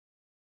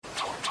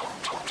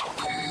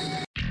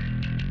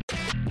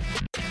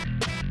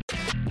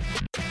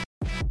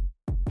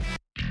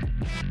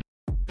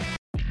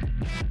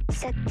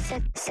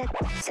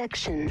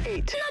Section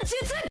 8.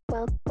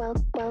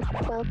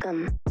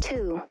 Welcome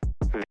to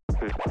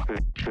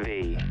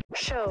the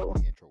show.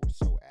 The intro was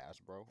so ass,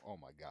 bro. Oh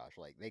my gosh,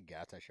 like they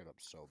got that shit up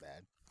so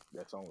bad.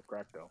 That song was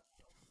cracked though.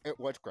 It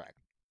was cracked,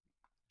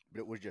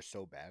 but it was just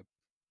so bad.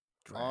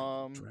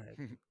 Drag.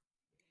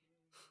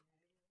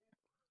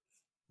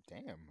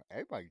 Damn,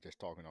 everybody just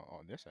talking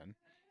on this end.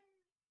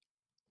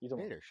 You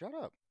talking Vader, shut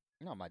up.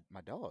 No, my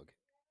dog.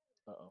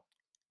 Uh-oh.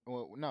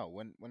 Well, no,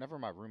 whenever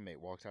my roommate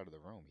walks out of the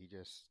room, he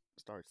just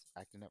starts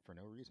acting up for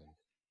no reason.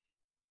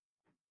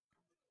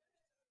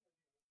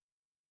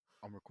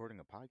 I'm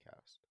recording a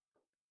podcast.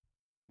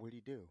 What'd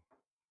he do?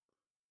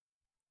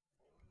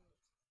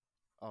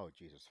 Oh,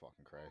 Jesus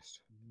fucking Christ.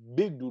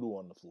 Big doodle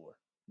on the floor.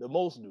 The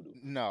most doodle.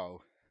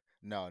 No.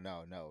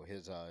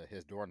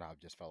 His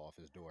doorknob just fell off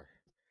his door.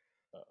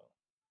 Uh-oh.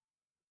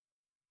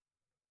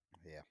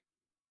 Yeah.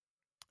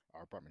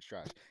 Our apartment's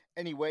trash.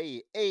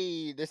 Anyway,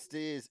 this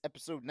is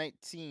episode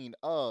 19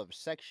 of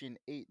Section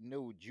 8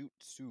 No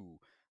Jutsu,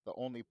 the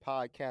only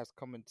podcast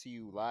coming to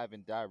you live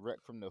and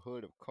direct from the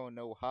hood of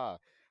Konoha.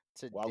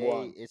 Today,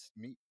 Wagwan. it's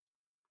me.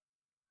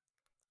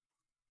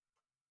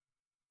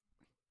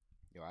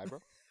 You all right, bro?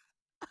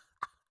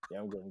 Yeah,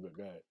 I'm good.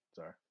 Go ahead.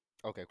 Sorry.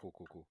 Okay,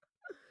 cool.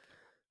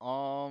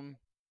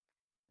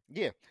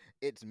 Yeah,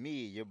 it's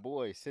me, your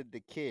boy, Sid the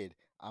Kid.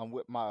 I'm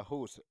with my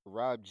host,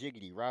 Rob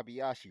Jiggity, Robbie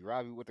Yashi,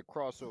 Robbie with the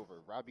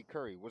crossover, Robbie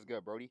Curry. What's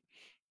good, Brody?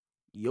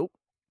 Yup.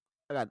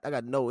 I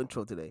got no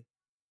intro today,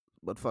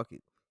 but fuck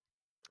it.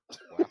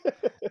 Wow.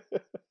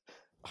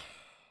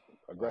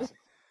 Aggressive.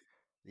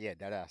 Yeah,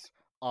 that ass.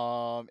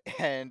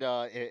 And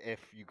if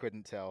you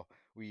couldn't tell,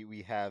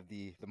 we have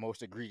the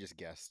most egregious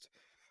guest,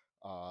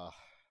 the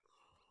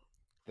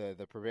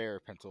purveyor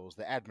of pencils,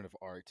 the admin of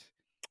art,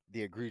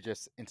 the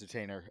egregious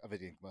entertainer of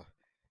Enigma,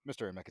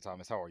 Mr. Emeka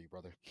Thomas. How are you,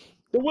 brother?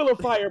 The will of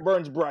fire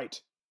burns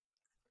bright.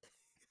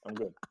 I'm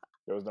good.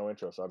 There was no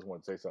intro, so I just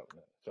wanted to say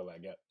something to fill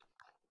that gap.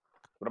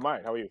 But I'm all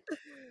right. How are you?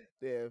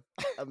 Damn,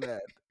 I'm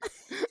mad.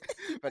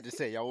 About to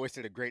say, y'all always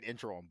did a great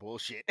intro on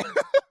bullshit.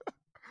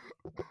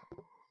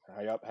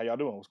 How y'all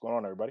doing? What's going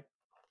on, everybody?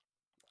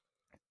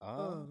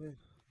 Oh man,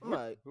 I'm we're,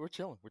 alright. we're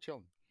chilling.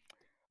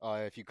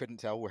 If you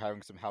couldn't tell, we're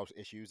having some house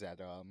issues at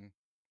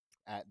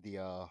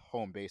the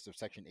home base of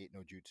Section 8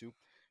 No Jutsu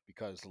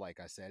because, like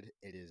I said,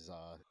 it is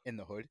in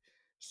the hood.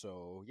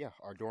 So yeah,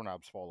 our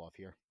doorknobs fall off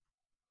here.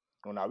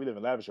 Oh, no, we live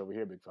in lavish over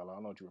here, big fella. I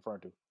don't know what you're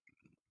referring to.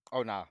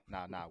 Oh nah,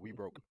 we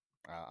broke.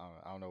 I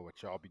don't know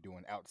what y'all be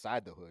doing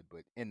outside the hood,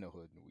 but in the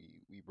hood,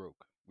 we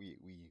broke. We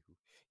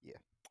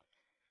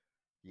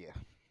yeah.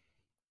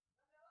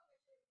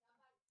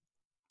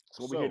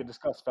 So what we here to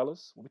discuss,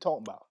 fellas? What we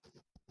talking about?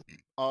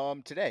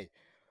 Today,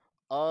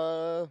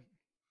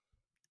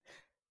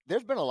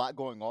 there's been a lot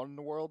going on in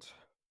the world.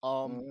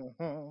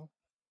 Mhm.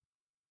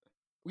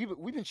 We've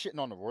been shitting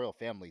on the royal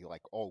family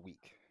like all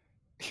week.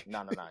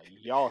 No.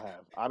 Y'all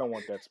have. I don't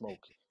want that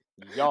smoke.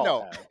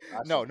 Y'all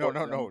have. No,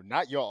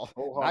 not y'all.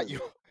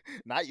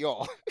 Not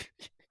y'all.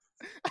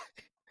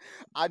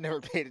 I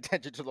never paid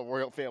attention to the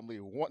royal family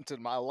once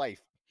in my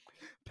life.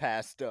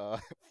 Past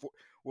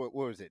what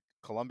was it?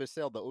 Columbus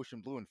sailed the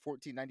ocean blue in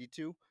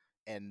 1492,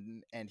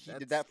 and he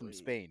did that from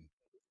Spain.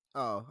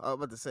 Oh, I was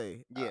about to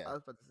say. Yeah. I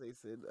was about to say,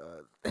 Sid.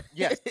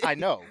 Yes, I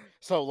know.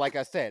 So, like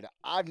I said,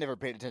 I've never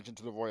paid attention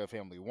to the royal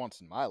family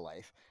once in my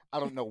life. I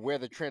don't know where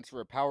the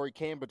transfer of power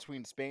came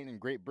between Spain and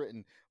Great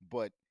Britain,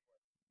 but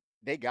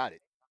they got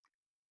it.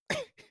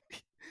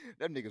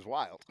 Them niggas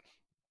wild.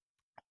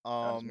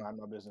 I just mind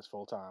my business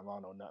full time. I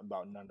don't know nothing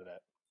about none of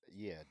that.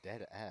 Yeah,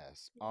 dead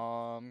ass.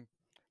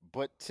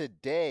 But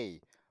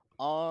today,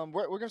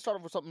 we're gonna start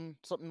off with something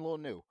a little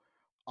new.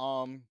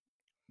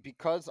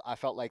 Because I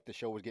felt like the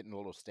show was getting a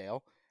little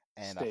stale,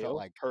 and I felt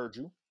like heard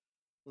you.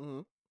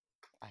 Mm-hmm.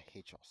 I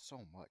hate y'all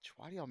so much.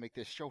 Why do y'all make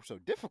this show so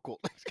difficult?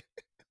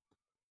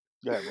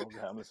 Yeah, bro.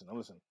 Yeah, I'm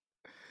listening.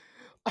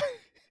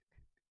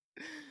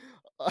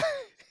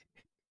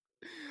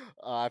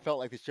 I felt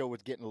like the show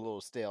was getting a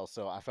little stale,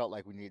 so I felt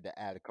like we needed to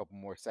add a couple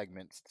more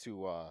segments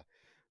to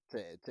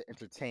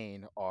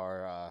entertain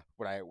our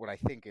what I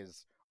think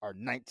is our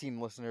 19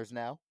 listeners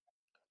now.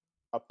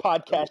 A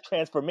podcast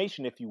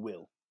transformation, if you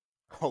will.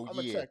 Oh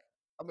I'm yeah.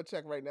 gonna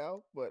check right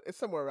now, but it's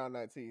somewhere around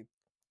 19.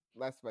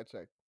 Last time I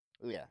checked.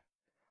 Yeah.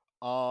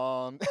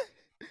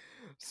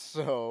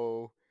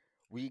 So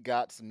we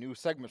got some new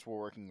segments we're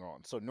working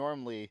on. So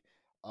normally,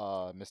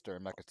 Mr.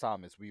 Emeka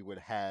Thomas, we would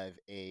have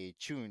a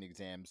chewing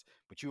exams,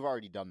 but you've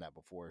already done that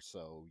before,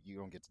 so you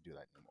don't get to do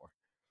that anymore.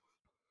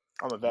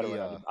 I'm a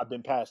veteran. I've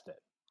been past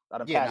that.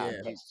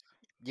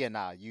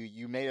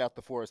 You made it out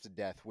the forest of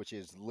death, which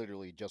is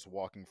literally just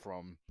walking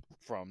from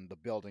the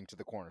building to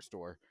the corner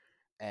store,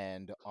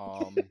 and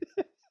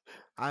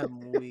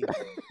I'm weak.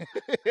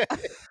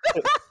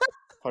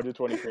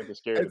 125th is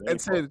scary.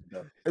 And Sid,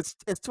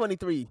 it's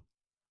 23.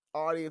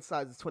 Audience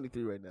size is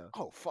 23 right now.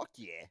 Oh fuck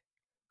yeah!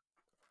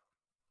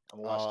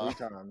 I'm gonna watch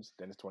 3 times,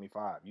 then it's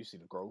 25. You see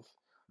the growth.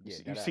 You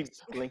Yeah, see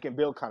Lincoln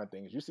Bill kind of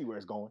things. You see where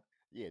it's going.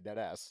 Yeah, that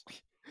ass.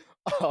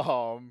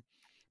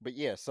 But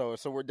yeah, so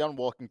we're done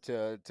walking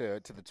to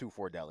the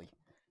 2-4 deli.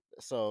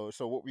 So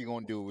what we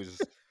gonna do is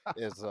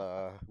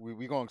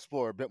we gonna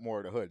explore a bit more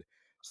of the hood.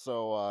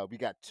 So we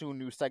got 2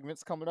 new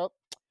segments coming up.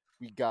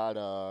 We got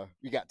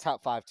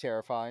top 5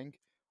 terrifying.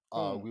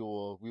 Hmm. We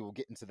will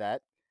get into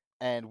that,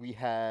 and we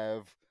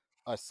have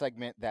a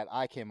segment that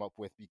I came up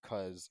with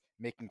because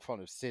making fun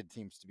of Sid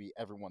seems to be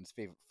everyone's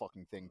favorite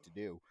fucking thing to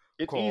do.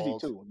 It's easy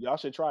Called too. Y'all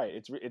should try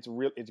it. It's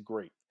real. It's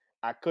great.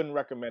 I couldn't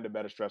recommend a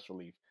better stress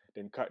relief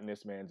than cutting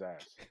this man's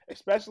ass,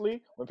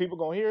 especially when people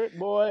gonna hear it.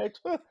 Boy,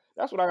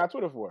 that's what I got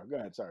Twitter for. Go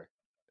ahead. Sorry.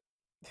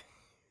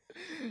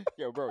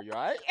 Yo, bro, you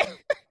alright?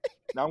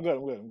 No, I'm good.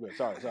 I'm good. I'm good.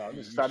 Sorry. Sorry. I'm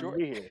just You excited to sure?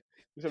 be here.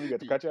 You said we got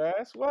to You, cut your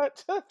ass.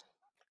 What?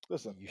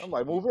 Listen, you, I'm sh-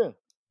 like, you, move in.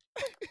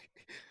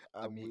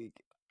 I I'm mean,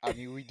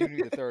 weak. we do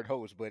need a third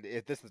host, but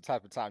if this is the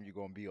type of time you're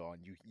gonna be on,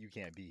 you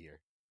can't be here.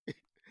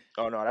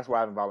 Oh no, that's why I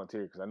haven't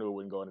volunteered because I knew it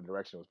wouldn't go in the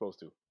direction it was supposed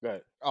to. Go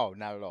ahead. Oh,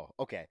 not at all.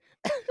 Okay.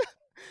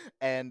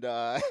 and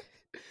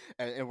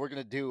and we're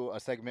gonna do a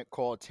segment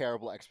called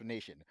Terrible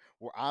Explanation,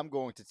 where I'm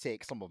going to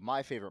take some of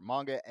my favorite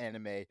manga,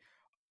 anime,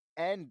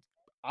 and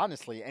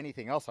honestly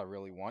anything else I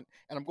really want,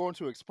 and I'm going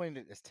to explain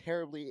it as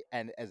terribly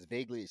and as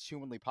vaguely as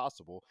humanly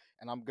possible,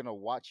 and I'm gonna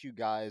watch you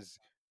guys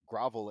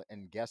grovel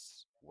and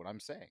guess what I'm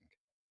saying.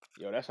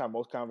 Yo, that's how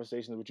most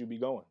conversations with you be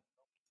going.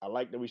 I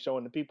like that we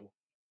showing the people.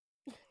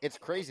 It's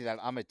crazy that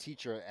I'm a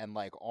teacher and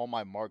like all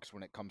my marks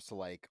when it comes to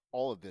like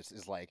all of this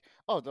is like,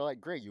 oh, they're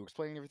like, great, you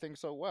explain everything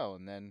so well,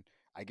 and then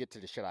I get to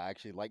the shit I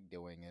actually like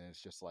doing, and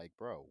it's just like,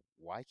 bro,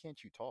 why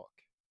can't you talk?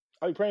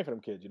 I'll be praying for them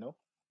kids, you know?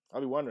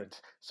 I'll be wondering,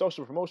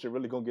 social promotion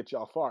really gonna get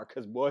y'all far,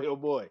 because boy, oh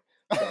boy.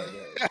 Sorry,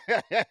 go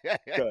ahead.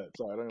 Go ahead.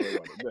 Sorry, don't worry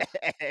about it. Go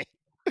ahead.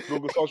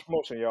 Google social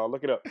promotion, y'all.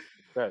 Look it up.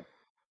 Go ahead.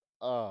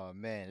 Oh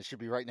man, it should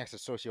be right next to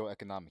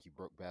socioeconomic, you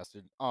broke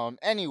bastard.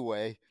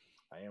 Anyway,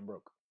 I am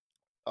broke.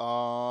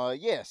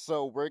 yeah,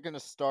 so we're gonna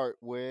start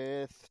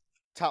with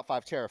top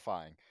 5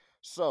 terrifying.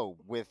 So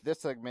with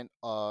this segment,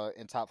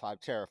 in top 5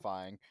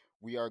 terrifying,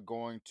 we are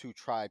going to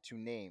try to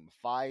name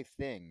 5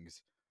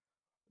 things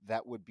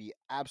that would be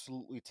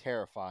absolutely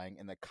terrifying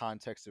in the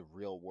context of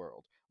real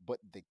world. But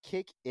the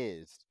kick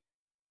is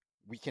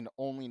we can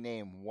only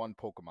name 1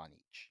 Pokemon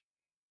each.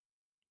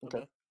 Okay.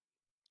 Okay.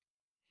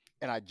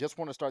 And I just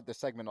want to start this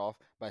segment off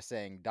by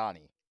saying,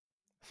 Donnie,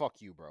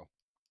 fuck you, bro.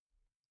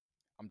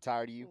 I'm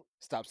tired of you.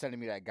 Stop sending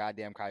me that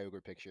goddamn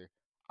Kyogre picture.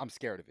 I'm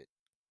scared of it.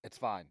 It's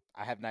fine.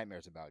 I have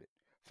nightmares about it.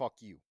 Fuck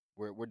you.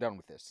 We're done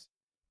with this.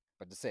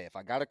 But to say, if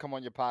I gotta come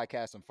on your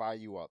podcast and fire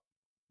you up,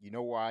 you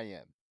know where I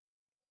am,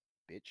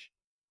 bitch.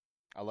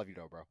 I love you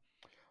though,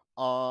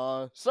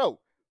 bro. So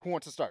who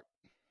wants to start?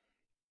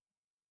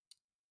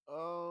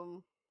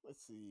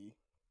 Let's see.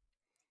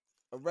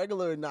 A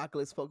regular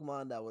innocuous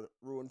Pokemon that would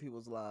ruin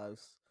people's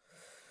lives.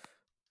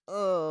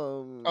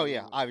 Oh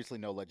yeah, obviously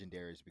no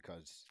legendaries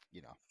because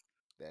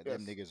them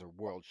Yes. niggas are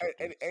world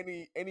shifters.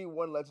 Any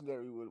one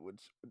legendary would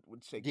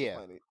shake the Yeah,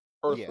 planet.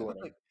 Earth yeah.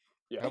 ruining.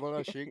 Yeah. How about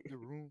I shake the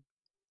room?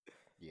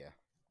 Yeah.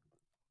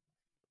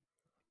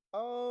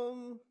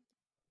 Um,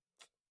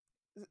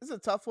 it's a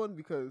tough one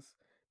because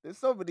there's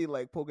so many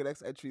like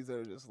Pokedex entries that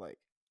are just like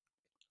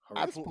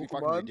Horrific. Absolutely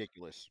fucking Pokemon.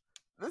 ridiculous.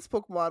 This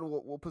Pokemon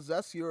will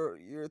possess your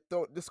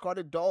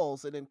discarded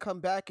dolls and then come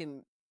back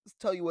and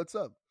tell you what's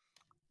up.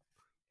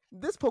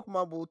 This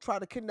Pokemon will try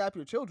to kidnap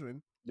your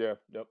children. Yeah,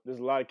 yep. There's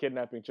a lot of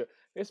kidnapping.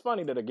 It's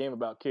funny that a game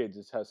about kids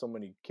has so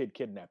many kid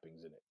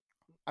kidnappings in it.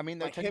 I mean,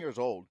 they're Like 10 years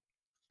old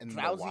in the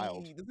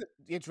wild.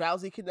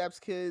 Drowsy kidnaps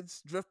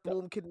kids. Yeah,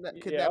 Driftbloom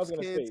yeah, I was kidnaps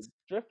gonna say, kids.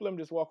 Driftblim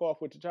just walk off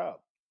with your child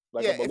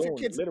like a Yeah, balloon,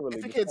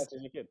 literally just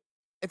catching your kid.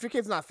 if your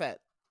kid's not fat,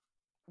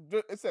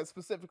 it says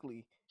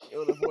specifically it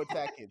will avoid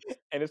fat kids.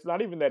 And it's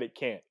not even that it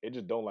can't; it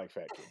just don't like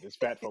fat kids. It's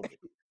fat phobic.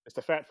 It's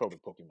the fat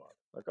phobic Pokemon.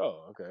 Like,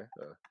 oh, okay,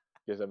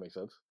 guess that makes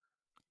sense.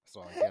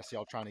 So I guess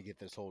y'all trying to get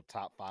this whole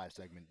top 5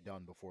 segment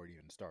done before it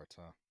even starts,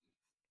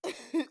 huh?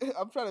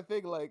 I'm trying to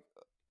think like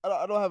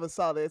I don't have a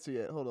solid answer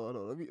yet. Hold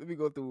on. Let me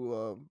go through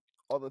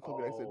all the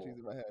Pokedex entries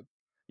in my head.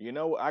 You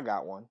know, I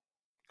got one.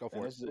 Go for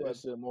And it.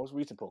 it's the most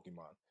recent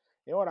Pokemon.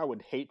 You know what I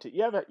would hate to?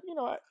 You ever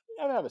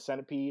have a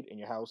centipede in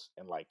your house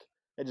and like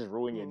it just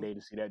ruin your Mhm. day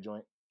to see that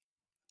joint?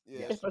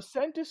 Yeah. If a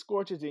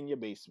Centiskorch is in your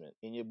basement,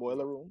 in your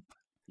boiler room,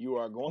 you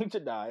are going to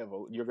die of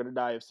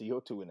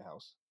CO2 in the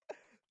house.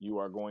 You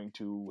are going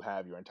to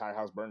have your entire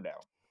house burned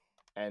down,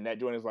 and that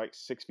joint is like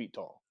 6 feet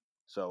tall.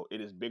 So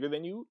it is bigger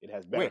than you. It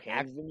has better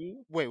hands than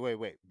you. Wait.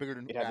 Bigger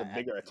than It has a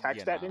bigger attack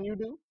stat than you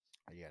do.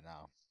 Yeah,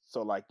 no.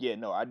 So like, yeah,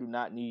 no, I do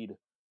not need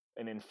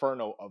an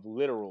inferno of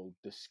literal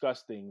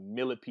disgusting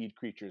millipede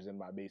creatures in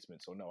my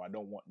basement. So no, I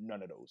don't want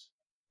none of those.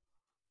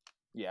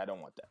 Yeah, I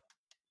don't want that.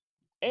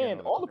 Yeah, And no,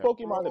 that's all the fair.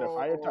 Pokemon that are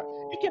fire type,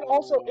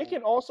 it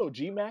can also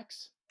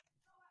G-Max.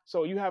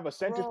 So you have a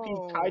centipede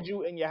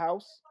kaiju in your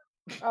house.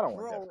 I don't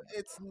want that. Bro,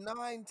 it's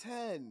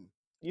 9'10".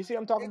 You see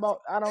what I'm talking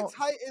about? I don't. Its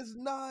height is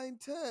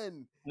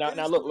 9'10". Now, It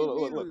now is look, 3 look,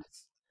 look, look.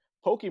 meters.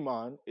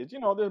 Pokemon is,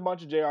 there's a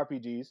bunch of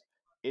JRPGs.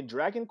 In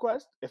Dragon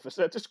Quest, if a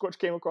Centiskorch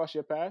came across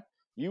your path,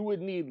 you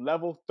would need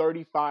level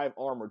 35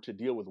 armor to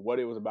deal with what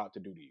it was about to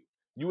do to you.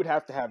 You would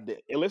have to have the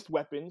illest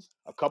weapons,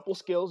 a couple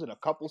skills, and a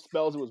couple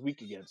spells it was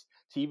weak against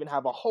to even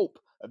have a hope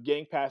of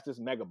getting past this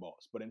mega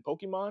boss. But in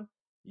Pokemon,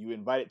 you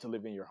invite it to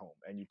live in your home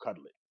and you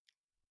cuddle it.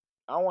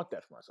 I don't want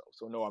that for myself.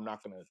 So no, I'm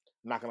not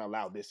gonna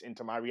allow this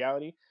into my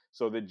reality.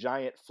 So the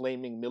giant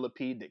flaming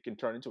millipede that can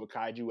turn into a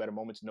kaiju at a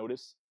moment's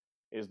notice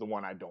is the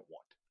one I don't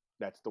want.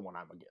 That's the one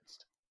I'm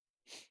against.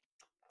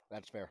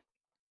 That's fair.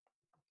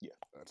 Yeah.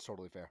 That's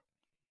totally fair.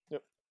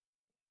 Yep.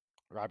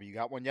 Robbie, you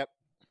got one yet?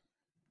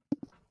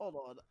 Hold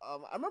on.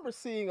 I remember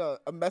seeing a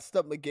messed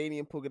up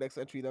Meganium Pokedex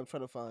entry that I'm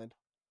trying to find.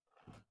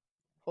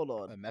 Hold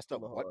on. A messed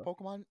up Hold on, what hold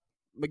on.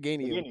 Pokemon?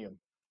 Meganium. Meganium.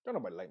 Don't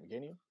nobody like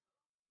Meganium.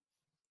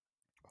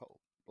 Oh,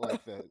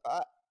 like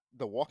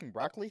the Walking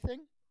Broccoli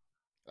thing?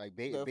 Like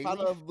The Bayleaf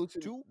final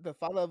evolution. 2? The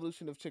final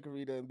evolution of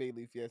Chikorita and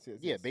Bayleaf. Yes.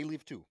 Yeah,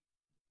 Bayleaf 2.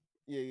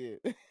 Yeah.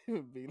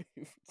 Bayleaf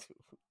 2.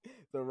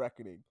 The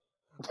Reckoning.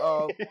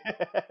 Um,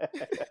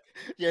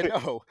 Yeah,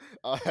 no.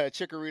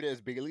 Chikorita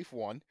is Bayleaf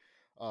 1.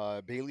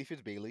 Bayleaf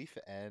is Bayleaf,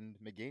 and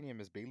Meganium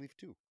is Bayleaf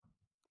 2.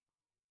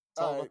 It's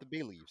all about Alright. the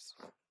Bayleaves.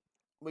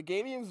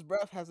 Meganium's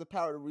breath has the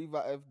power to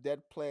revive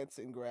dead plants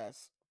and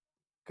grass.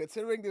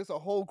 Considering there's a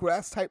whole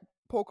grass type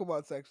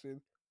Pokemon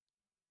section,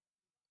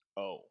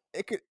 Oh,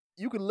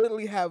 you could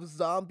literally have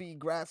zombie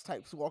grass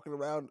types walking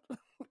around.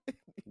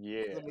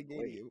 yeah. with a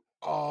Meganium.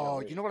 Oh,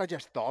 wait. you know what I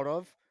just thought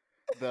of?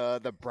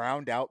 The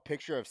browned out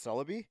picture of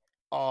Celebi?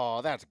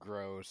 Oh, that's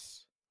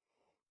gross.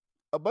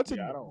 A bunch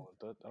Yeah, of I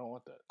don't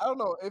want that. I don't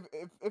know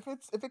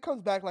if it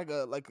comes back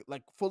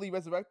like fully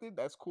resurrected,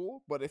 that's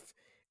cool. But if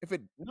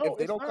No,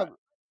 they it's don't not. come,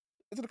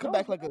 it's gonna come No,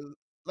 back it's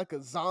like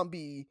a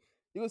zombie.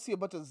 You're gonna see a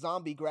bunch of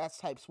zombie grass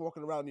types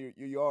walking around your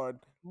yard.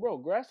 Bro,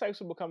 grass types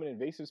will become an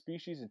invasive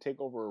species and take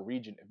over a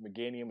region if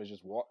Meganium is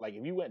just like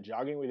if you went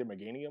jogging with your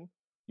Meganium,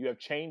 you have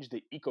changed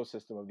the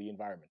ecosystem of the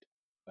environment.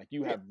 Like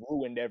you Yeah. have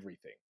ruined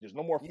everything. There's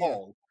no more Yeah.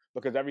 fall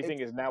because everything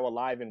is now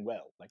alive and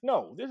well. Like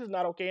no, this is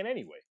not okay in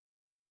any way.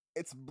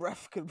 Its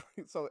breath could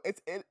so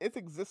its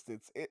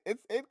existence,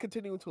 it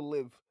continuing to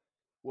live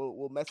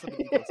will mess up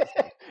an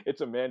ecosystem. It's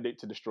a mandate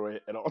to destroy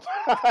it at all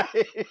times.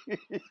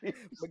 You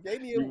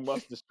Meganium,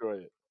 must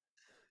destroy it.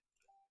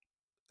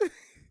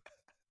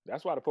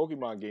 That's why the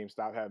Pokemon game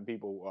stopped having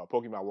people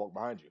Pokemon walk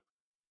behind you.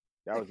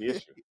 That was the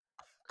issue.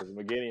 Because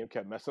Meganium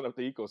kept messing up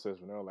the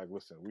ecosystem. They were like,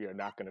 listen, we are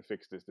not going to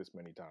fix this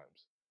many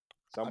times.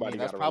 I Somebody mean,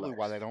 that's got to probably relax.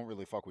 why they don't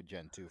really fuck with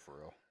Gen 2 for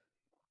real.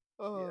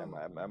 Yeah,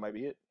 that might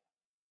be it.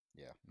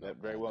 Yeah. No, That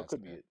very well that's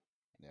could be fair. it.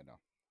 Yeah,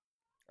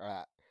 no.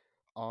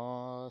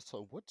 Alright.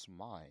 So what's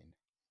mine?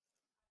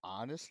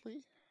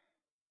 Honestly,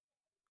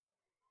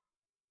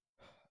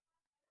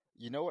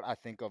 you know what I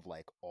think of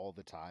like all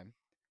the time?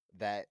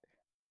 That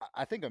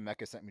I think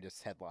Emeka sent me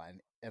this headline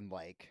and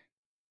like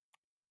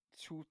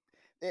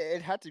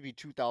it had to be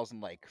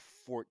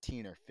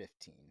 2014 or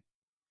 15.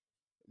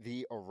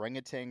 The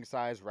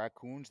orangutan-sized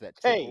raccoons that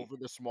took Hey, over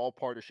the small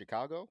part of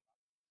Chicago.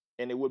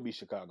 and it would be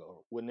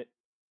Chicago, wouldn't it?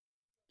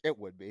 It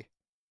would be.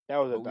 That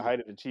was But at the we, height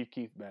of the Chief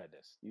Keef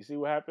madness. You see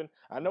what happened?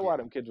 I know why yeah.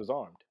 them kids was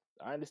armed.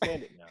 I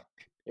understand it now.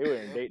 They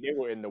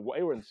were in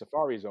the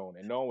Safari Zone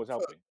and no one was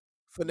helping.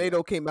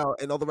 Finado came out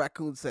and all the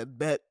raccoons said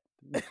bet.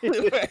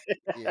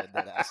 Yeah,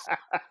 deadass.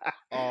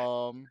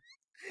 Talk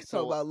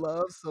So about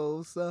love,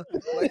 so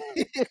like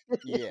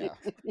yeah.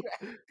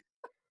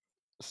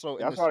 So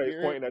in That's the why they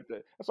spirit, pointing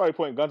that's why they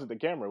pointing guns at the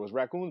camera. It was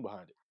raccoons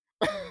behind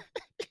it.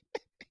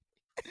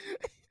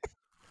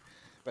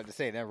 but to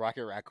say then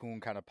Rocket Raccoon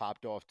kind of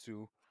popped off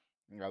too.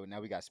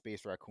 Now we got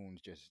Space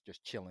Raccoons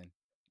just chilling.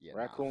 Yeah,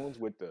 nah. Raccoons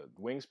with the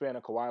wingspan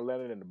of Kawhi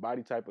Leonard and the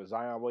body type of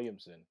Zion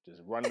Williamson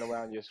just running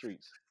around your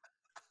streets.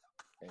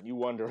 And you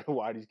wonder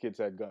why these kids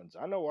had guns.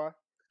 I know why.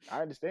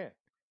 I understand.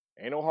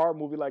 Ain't no horror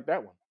movie like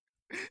that one.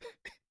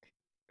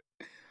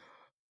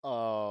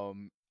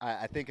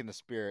 I think in the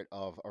spirit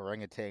of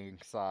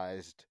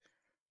orangutan-sized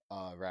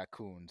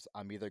raccoons,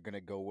 I'm either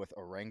gonna go with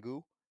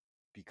Orangu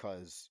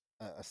because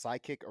a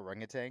sidekick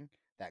orangutan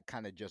that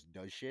kind of just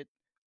does shit.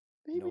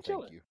 He No, be thank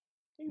chilling. you.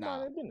 He Nah.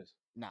 mind their business.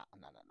 Nah.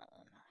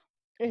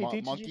 And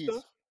he teaches you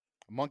stuff.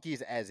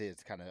 Monkeys as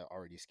is kind of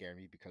already scare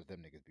me because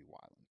them niggas be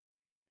wildin'.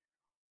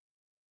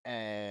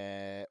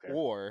 Fair.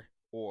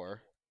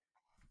 Or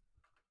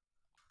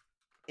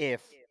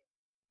if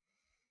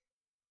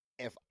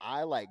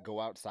I like go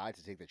outside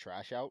to take the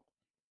trash out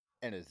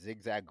and a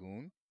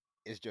zigzagoon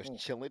is just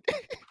chilling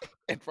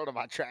in front of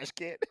my trash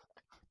can,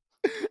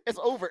 it's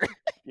over.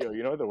 Yo,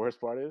 you know what the worst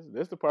part is?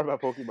 This is the part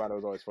about Pokemon that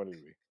was always funny to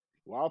me.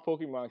 Wild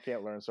Pokemon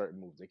can't learn certain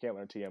moves. They can't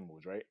learn TM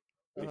moves, right?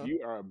 But if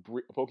you are a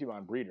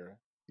Pokemon breeder,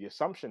 the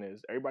assumption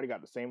is everybody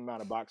got the same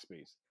amount of box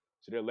space.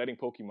 So they're letting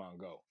Pokemon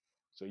go.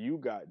 So you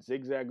got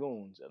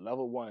Zigzagoons at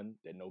level 1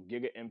 that know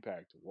Giga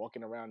Impact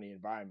walking around the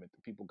environment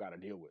that people got to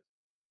deal with.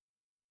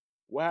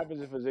 What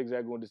happens if a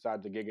Zigzagoon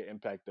decides to Giga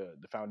Impact the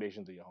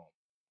foundations of your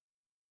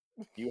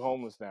home? You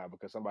homeless now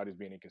because somebody's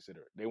being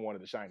inconsiderate. They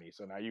wanted the shiny,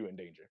 so now you in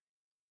danger.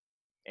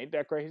 Ain't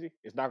that crazy?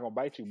 It's not gonna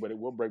bite you, but it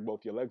will break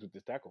both your legs with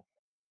this tackle.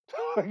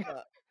 For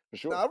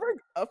sure. I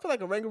feel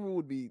like a Rangaroo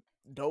would be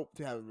dope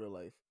to have in real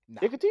life.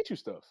 Nah. It could teach you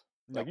stuff.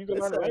 No. Like you can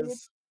learn a language.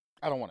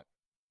 I don't want it.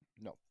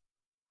 No.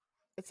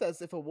 It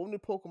says if a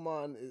wounded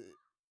Pokemon,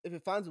 if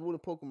it finds a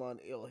wounded Pokemon,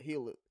 it'll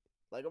heal it.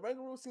 Like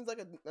Oranguru seems like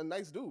a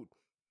nice dude.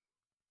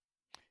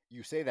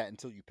 You say that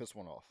until you piss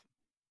one off.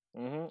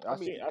 I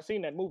mean, I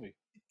seen that movie.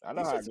 I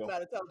know These how it shit's goes.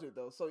 mad intelligent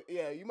though. So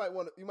yeah, you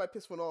might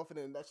piss one off and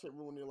then that shit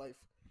ruin your life.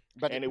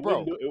 But And it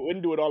bro,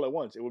 wouldn't do it all at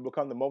once. It would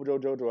become the Mojo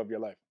Jojo of your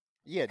life.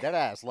 yeah, that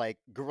ass like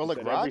Gorilla At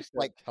every Grodd. step.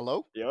 Like,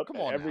 hello, Yep. come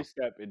At on every now.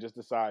 step, it just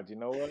decides. You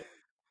know what?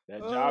 That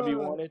job you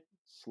Uh, wanted,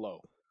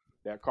 slow.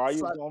 That car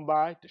you was Sli- gonna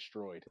buy,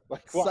 destroyed.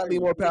 Like, why are Slightly you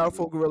more doing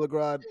powerful Gorilla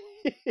Grodd.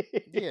 this?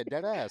 Yeah,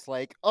 that ass.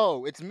 Like,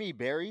 oh, it's me,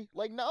 Barry.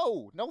 Like,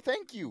 no,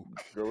 thank you.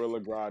 Gorilla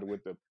Grodd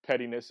with the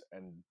pettiness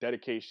and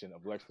dedication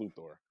of Lex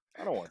Luthor.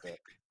 I don't want that.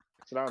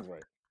 Sounds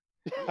right.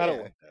 I don't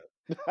Yeah. want that.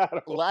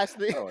 I Last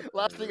thing, don't want that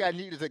last thing either. I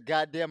need is a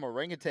goddamn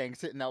orangutan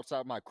sitting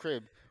outside my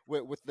crib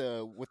with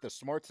the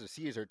smarts of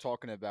Caesar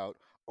talking about,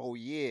 oh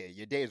yeah,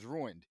 your day is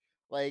ruined.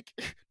 Like,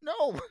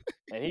 no.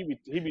 And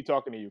he be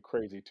talking to you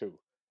crazy too.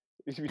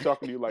 He be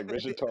talking to you like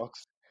Vision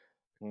talks.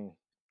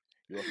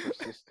 Your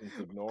persistent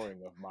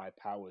ignoring of my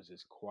powers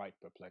is quite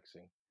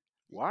perplexing.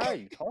 Why are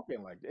you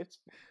talking like this?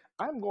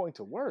 I'm going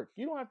to work.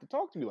 You don't have to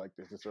talk to me like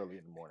this early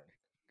in the morning.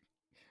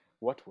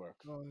 What work?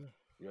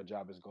 Your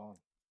job is gone.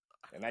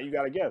 And now you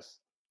gotta guess.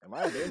 Am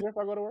I in danger if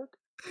I go to work?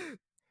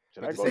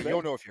 Should I But to go say to you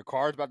don't bed? know if your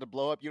car's about to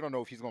blow up. You don't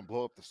know if he's gonna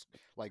blow up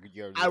like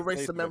your I erased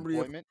place the of memory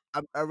of employment.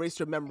 I erased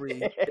your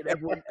memory and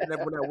everyone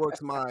that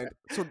works mind.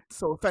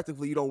 So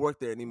effectively you don't work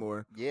there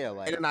anymore. Yeah, And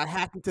like then I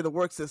hacked into the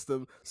work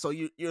system, so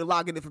your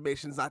login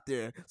information's not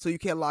there, so you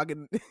can't log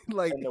in.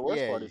 Like And the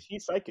worst yeah, part is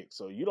he's psychic,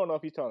 so you don't know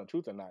if he's telling the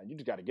truth or not. You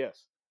just gotta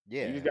guess. You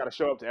yeah, just gotta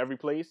show up to every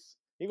place.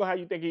 He gonna have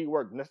you think he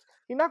work.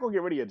 He's not gonna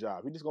get rid of your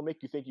job. He's just gonna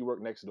make you think you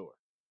work next door.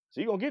 So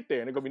you're gonna get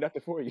there and there's gonna be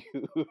nothing for you.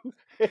 You're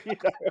not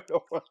gonna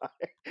know why.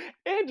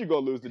 And you're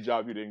gonna lose the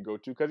job you didn't go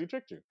to because he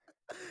tricked you.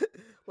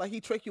 like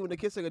he tricked you into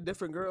kissing a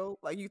different girl.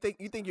 Like you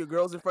think your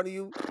girl's in front of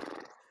you,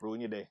 Ruin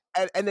your day.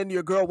 and then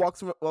your girl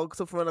walks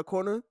up from the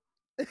corner.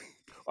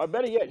 Or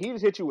better yet, he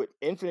just hit you with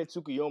infinite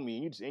Tsukuyomi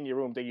and you just in your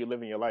room think you're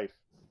living your life.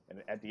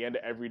 And at the end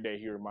of every day,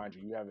 he reminds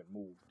you haven't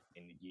moved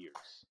in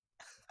years.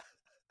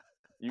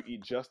 You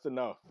eat just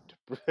enough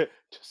to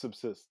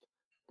subsist,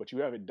 but you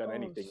haven't done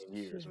anything in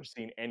years or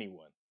seen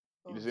anyone.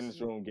 You're just in this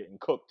room getting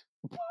cooked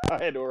by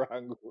an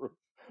Oranguru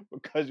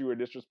because you were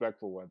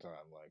disrespectful one time.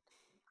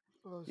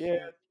 Like,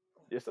 yeah.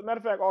 As a matter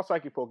of fact, all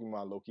psychic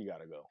Pokemon low-key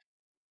gotta go.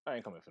 I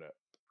ain't coming for that.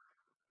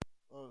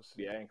 Oh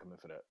shit. Yeah, I ain't coming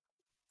for that.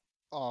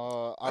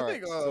 all I right.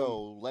 think,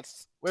 so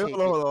let's Wait, take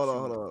hold it on, to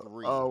hold on.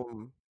 3.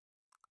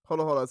 Hold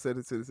on. Sit.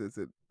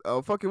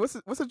 Fuck it. What's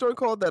the joint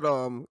called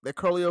that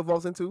Curly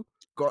evolves into?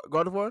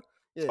 Gardevoir?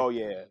 Yeah. Oh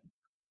yeah.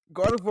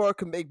 Gardevoir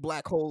can make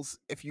black holes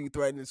if you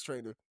threaten its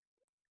trainer.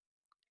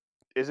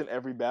 Isn't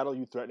every battle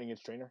you threatening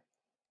its trainer?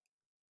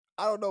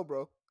 I don't know,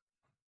 bro.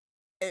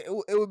 It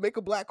would make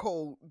a black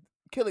hole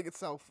killing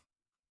itself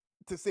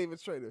to save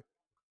its trainer.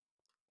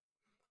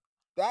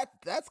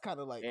 That's kind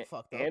of like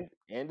fucked up.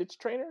 And its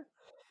trainer?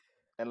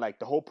 And like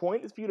the whole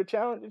point is for you to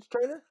challenge its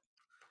trainer?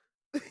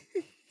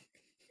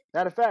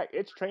 Matter of fact,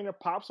 its trainer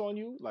pops on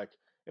you. Like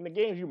in the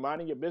games, you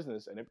minding your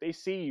business, and if they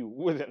see you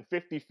within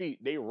 50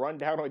 feet, they run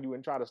down on you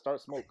and try to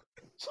start smoke.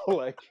 So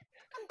like,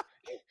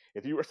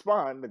 if you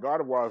respond, the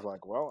Gardevoir is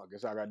like, "Well, I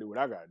guess I gotta do what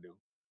I gotta do."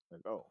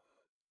 Like, oh,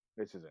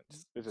 this isn't.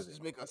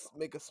 Just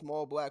make a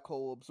small black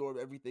hole absorb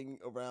everything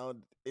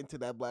around into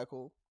that black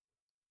hole.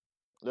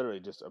 Literally,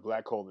 just a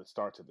black hole that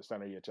starts at the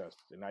center of your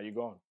chest, and now you're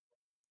gone.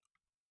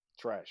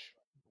 Trash.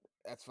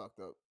 That's fucked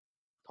up.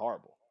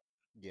 Horrible.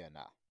 Yeah,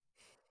 nah.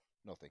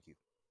 No, thank you.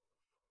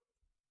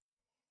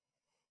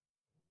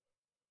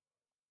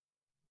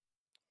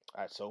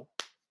 All right, so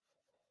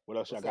what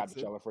else y'all What's got that,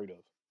 that y'all afraid of?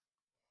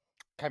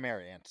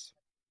 Chimera ants.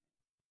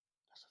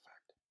 That's a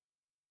fact.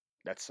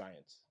 That's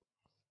science.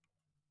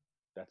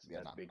 That's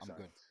Nah, big I'm science.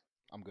 good.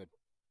 I'm good.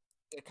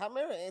 Yeah,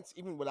 Chimera ants,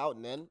 even without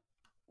Nen,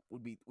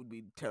 would be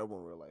terrible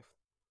in real life.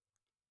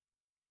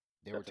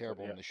 They were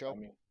terrible in the show. I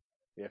mean,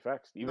 yeah,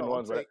 facts. Even No, the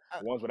I'm saying,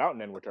 ones without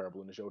Nen were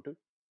terrible in the show too.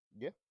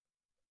 Yeah.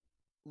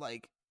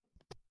 like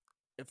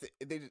if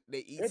they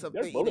eat They're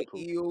something, eat an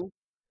bulletproof. eel.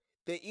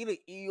 They eat an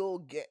eel,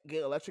 get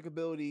electric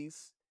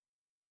abilities.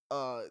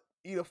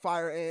 Eat a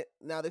fire ant.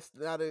 Now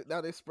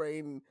they're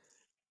spraying.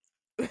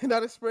 Now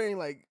they're spraying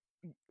like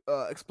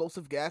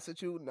explosive gas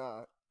at you.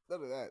 Nah,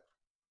 none of that.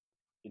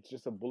 It's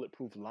just a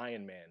bulletproof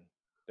lion man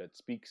that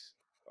speaks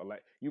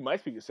you might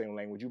speak the same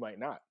language, you might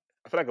not.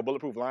 I feel like a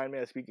bulletproof lion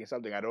man speaking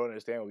something I don't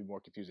understand would be more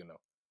confusing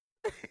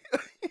though.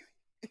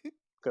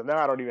 Because now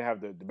I don't even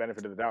have the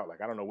benefit of the doubt.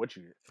 Like I don't know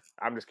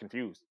I'm just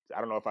confused. I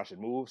don't know if I should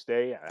move,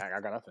 stay. I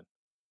got nothing.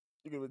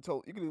 You could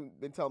have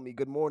been telling me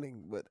good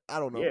morning, but I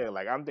don't know. Yeah,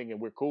 like I'm thinking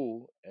we're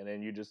cool, and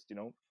then you just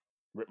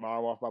rip my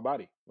arm off my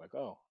body. Like,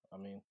 oh, I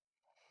mean,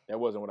 that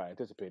wasn't what I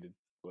anticipated,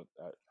 but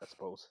I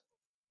suppose.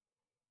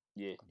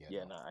 Yeah,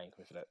 no. nah, I ain't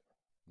coming for that.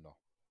 No,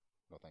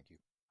 thank you.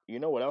 You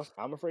know what else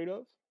I'm afraid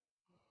of?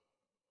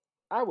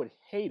 I would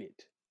hate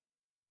it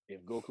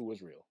if Goku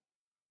was real.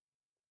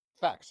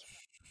 Facts.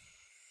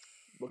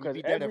 Because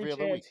be dead every every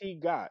other chance week. he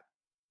got,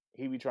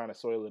 he be trying to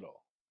soil it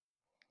all.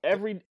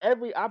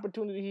 Every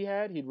opportunity he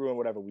had, he'd ruin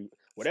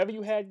whatever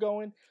you had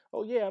going.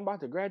 Oh yeah, I'm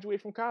about to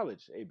graduate from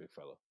college. Hey, big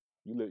fella,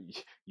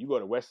 you go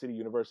to West City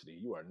University.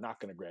 You are not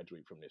going to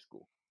graduate from this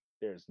school.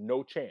 There's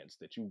no chance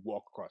that you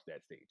walk across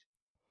that stage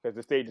because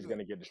the stage is going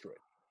to get destroyed.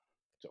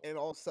 So And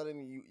all of a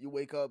sudden, you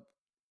wake up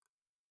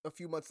a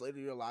few months later,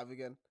 you're alive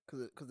again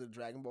because of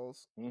Dragon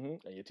Balls. and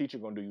your teacher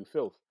going to do you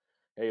filth.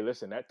 Hey,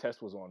 listen, that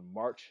test was on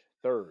March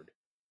 3rd.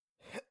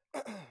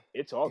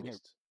 It's And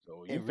August,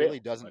 so you it really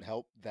failed. doesn't Like,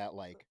 help that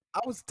like I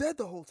was dead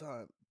the whole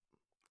time.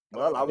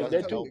 well, I it was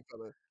doesn't dead help.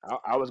 too.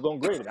 I was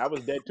going to grade it. I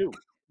was dead too.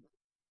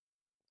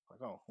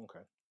 Like, oh, okay.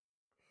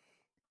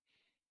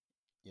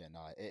 Yeah,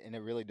 no, and it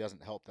really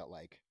doesn't help that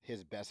like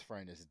his best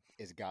friend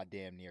is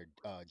goddamn near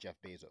Jeff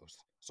Bezos.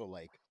 So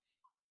like,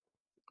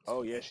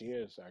 Oh yeah, she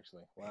is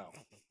actually. Wow.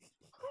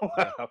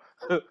 Yeah. Wow.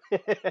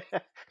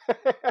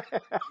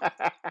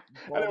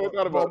 I never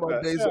thought about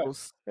Bulma that.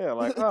 Bezos. Yeah,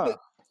 like,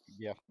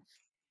 yeah,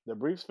 the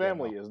Briefs yeah,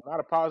 family no, is not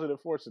a positive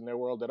force in their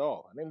world at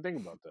all. I didn't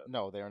think about that.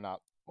 no, they're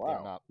not. They're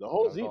Wow. not. The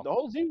Not at all.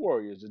 whole Z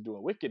Warriors is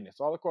doing wickedness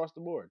all across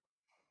the board.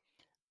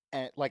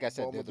 And like I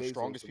said, they're Bulma the Bezos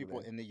strongest over people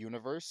there. in the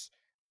universe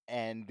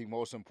and the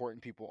most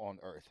important people on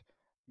Earth.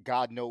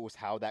 God knows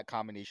how that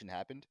combination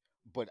happened,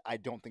 but I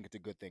don't think it's a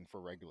good thing for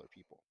regular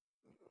people.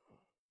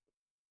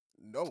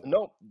 No.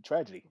 No,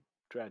 tragedy.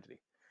 Tragedy.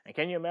 And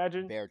can you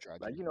imagine, Bear like,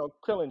 tragedy. you know,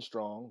 Krillin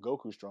strong,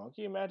 Goku strong.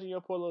 Can you imagine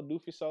your poor little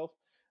doofy self?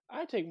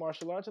 I take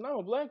martial arts and I'm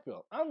a black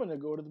belt. I'm gonna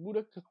go to the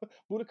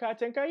Budokai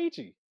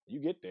Tenkaichi. You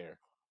get there,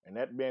 and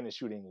that man is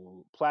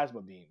shooting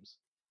plasma beams.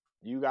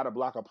 You got to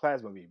block a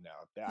plasma beam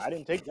now. I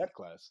didn't take that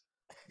class.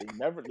 They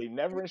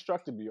never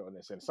instructed me on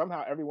this, and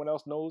somehow everyone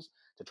else knows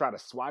to try to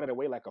swat it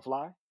away like a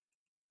fly.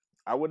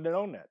 I wouldn't have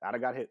known that. I'd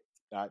have got hit.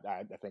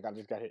 I think I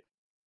just got hit.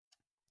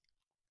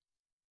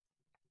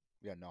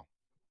 Yeah, no.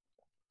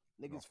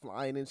 Niggas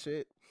flying and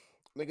shit.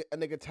 A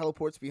nigga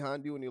teleports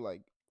behind you and you're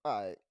like,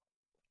 all right.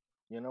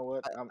 You know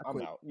what? I I'm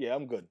quit. out. Yeah,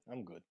 I'm good.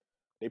 I'm good.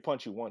 They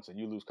punch you once and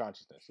you lose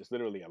consciousness. It's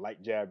literally a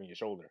light jab in your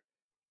shoulder,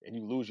 and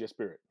you lose your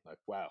spirit. Like,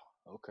 wow,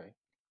 okay,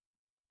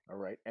 all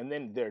right. And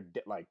then they're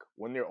like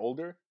when they're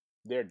older,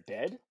 they're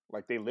dead.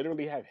 Like they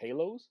literally have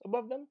halos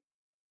above them.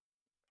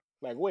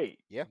 Like, wait,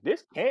 Yeah,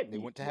 this can't they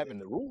be went to in heaven.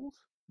 the rules.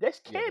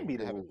 This Yeah, they can't be went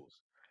to the heaven. rules.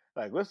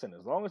 Like, listen,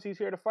 as long as he's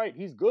here to fight,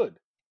 he's good.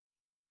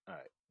 All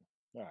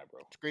right, bro.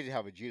 It's crazy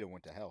how Vegeta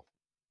went to hell.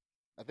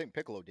 I think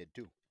Piccolo did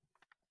too.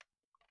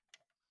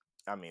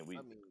 I mean,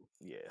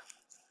 yeah.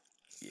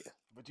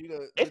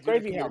 Vegeta. It's Vegeta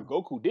crazy how created.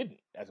 Goku didn't.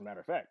 As a matter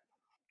of fact,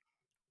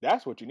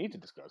 that's what you need to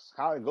discuss.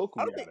 How did Goku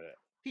I get don't out think. of that?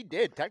 He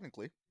did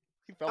technically.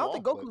 He fell I don't off,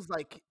 think but Goku's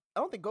like. I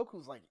don't think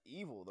Goku's like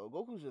evil though.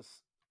 Goku's just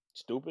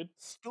Stupid.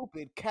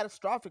 stupid,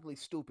 catastrophically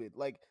stupid.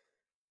 Like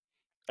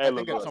Hey, I look,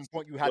 think at look, some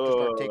point you look, have to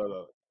start look,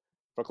 look.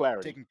 For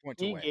clarity, taking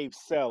points he away. gave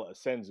Cell a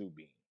Senzu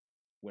beam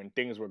when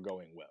things were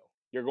going well.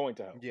 You're going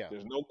to hell. Yeah.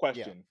 There's no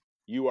question.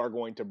 You are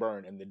going to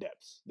burn in the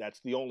depths.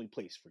 That's the only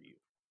place for you.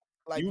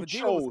 like You Vegeta was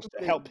chose to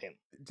committing help him.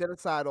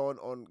 genocide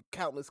on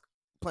countless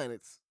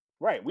planets.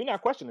 Right. We're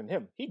not questioning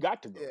him. He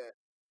got to go. Yeah,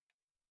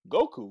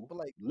 Goku but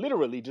like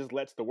literally just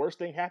lets the worst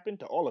thing happen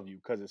to all of you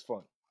because it's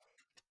fun.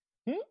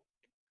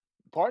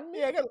 Pardon me?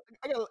 yeah, I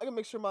gotta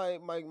make sure my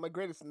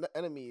greatest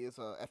enemy is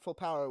at full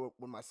power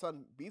when my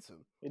son beats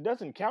him. It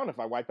doesn't count if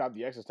I wipe out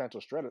the existential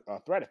threat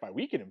if I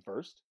weaken him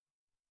first.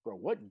 Bro,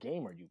 what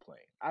game are you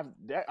playing? I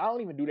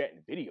don't even do that in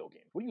video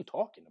games. What are you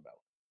talking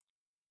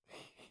about?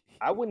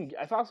 I wouldn't.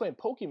 If I was playing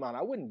Pokemon,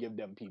 I wouldn't give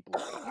them people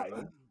an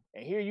item.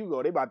 And here you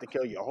go. They about to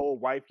kill your whole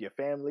wife, your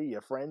family,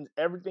 your friends,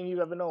 everything you've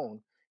ever known.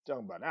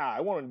 Talking about,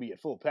 I want to be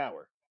at full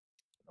power.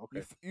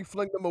 Okay. You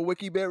fling them a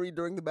wiki berry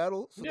during the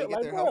battle so Yeah, they get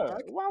like, their health bruh,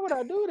 back. why would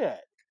I do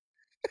that?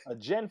 A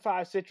Gen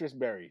 5 citrus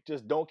berry.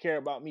 Just don't care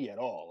about me at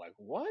all. Like,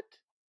 what?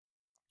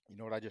 You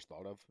know what I just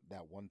thought of?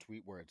 That one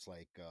tweet where it's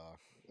like,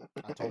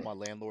 I told my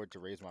landlord to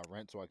raise my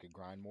rent so I could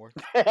grind more.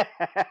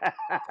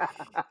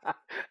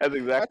 That's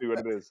exactly what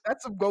it is.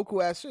 That's some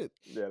Goku ass shit.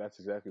 Yeah, that's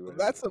exactly what it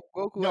That's is. some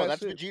Goku No, ass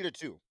that's shit. Vegeta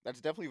too.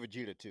 That's definitely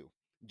Vegeta too.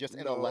 Just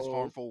in a less No.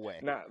 harmful way.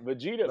 Nah,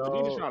 Vegeta's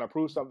No. trying to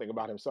prove something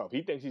about himself.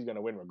 He thinks he's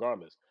gonna win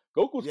regardless.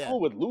 Goku's Yeah. cool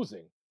with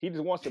losing. He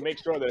just wants to make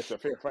sure that it's a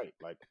fair fight.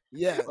 Like,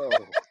 Yeah.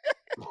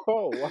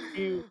 bro, why are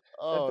you?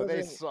 Oh, they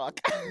doesn't- suck.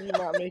 You're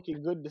not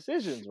making good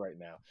decisions right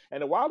now.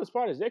 And the wildest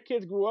part is their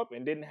kids grew up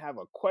and didn't have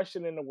a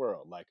question in the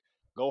world. Like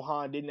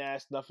Gohan didn't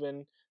ask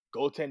nothing.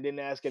 Goten didn't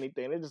ask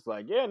anything. They're just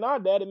like, yeah, nah,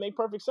 Dad, it make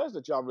perfect sense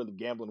that y'all really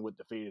gambling with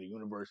the fate of the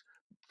universe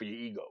for your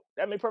ego.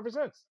 That made perfect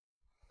sense.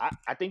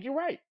 I think you're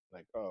right.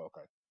 Like, oh,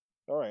 okay.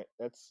 All right.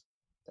 That's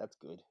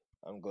good.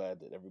 I'm glad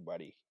that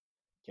everybody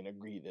can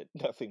agree that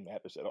nothing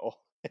matters at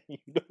all and you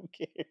don't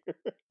care.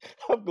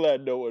 I'm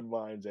glad no one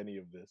minds any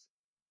of this.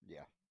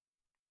 Yeah.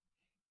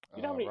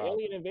 You know how many Rob,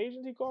 alien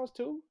invasions he caused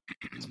too?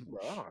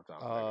 Bro, I don't have time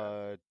for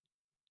that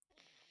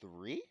guy.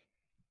 3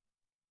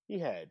 He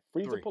had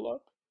Frieza 3 pull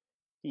up.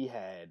 He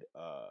had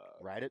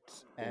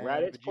Raditz and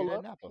Raditz pull Vegeta up.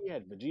 and Nappa. He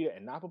had Vegeta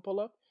and Nappa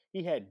pull up.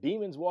 He had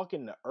demons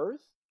walking the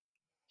earth.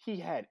 He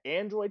had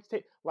androids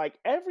take like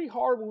every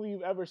horror movie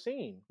you've ever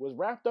seen was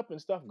wrapped up in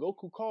stuff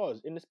Goku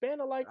caused in the span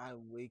of like I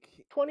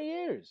wake 20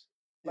 years.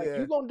 Like Yeah.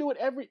 you gonna do it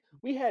every?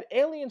 We had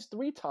Aliens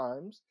 3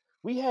 times.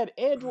 We had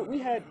Android. We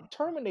had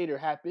Terminator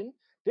happen.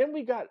 Then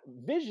we got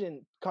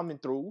Vision coming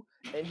through,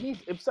 and he's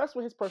obsessed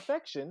with his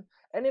perfection.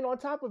 And then on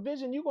top of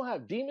Vision, you gonna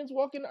have demons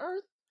walking the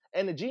earth,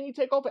 and the genie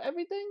take over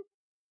everything.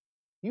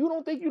 You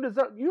don't think you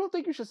deserve? You don't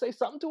think you should say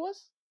something to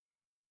us?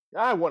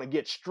 I want to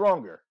get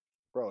stronger,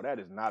 bro. That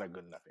is not a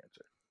good enough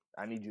answer.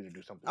 I need you to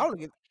do something. I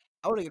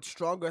want to get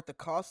stronger at the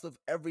cost of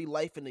every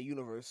life in the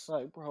universe.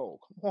 Like, bro,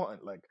 come on.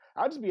 Like,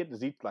 I'll just be at the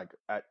Z, like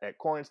at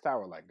Corin's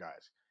Tower. Like,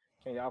 guys,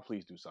 can y'all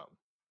please do something?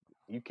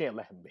 You can't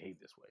let him behave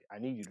this way. I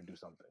need you to do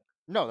something.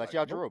 No, that's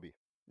Like, nope. Yajirobe.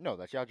 No,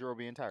 that's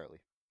Yajirobe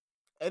entirely.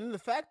 And then the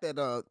fact that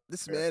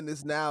this Yeah. man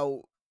is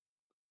now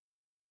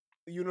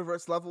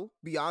universe level,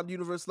 beyond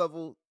universe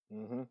level.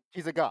 Mm-hmm.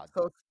 He's a god.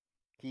 So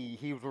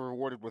He was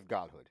rewarded with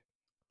godhood.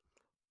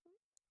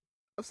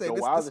 I'm saying The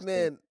this wildest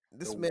man,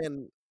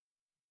 thing-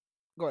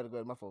 Go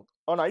ahead, my fault.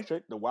 Oh no, you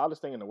straight. The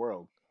wildest thing in the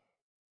world.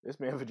 This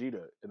man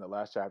Vegeta in the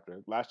last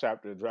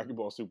chapter of Dragon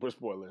Ball Super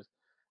spoilers.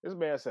 This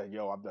man said,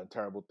 "Yo, I've done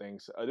terrible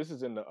things. This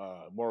is in the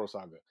Moro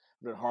Saga.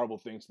 I've done horrible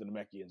things to the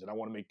Namekians, and I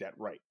want to make that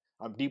right.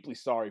 I'm deeply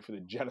sorry for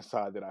the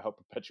genocide that I helped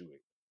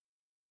perpetuate."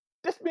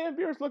 This man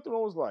Beerus looked at him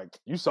and was like,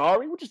 "You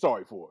sorry? What you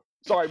sorry for?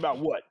 Sorry about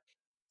what,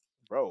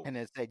 bro?" And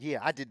then said, "Yeah,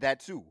 I did that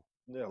too."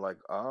 Yeah, like,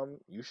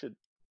 you should.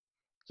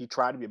 He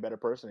tried to be a better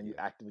person, and you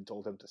actively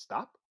told him to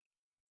stop.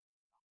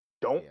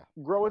 Don't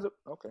grow as a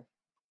okay.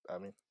 I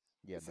mean,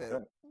 Yeah, He no.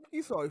 said,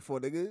 "You sorry for,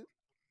 nigga?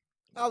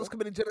 I was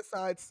committing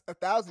genocides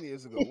 1,000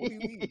 years ago. What do you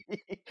mean?"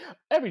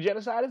 Every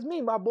genocide is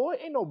me, my boy.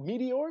 Ain't no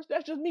meteors.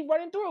 That's just me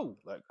running through.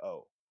 Like,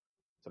 oh,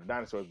 so the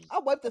dinosaurs. I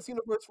wipe this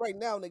universe right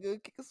now,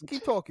 nigga.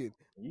 Keep talking.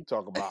 You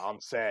talk about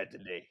I'm sad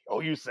today. Oh,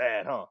 you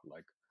sad, huh?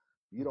 Like,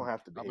 you don't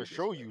have to. I'm behave gonna this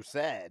show way. you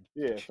sad.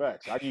 Yeah,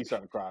 facts. I give you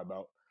something to cry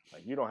about.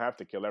 Like, you don't have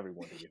to kill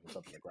everyone to give them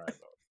something to cry about.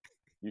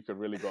 You could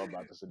really go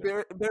about this.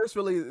 Bear's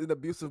really an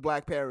abusive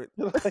black parent.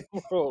 Like,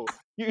 bro,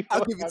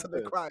 I'll give you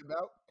something to cry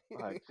about.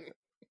 Like,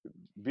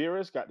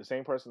 Beerus got the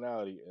same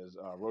personality as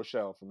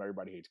Rochelle from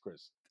Everybody Hates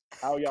Chris.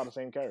 How are y'all the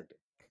same character?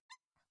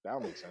 That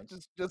don't make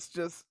sense.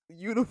 Just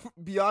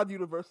beyond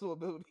universal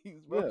abilities.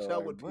 Yeah, Rochelle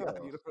like, with beyond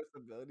bro. universal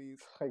abilities.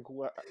 Like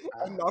what?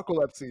 And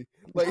narcolepsy.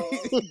 Like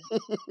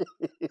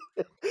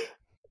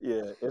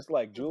Yeah, it's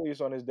like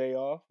Julius on his day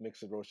off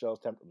mixes Rochelle's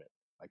temperament.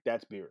 Like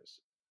that's Beerus.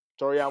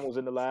 Toriyama was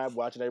in the lab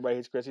watching Everybody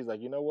Hates Chris. He's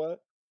like, you know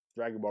what?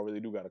 Dragon Ball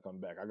really do got to come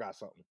back. I got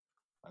something.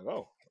 Like,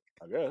 oh,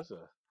 I guess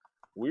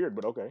weird,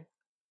 but okay.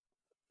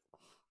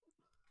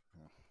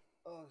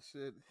 oh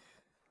shit.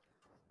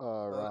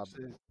 Rob,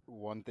 shit.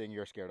 one thing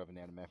you're scared of in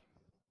anime.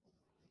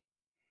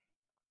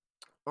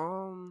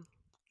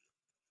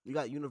 We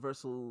got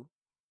universal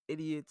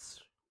idiots.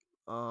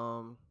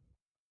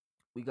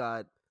 We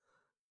got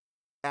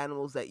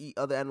animals that eat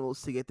other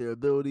animals to get their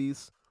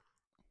abilities.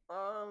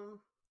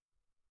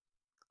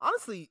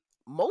 Honestly,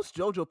 most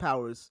JoJo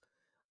powers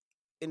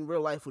in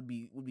real life would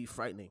be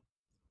frightening.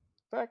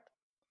 Fact.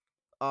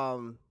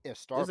 If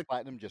Star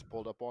Platinum just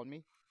pulled up on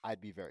me,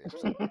 I'd be very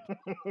upset.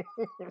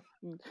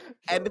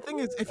 And the thing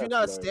is, if you're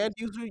not a stand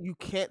user, you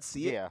can't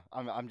see it. Yeah,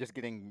 I'm just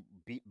getting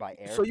beat by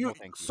air. So No,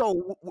 thank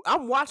you.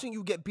 I'm watching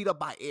you get beat up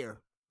by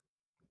air.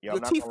 Yo,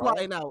 Your teeth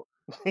flying out.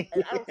 And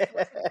I don't see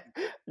what's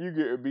you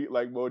get beat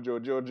like Mojo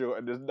Jojo,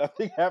 and there's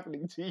nothing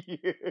happening to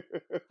you.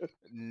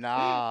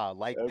 Nah,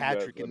 like That's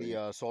Patrick not in funny.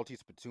 the Salty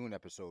Spittoon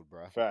episode,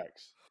 bro.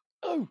 Facts.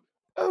 Oh,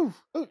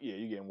 yeah,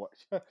 you getting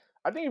watched.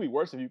 I think it'd be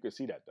worse if you could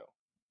see that though.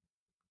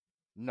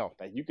 No,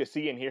 Like you could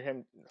see and hear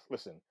him.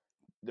 Listen,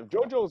 the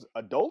JoJo's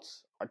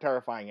adults are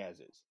terrifying as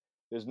is.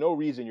 There's no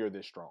reason you're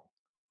this strong.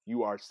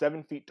 You are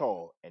 7 feet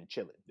tall and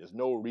chilling. There's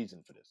no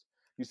reason for this.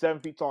 You're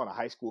 7 feet tall in a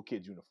high school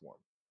kid's uniform.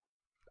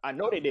 I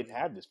know they didn't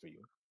have this for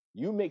you.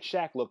 You make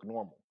Shaq look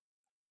normal,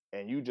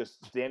 and you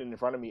just standing in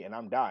front of me, and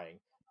I'm dying.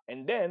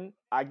 And then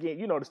I get,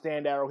 the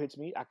stand arrow hits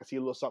me. I can see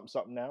a little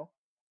something now.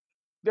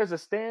 There's a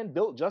stand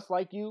built just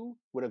like you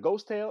with a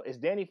ghost tail. It's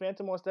Danny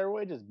Phantom on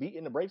steroids, just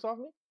beating the brakes off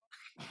me.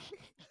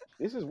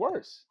 This is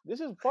worse. This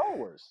is far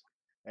worse.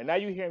 And now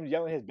you hear him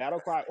yelling his battle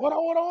cry. Hold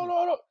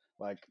on.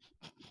 Like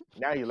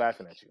now he's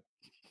laughing at you.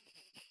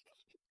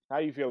 How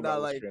do you feel about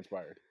what's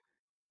transpired?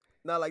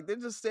 Now, like they're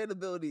just stand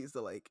abilities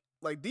to like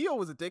Dio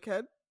was a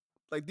dickhead.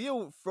 Like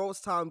Dio froze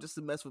time just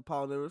to mess with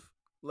Polnareff.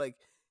 Like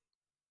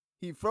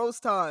he froze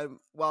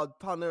time while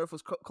Polnareff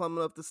was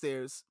climbing up the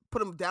stairs,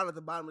 put him down at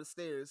the bottom of the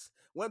stairs,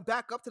 went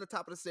back up to the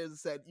top of the stairs and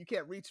said, "You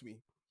can't reach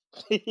me."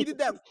 He did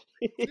that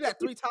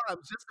 3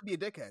 times just to be a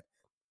dickhead.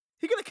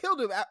 He could have killed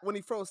him when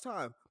he froze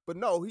time, but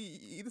no,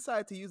 he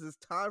decided to use his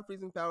time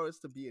freezing powers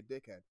to be a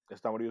dickhead.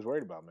 That's not what he was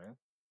worried about, man.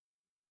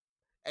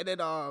 And then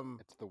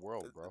it's the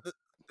world, bro.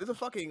 There's a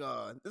fucking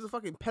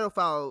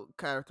pedophile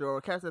character or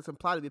a character that's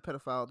implied to be a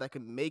pedophile that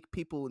can make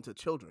people into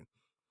children.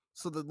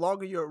 So the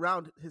longer you're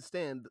around his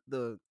stand,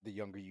 the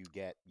younger you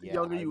get. The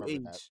younger you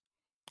age. That.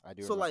 I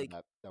do. So like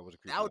that was a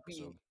creepy that would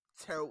episode.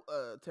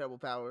 be terrible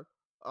power.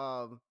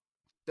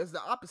 There's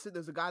the opposite.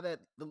 There's a guy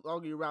that the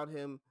longer you're around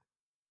him,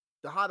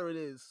 the hotter it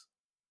is.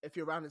 If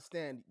you're around his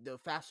stand, the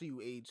faster you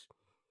age.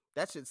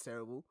 That shit's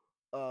terrible.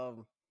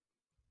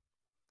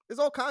 There's there's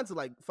all kinds of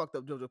like fucked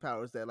up JoJo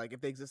powers that like if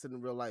they existed in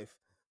real life,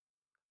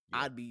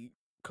 Yeah. I'd be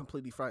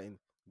completely frightened.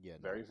 Yeah,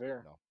 Very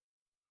fair. No.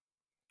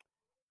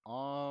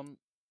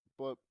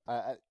 But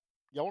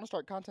y'all want to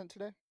start content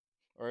today,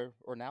 or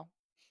now?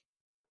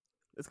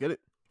 Let's get it.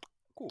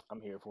 Cool.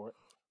 I'm here for it.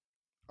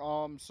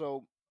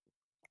 So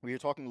we were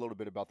talking a little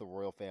bit about the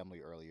royal family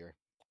earlier,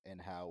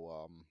 and how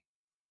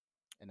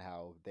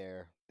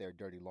their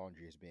dirty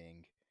laundry is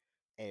being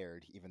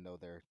aired, even though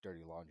their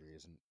dirty laundry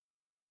isn't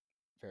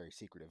very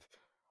secretive.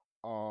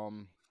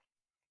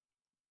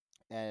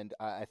 And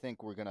I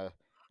think we're gonna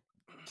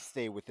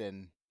stay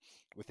within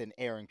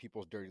airing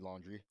people's dirty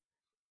laundry,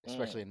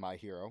 especially in My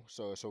Hero.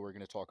 So we're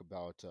gonna talk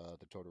about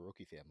the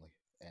Todoroki family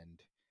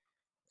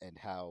and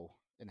how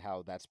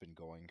that's been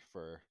going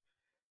for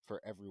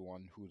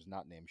everyone who's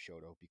not named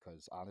Shoto,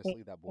 because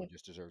honestly, that boy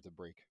just deserves a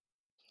break.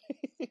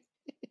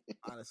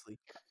 Honestly,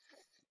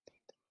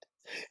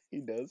 He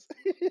does.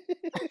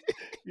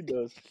 He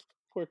does.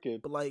 Poor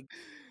kid. but like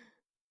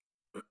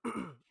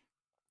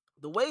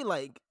the way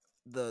like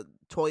the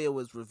Toya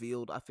was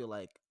revealed, I feel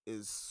like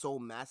is so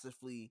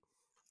massively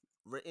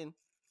written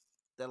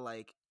that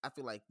like I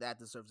feel like that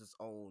deserves its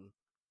own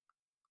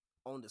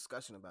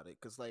discussion about it.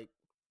 Because like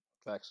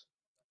Facts.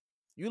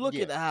 you look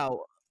Yeah. at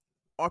how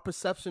our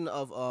perception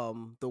of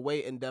the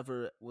way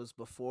Endeavor was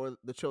before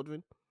the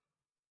children,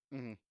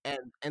 Mhm.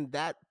 and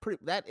that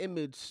that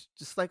image,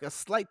 just like a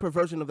slight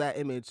perversion of that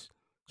image,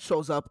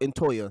 shows up in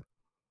Toya,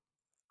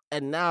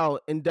 and now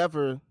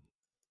Endeavor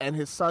and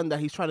his son that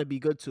he's trying to be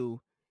good to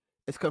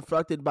is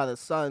confronted by the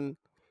son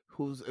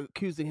who's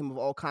accusing him of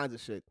all kinds of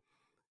shit,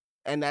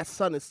 and that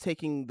son is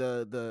taking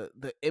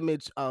the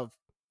image of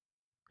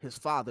his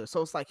father.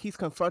 So it's like he's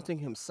confronting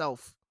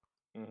himself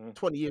Mm-hmm.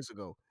 20 years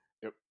ago.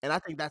 Yep. And I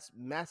think that's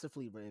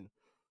massively written.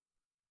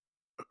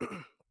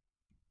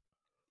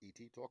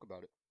 ET, talk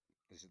about it.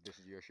 This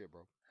is your shit,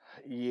 bro.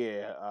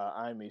 Yeah,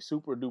 I'm a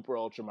super duper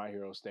ultra My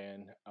Hero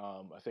stan.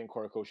 I think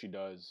Horikoshi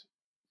does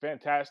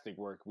fantastic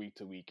work week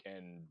to week,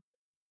 and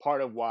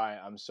part of why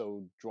I'm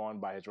so drawn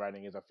by his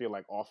writing is I feel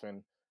like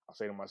often I'll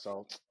say to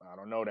myself, I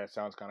don't know, that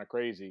sounds kind of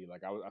crazy.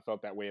 Like I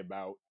felt that way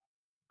about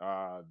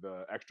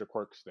the extra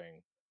quirks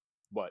thing,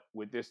 but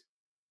with this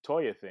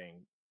Toya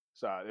thing,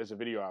 so there's a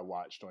video I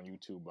watched on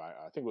YouTube by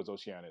I think it was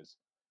Oceana's.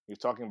 He was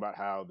talking about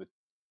how the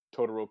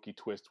Todoroki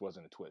twist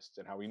wasn't a twist,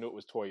 and how we knew it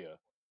was Toya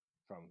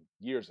from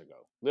years ago,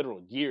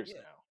 literal years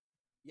Yeah. now.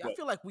 Yeah, I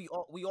feel like we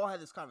all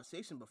had this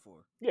conversation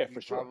before. Yeah, We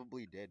for sure.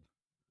 probably did.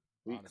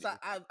 We- Honestly.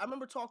 Cause I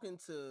remember talking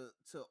to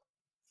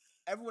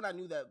everyone I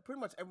knew that pretty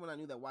much everyone I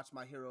knew that watched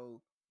My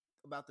Hero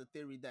about the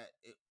theory that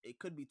it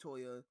could be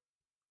Toya,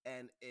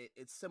 and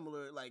it's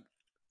similar like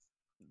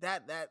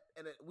that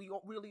and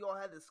really all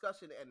had a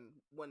discussion. And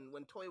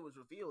when Toya was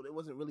revealed, it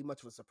wasn't really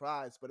much of a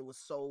surprise, but it was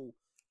so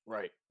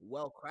Right,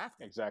 well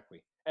crafted.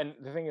 exactly. And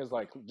the thing is,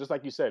 like, just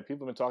like you said,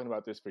 people have been talking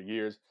about this for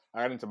years.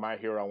 I got into My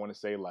Hero, I want to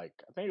say, like,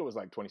 I think it was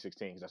like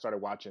 2016, because I started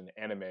watching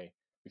anime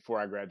before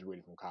I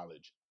graduated from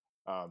college.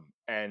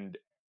 And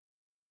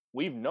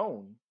we've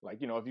known, like,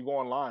 if you go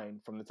online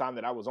from the time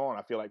that I was on,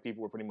 I feel like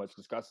people were pretty much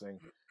discussing,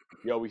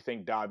 yo, we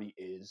think Dabi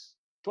is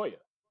Toya.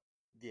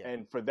 Yeah.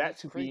 And for that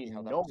It's to crazy be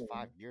how that known, was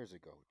 5 years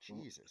ago.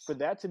 Jesus. for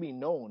that to be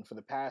known for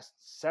the past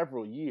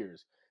several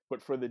years,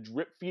 but for the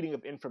drip feeding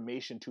of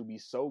information to be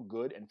so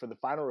good and for the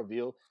final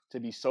reveal to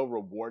be so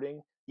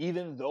rewarding,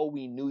 even though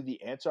we knew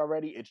the answer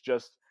already,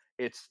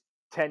 it's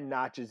 10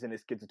 notches in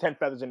his it's 10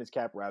 feathers in his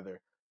cap rather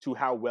to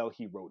how well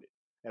he wrote it.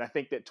 And I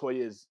think that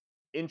Toya's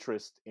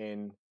interest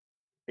in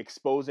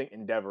exposing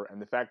Endeavor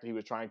and the fact that he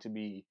was trying to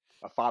be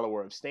a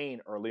follower of Stain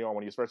early on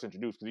when he was first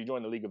introduced, because he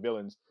joined the League of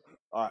Villains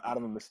out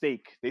of a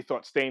mistake. They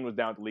thought Stain was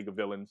down to League of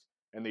Villains,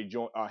 and they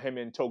joined. Him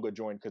and Toga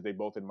joined because they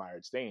both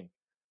admired Stain.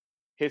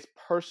 His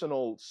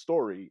personal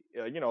story,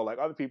 like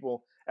other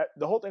people,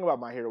 the whole thing about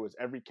My Hero is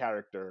every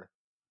character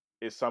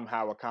is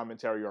somehow a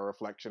commentary or a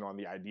reflection on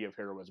the idea of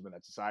heroism in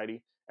that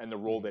society and the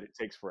role Mhm. that it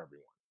takes for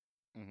everyone.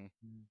 Mhm.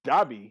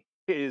 Dabi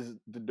is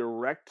the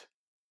direct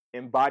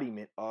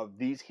embodiment of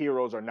these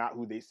heroes are not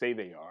who they say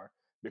they are,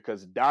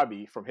 because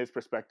Dabi, from his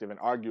perspective, and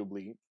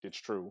arguably it's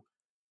true,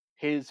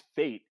 his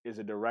fate is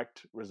a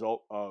direct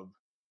result of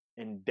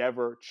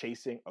Endeavor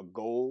chasing a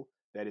goal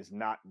that is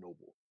not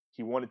noble.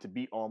 He wanted to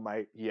beat All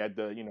Might. He had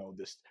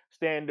this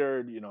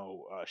standard,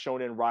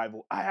 shonen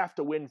rival, I have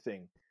to win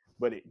thing,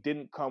 but it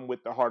didn't come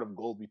with the heart of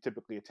gold we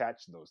typically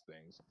attach to those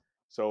things.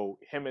 So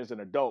him as an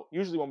adult,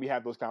 usually when we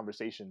have those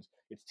conversations,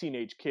 it's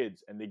teenage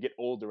kids and they get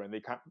older and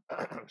they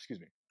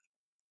excuse me,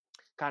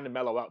 kind of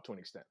mellow out to an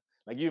extent.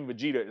 Like even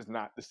Vegeta is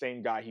not the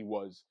same guy he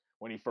was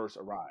when he first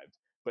arrived.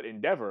 But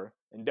Endeavor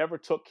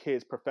took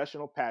his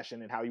professional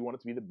passion and how he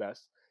wanted to be the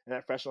best, and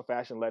that professional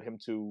passion led him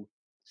to,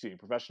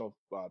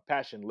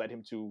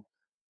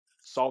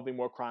 solving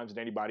more crimes than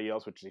anybody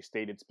else, which they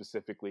stated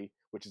specifically,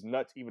 which is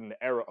nuts even in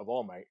the era of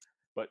All Might.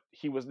 But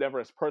he was never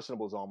as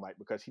personable as All Might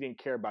because he didn't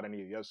care about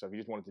any of the other stuff. He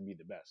just wanted to be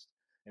the best.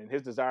 And in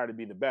his desire to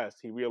be the best,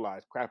 he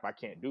realized, crap, I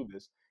can't do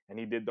this. And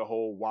he did the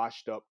whole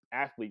washed up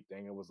athlete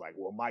thing and was like,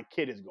 well, my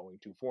kid is going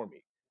to for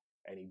me.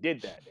 And he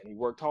did that and he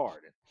worked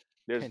hard. And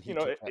There's, And he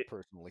took that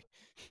personally.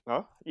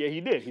 huh? Yeah,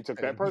 he did. He took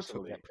that And he took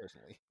personally. that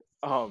personally.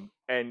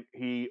 And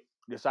he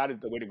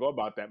decided the way to go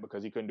about that,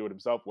 because he couldn't do it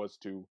himself, was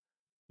to,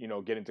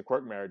 get into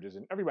quirk marriages.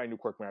 And everybody knew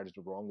quirk marriages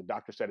were wrong. The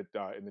doctor said it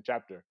in the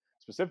chapter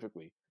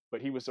specifically.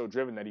 But he was so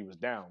driven that he was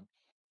down,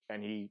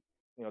 and he,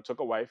 took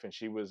a wife, and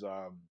she was,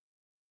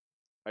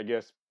 I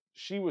guess,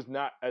 she was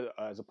not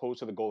as opposed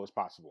to the goal as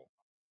possible.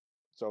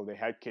 So they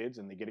had kids,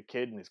 and they get a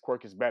kid, and his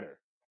quirk is better.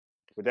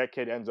 But that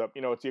kid ends up,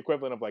 it's the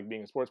equivalent of like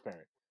being a sports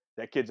parent.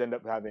 That kid ends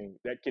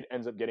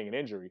up getting an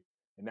injury,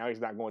 and now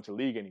he's not going to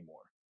league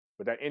anymore.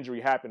 But that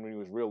injury happened when he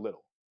was real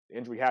little. The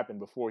injury happened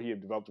before he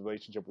had developed a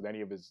relationship with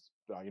any of his,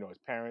 his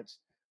parents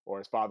or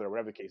his father or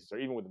whatever the case is, or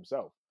even with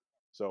himself.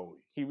 So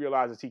he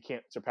realizes he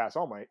can't surpass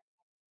All Might,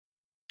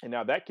 and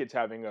now that kid's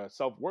having a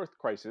self-worth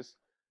crisis,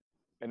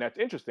 and that's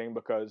interesting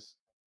because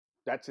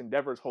that's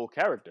Endeavor's whole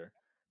character.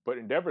 But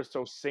Endeavor's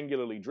so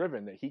singularly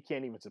driven that he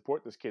can't even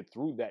support this kid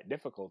through that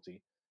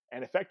difficulty,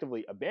 and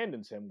effectively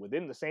abandons him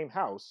within the same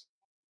house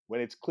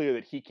when it's clear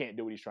that he can't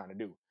do what he's trying to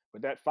do.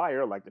 But that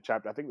fire, like the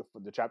chapter, I think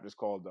the chapter is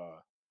called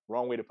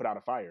Wrong Way to Put Out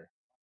a Fire,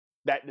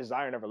 that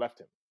desire never left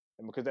him.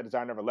 And because that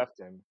desire never left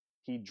him,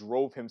 he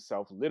drove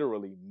himself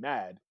literally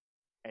mad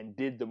and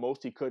did the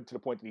most he could, to the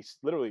point that he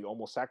literally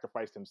almost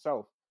sacrificed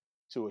himself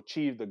to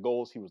achieve the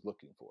goals he was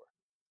looking for.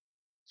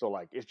 So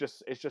like it's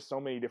just so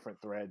many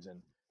different threads,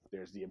 and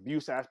there's the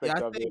abuse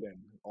aspect of it and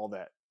all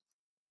that.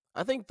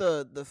 I think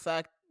the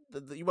fact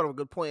that you brought up a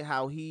good point,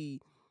 how he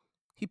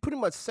pretty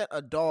much set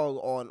a dog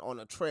on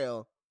a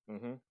trail,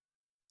 Mm-hmm.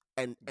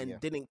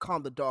 and didn't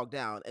calm the dog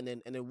down, and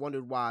then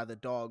wondered why the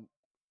dog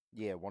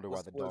why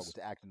the dog was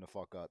acting the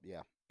fuck up.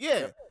 Yeah.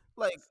 Yep.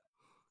 Like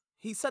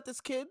he set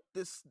this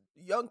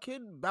young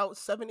kid, about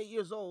 7-8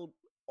 years old,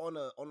 on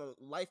a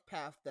life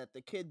path that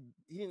he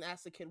didn't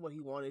ask the kid what he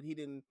wanted. He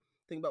didn't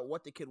think about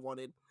what the kid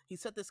wanted. He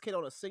set this kid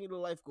on a singular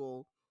life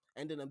goal,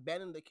 and then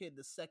abandoned the kid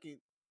the second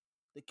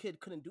the kid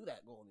couldn't do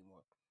that goal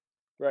anymore.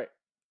 Right.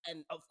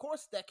 And of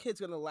course that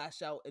kid's gonna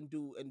lash out and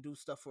do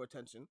stuff for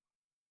attention.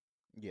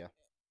 Yeah.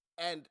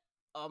 And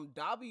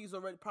Dobby's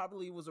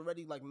was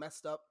already like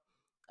messed up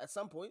at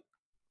some point.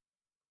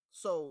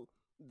 So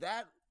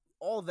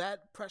all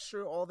that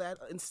pressure, all that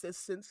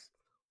insistence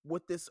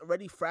with this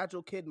already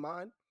fragile kid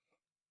mind,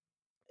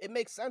 it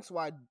makes sense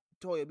why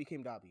Toya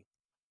became Dobby.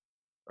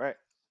 Right.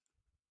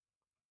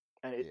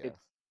 And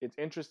it's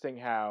interesting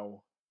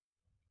how,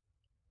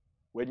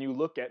 when you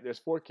look at, there's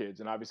 4 kids,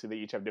 and obviously they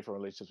each have different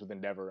relationships with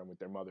Endeavor and with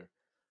their mother.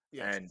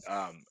 Yes.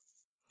 And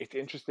it's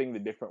interesting the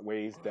different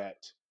ways that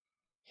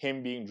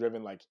him being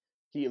driven, like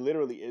he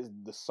literally is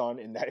the sun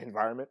in that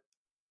environment.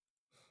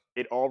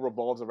 It all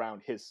revolves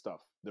around his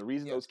stuff. The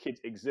reason those kids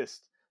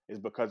exist is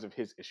because of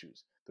his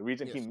issues. The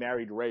reason he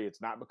married Ray,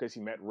 it's not because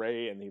he met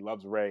Ray and he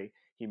loves Ray.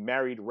 He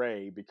married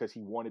Ray because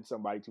he wanted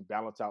somebody to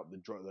balance out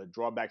the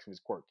drawbacks of his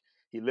quirk.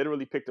 He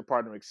literally picked a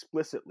partner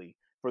explicitly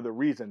for the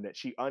reason that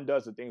she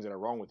undoes the things that are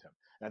wrong with him.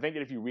 And I think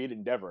that if you read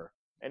Endeavor,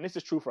 and this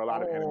is true for a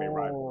lot of anime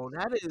rivals.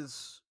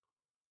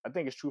 I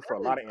think it's true for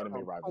a lot of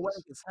anime rivals.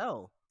 Poetic as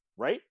hell.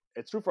 Right?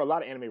 It's true for a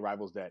lot of anime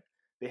rivals that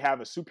they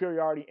have a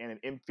superiority and an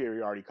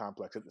inferiority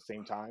complex at the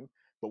same time.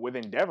 But with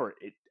Endeavor,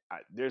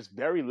 there's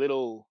very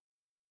little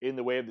in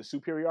the way of the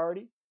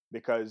superiority,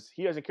 because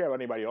he doesn't care about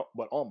anybody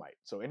but All Might.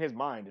 So in his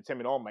mind, it's him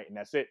and All Might, and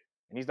that's it.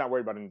 And he's not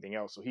worried about anything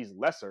else. So he's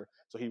lesser.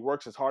 So he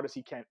works as hard as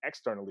he can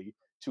externally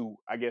to,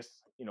 I guess,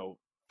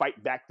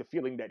 fight back the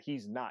feeling that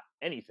he's not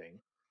anything.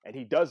 And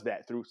he does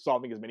that through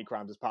solving as many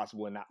crimes as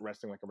possible and not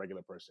resting like a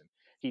regular person.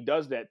 He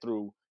does that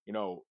through,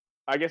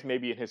 I guess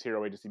maybe in his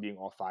hero agency being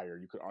all fire,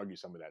 you could argue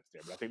some of that's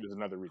there. But I think there's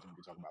another reason we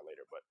can talk about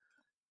later. But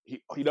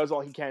he does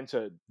all he can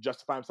to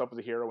justify himself as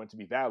a hero and to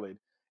be valid.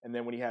 And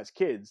then when he has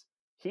kids,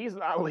 he's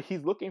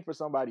looking for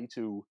somebody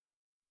to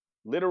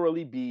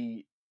literally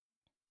be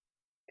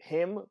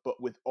him,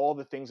 but with all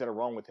the things that are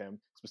wrong with him,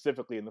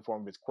 specifically in the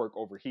form of his quirk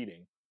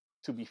overheating,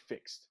 to be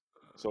fixed.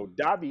 So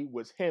Dabi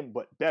was him,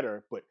 but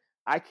better. But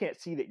I can't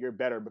see that you're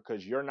better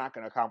because you're not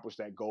going to accomplish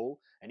that goal.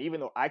 And even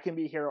though I can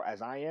be a hero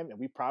as I am, and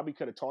we probably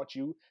could have taught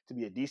you to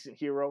be a decent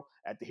hero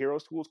at the hero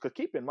schools, because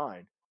keep in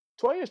mind,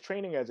 Toya is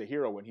training as a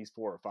hero when he's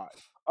 4 or 5.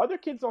 Other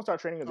kids don't start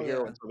training as a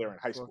hero until they're in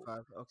high school.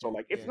 Okay. So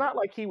it's not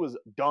like he was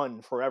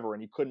done forever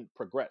and he couldn't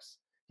progress.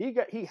 He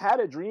had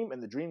a dream,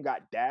 and the dream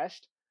got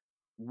dashed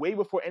way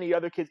before any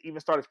other kids even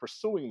started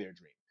pursuing their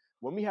dream.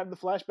 When we have the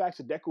flashbacks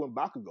of Deku and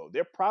Bakugo,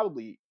 they're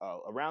probably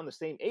around the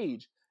same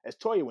age as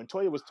Toya when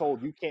Toya was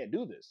told, you can't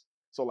do this.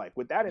 So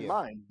with that in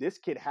mind, this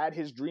kid had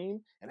his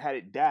dream and had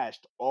it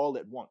dashed all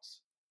at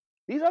once.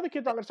 These other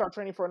kids aren't going to start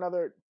training for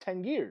another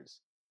 10 years.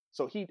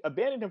 So he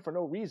abandoned him for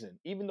no reason,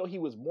 even though he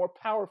was more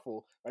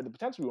powerful, or the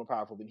potential to be more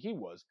powerful than he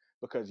was,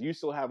 because you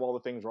still have all the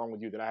things wrong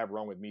with you that I have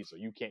wrong with me, so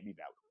you can't be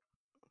valid.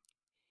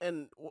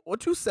 And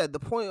what you said, the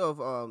point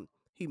of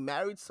he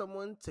married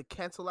someone to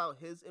cancel out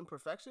his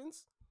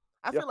imperfections,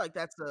 I feel like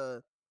that's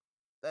an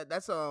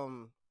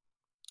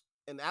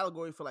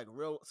allegory for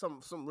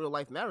some real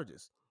life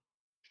marriages.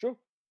 It's true.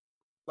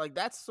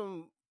 That's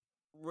some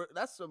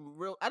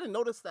real. I didn't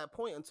notice that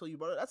point until you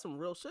brought it. That's some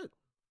real shit.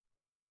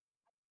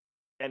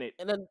 And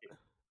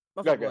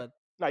My Go fault. ahead, Go go ahead. ahead.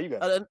 No, you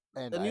good. And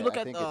And and you I, look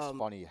I at think it's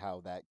funny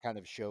how that kind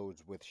of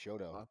shows with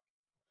Shoto.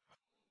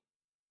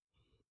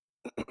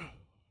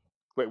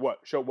 Wait, what?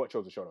 What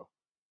shows the Shoto?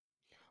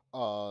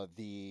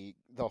 The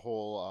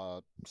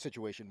whole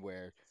situation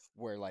where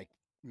like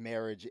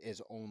marriage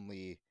is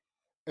only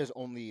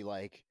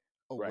like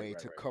a Right, way right,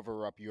 to right.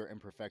 cover up your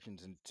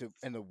imperfections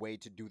and a way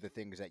to do the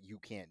things that you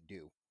can't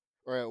do,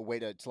 or a way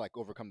to like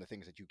overcome the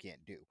things that you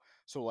can't do.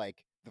 So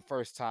like the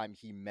first time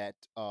he met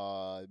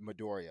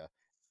Midoriya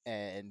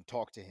and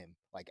talked to him,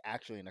 like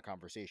actually in a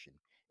conversation,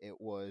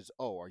 it was,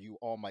 "Oh, are you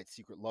All Might's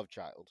secret love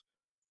child?"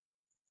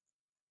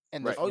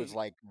 And Right. this oh, was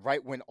like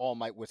right when All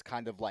Might was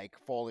kind of like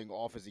falling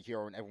off as a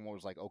hero, and everyone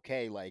was like,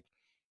 okay, like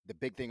the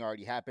big thing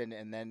already happened,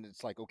 and then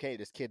it's like, okay,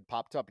 this kid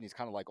popped up and he's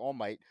kind of like All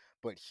Might,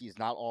 but he's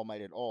not All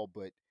Might at all.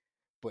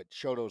 But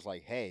Shoto's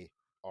like, hey,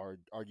 are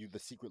you the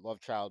secret love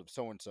child of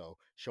so and so?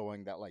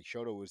 Showing that like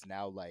Shoto is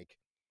now like,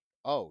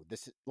 oh,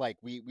 this like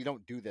we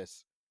don't do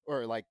this,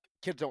 or like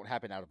kids don't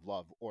happen out of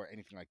love or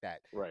anything like that.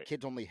 Right.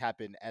 Kids only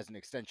happen as an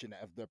extension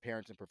of their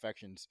parents'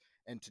 imperfections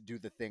and to do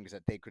the things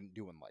that they couldn't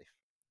do in life.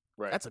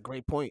 Right. that's a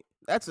great point.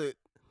 That's it.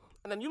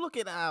 And then you look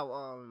at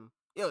how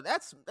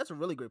that's a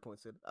really great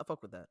point, Sid. I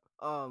fuck with that.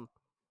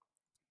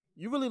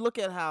 You really look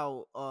at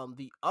how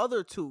the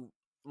other two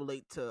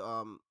relate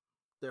to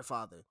their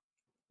father.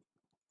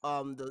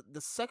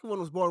 The second one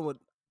was born with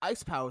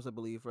ice powers, I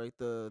believe, right?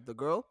 The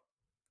girl,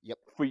 Yep.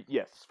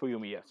 Yes,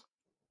 Fuyumi, yes.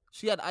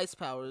 she had ice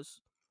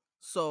powers,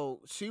 so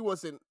she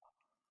wasn't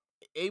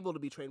able to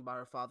be trained by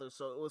her father,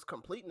 so it was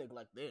complete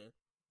neglect there.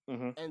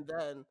 Mm-hmm. And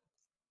then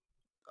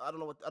I don't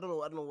know what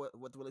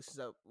the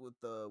relationship with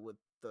the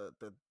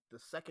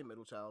second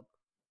middle child,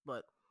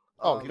 but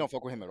Oh, he don't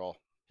fuck with him at all.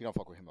 He don't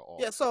fuck with him at all.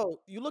 yeah. So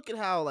you look at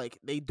how like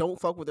they don't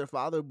fuck with their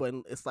father, but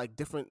it's like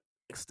different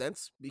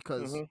extents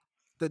because Mm-hmm.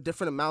 the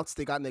different amounts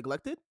they got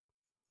neglected.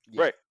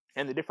 Yeah. Right.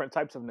 And the different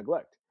types of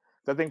neglect.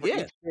 So I think for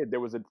Yeah. each kid there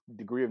was a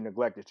degree of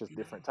neglect. It's just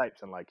different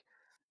types. And like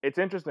it's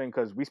interesting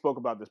because we spoke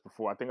about this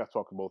before. I think I've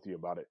talked to both of you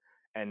about it.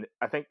 And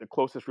I think the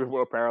closest real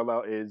world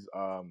parallel is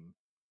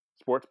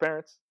sports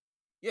parents.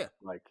 Yeah.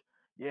 Like,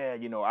 yeah,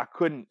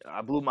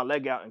 I blew my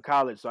leg out in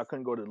college, so I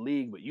couldn't go to the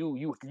league, but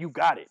you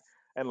got it.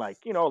 And like,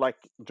 like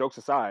jokes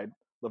aside,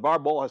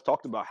 LeVar Ball has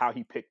talked about how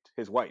he picked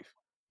his wife.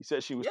 He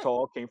said she was Yeah.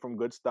 tall, came from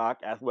good stock,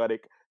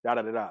 athletic, da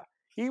da da da.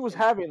 He was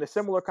And having a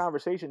similar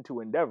conversation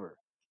to Endeavor.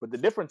 But the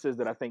difference is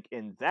that I think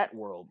in that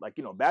world, like,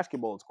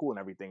 basketball is cool and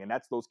everything, and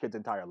that's those kids'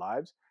 entire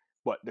lives.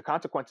 But the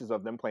consequences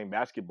of them playing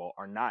basketball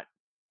are not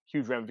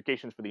huge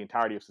ramifications for the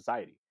entirety of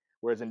society.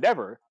 Whereas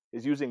Endeavor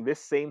is using this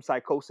same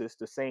psychosis,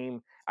 the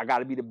same I got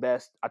to be the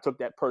best, I took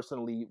that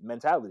personally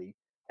mentality,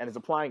 and is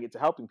applying it to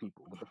helping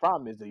people. But the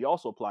problem is that he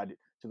also applied it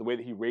to the way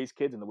that he raised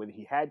kids and the way that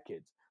he had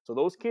kids. So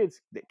those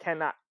kids that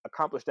cannot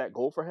accomplish that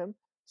goal for him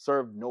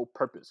serve no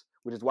purpose,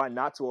 which is why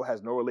Natsuo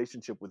has no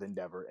relationship with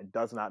Endeavor and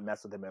does not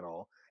mess with him at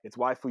all. It's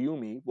why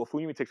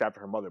Fuyumi takes after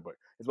her mother, but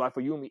it's why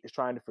Fuyumi is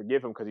trying to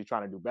forgive him because he's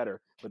trying to do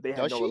better, but they have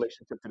Does no she?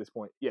 relationship to this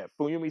point. Yeah,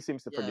 Fuyumi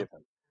seems to yeah, forgive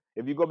him.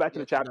 If you go back to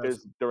yeah, the she does.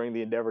 chapters during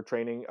the Endeavor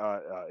training,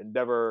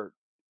 Endeavor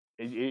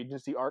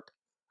agency arc,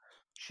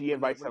 she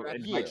invites him, Yeah.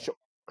 invites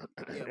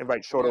when they're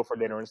Shoto for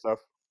dinner and stuff,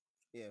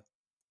 yeah.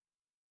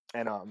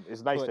 and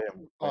it's nice to But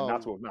him. But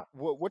Natsuo's not.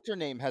 what's her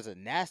name has a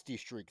nasty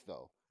streak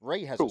though.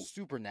 Ray has a Cool.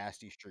 super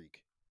nasty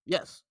streak.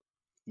 Yes.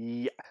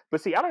 Yeah,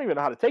 but see, I don't even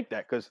know how to take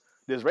that because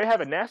does Ray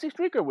have a nasty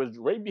streak or was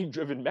Ray being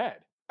driven mad?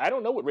 I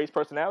don't know what Ray's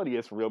personality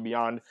is for real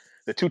beyond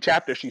the 2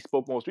 chapters she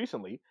spoke most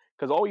recently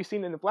because all you've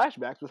seen in the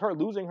flashbacks was her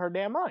losing her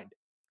damn mind.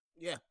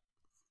 Yeah.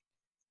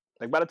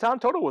 Like by the time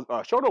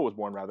Shoto was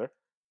born, rather,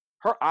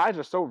 her eyes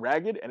are so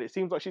ragged and it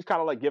seems like she's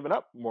kind of like giving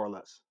up more or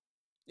less.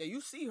 Yeah,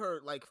 you see her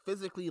like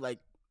physically like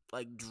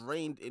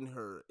drained in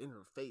her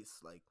face,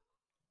 like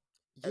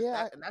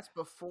Yeah, and that's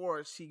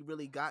before she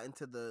really got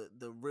into the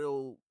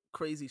real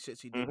crazy shit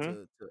she did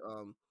Mm-hmm.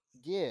 to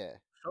yeah.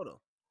 Shoto.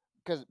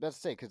 Because let's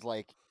say, because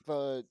like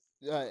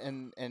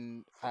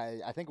and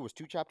I think it was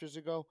 2 chapters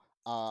ago.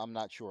 I'm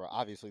not sure.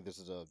 Obviously, this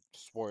is a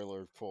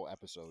spoiler full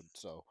episode.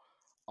 So,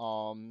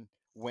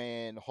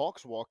 when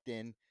Hawks walked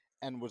in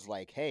and was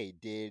like, "Hey,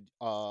 did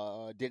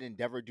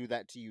Endeavor do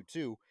that to you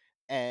too?"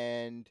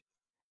 and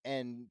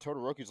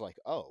Todoroki's like,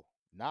 "Oh,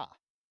 nah,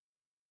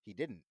 he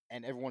didn't,"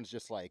 and everyone's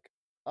just like,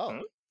 "Oh,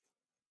 Hmm?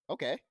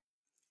 okay."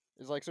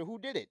 It's like, so who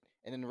did it?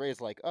 And then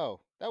Ray's like, "Oh,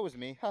 that was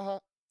me." Haha.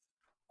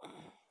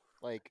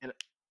 Like, And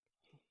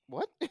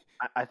what?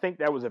 I think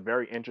that was a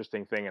very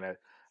interesting thing, and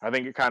I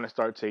think it kind of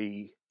starts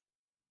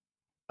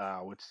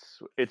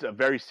it's a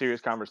very serious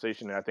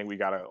conversation, and I think we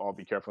gotta all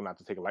be careful not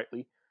to take it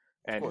lightly.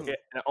 And course.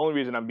 the only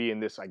reason I'm being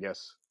this, I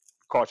guess,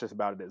 cautious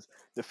about it is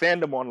the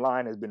fandom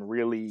online has been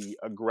really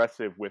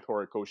aggressive with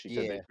Horikoshi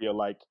because they Yeah. feel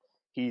like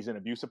he's an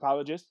abuse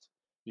apologist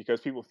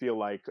because people feel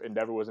like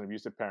Endeavor was an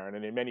abusive parent,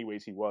 and in many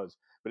ways he was.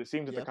 But it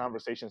seems that the Yep.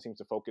 conversation seems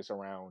to focus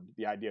around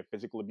the idea of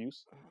physical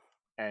abuse,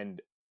 and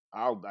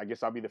I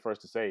guess I'll be the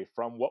first to say,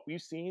 from what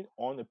we've seen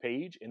on the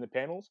page in the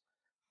panels,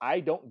 I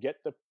don't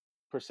get the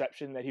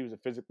perception that he was a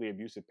physically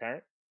abusive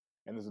parent,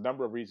 and there's a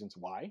number of reasons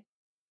why.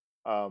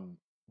 Um,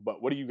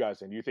 But what do you guys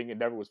think? Do you think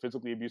Endeavor was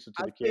physically abusive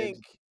to I the kids?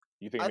 think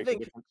You think it I makes a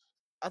think difference?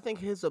 I think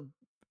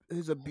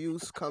his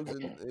abuse comes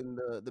in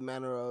the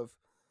manner of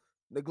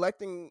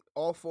neglecting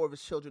all four of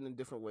his children in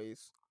different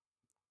ways.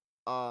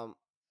 Um,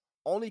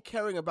 only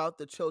caring about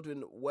the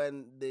children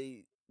when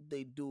they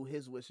do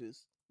his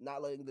wishes,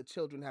 not letting the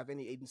children have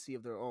any agency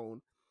of their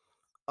own.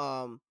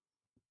 Um,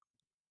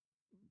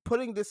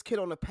 putting this kid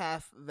on a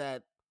path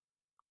that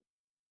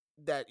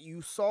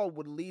you saw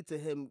would lead to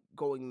him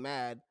going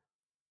mad,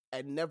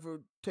 and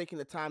never taking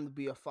the time to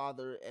be a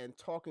father and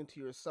talking to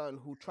your son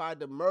who tried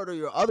to murder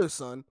your other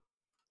son,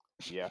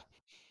 Yeah,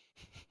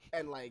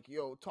 and like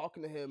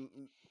talking to him,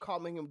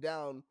 calming him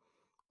down,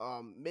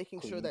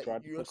 making sure clean that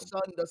tried to your cook him.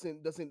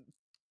 son doesn't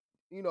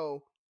you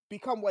know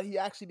become what he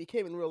actually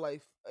became in real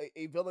life,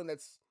 a villain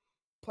that's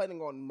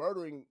planning on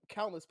murdering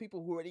countless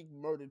people who already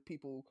murdered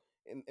people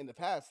in the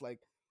past. Like,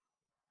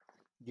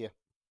 Yeah.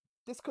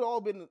 this could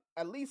all been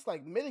at least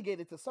like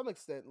mitigated to some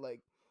extent,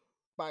 like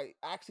by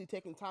actually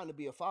taking time to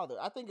be a father.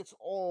 I think it's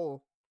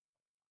all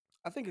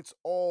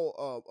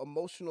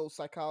emotional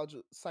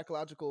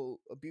psychological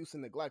abuse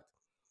and neglect,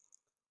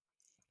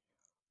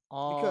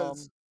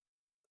 because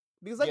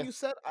Um. like Yeah. you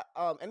said,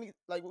 any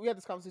like we had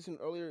this conversation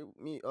earlier.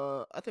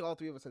 I think all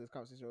three of us had this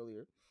conversation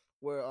earlier,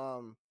 where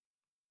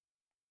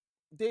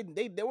they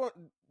weren't.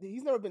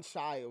 He's never been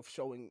shy of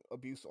showing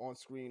abuse on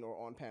screen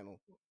or on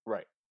panel.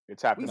 Right.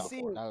 It's We happened No, before.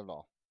 seen not at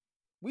all.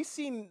 we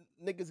seen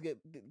niggas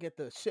get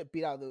the shit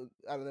beat out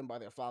of them by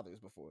their fathers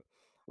before.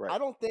 Right. I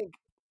don't think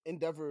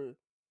Endeavor,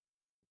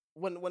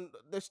 when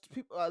there's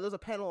people, there's a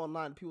panel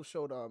online. People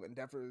showed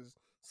Endeavor's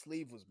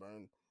sleeve was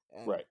burned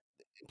and Right.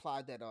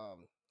 implied that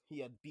he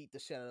had beat the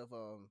shit out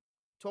of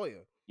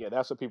Toya. Yeah,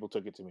 that's what people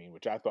took it to mean,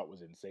 which I thought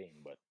was insane.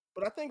 But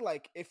But I think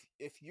like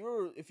if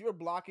you're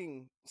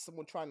blocking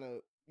someone trying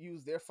to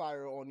use their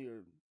fire on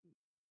your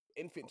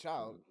infant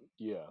child,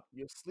 yeah,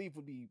 your sleeve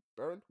would be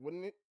burned,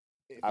 wouldn't it?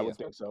 If I you Yeah. would was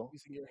think so.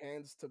 using your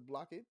hands to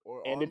block it,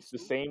 or And it's arms the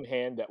too. same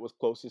hand that was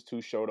closest to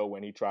Shoto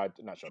when he tried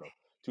to, not Shoto,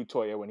 to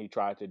Toya when he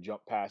tried to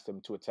jump past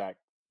him to attack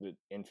the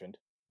infant.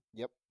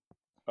 Yep.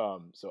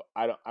 So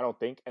I don't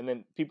think. And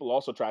then people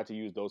also tried to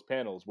use those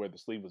panels where the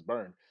sleeve was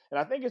burned. And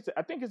I think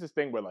it's this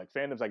thing where like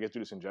fandoms, I guess, do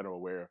this in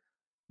general, where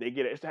they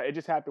get it. It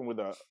just happened with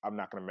a. I'm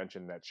not going to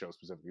mention that show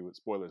specifically with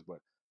spoilers,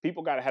 but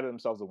people got ahead of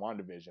themselves with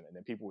WandaVision, and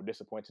then people were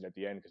disappointed at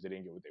the end because they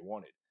didn't get what they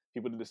wanted.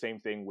 People did the same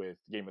thing with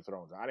Game of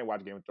Thrones. I didn't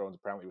watch Game of Thrones.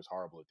 Apparently, it was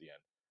horrible at the end.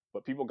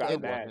 But people It got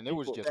And mad. wasn't. It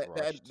was People. just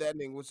rushed. that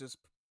ending was just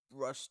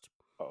rushed.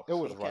 Oh, It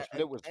was so rushed,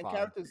 but it was And fine.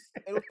 characters,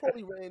 it was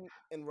probably written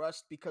and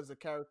rushed because the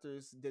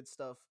characters did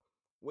stuff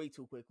way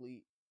too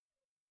quickly.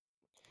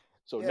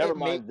 so Yeah, never It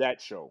made. mind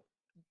that show.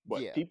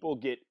 But Yeah. people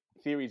get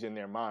theories in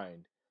their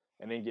mind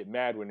and then get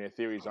mad when their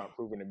theories aren't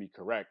proven to be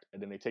correct,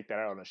 and then they take that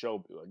out on the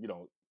show,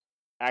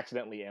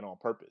 accidentally and on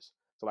purpose.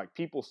 So like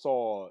people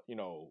saw,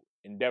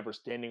 Endeavor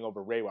standing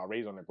over Ray while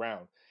Ray's on the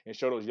ground, and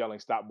Shoto's yelling,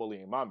 "Stop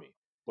bullying mommy!"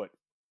 But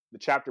the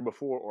chapter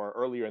before or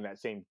earlier in that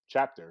same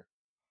chapter,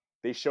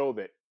 they show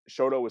that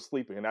Shoto was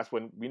sleeping, and that's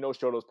when we know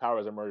Shoto's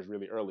powers emerged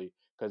really early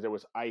because there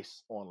was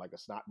ice on like a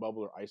snot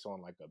bubble or ice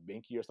on like a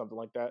binky or something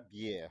like that.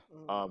 Yeah.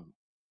 Um,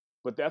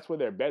 but that's where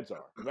their beds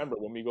are. Remember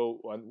when we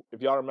go on,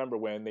 if y'all remember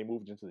when they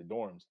moved into the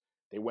dorms,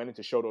 they went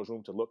into Shoto's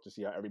room to look to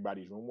see how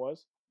everybody's room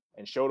was,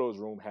 and Shoto's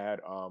room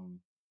had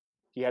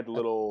he had the I-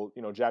 little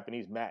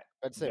Japanese mat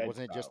I'd say, bed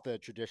wasn't it just style, the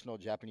traditional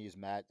Japanese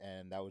mat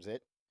and that was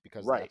it?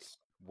 Because right? that's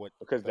what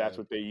Because that's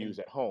the what they use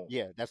at home,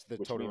 yeah, that's the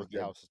which means Todoroki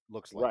their house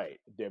looks like.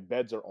 right their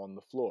beds are on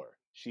the floor.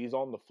 She's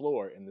on the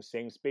floor in the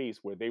same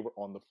space where they were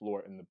on the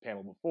floor in the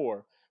panel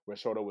before, where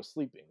Shoto was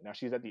sleeping. Now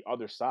she's at the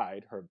other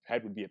side. Her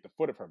head would be at the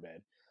foot of her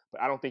bed,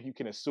 but I don't think you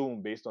can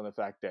assume based on the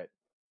fact that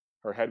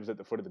her head was at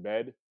the foot of the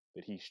bed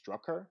that he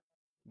struck her,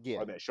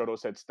 Yeah. or that Shoto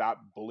said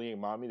stop bullying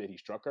mommy, that he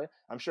struck her.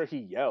 I'm sure he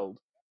yelled,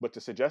 but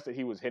to suggest that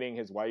he was hitting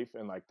his wife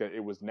and like that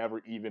it was never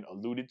even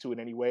alluded to in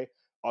any way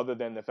other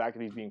than the fact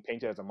that he's being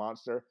painted as a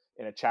monster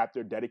in a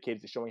chapter dedicated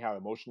to showing how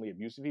emotionally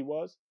abusive he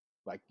was.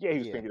 Like, yeah, he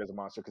was Yeah. painted as a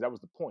monster because that was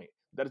the point.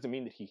 That doesn't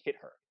mean that he hit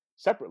her.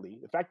 Separately,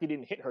 the fact he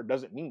didn't hit her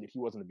doesn't mean that he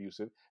wasn't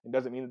abusive, and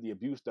doesn't mean that the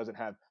abuse doesn't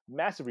have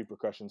massive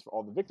repercussions for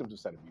all the victims of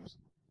said abuse.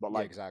 But Yeah,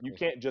 like, you exactly.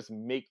 can't just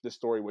make the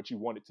story what you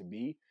want it to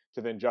be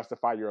to then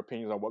justify your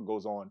opinions on what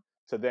goes on,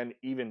 to then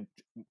even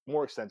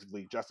more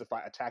extensively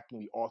justify attacking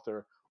the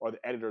author or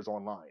the editors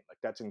online. Like,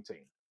 that's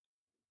insane.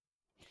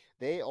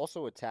 They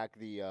also attack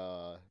the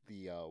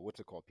what's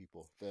it called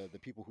people? The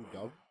people who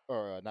dub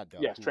or not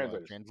dub, Yes, who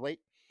translators. translate.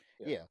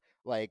 Yeah. Yeah.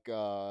 Like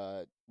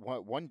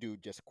one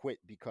dude just quit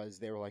because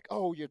they were like,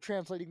 "Oh, you're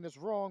translating this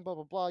wrong, blah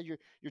blah blah. You're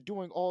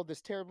doing all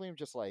this terribly." I'm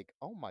just like,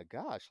 "Oh my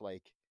gosh,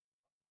 like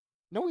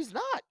no he's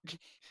not." What's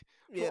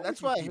yeah, wrong with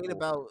that's you what I hate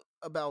people?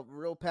 about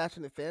real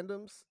passionate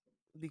fandoms,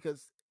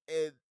 because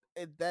it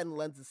then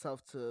lends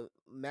itself to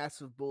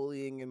massive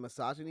bullying and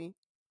misogyny.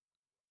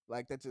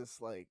 Like, that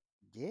just like,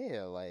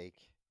 Yeah, like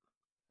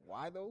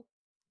why though?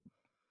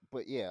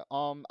 but yeah,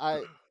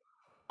 I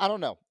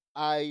don't know.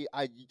 I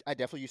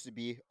definitely used to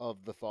be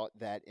of the thought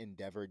that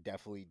Endeavor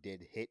definitely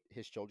did hit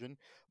his children,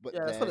 but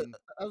Yeah, then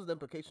that was the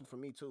implication for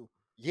me too.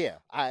 Yeah,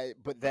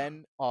 but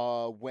then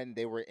when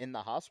they were in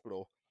the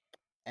hospital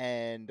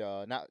and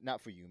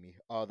not for Yumi,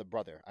 the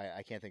brother,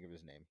 I can't think of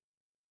his name.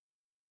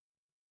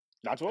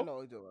 Not I 12? know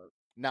what you're doing.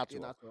 Yeah,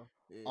 Natsuo. Natsuo.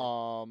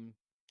 Yeah. Um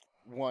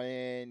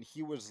when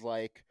he was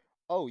like,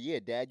 "Oh yeah,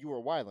 Dad, you were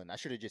wilding. I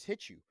should have just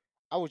hit you."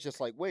 I was just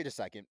like, "Wait a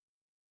second.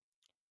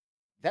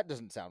 That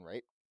doesn't sound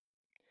right.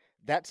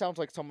 That sounds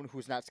like someone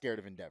who's not scared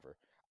of Endeavor."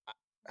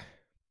 I-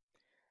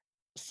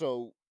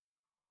 So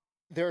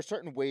there are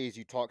certain ways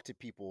you talk to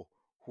people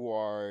who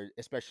are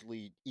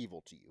especially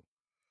evil to you.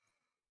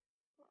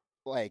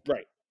 Like,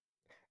 Right.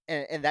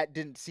 and that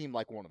didn't seem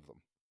like one of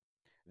them.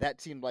 That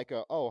seemed like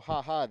a, oh,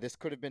 haha, this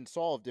could have been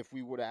solved if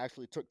we would have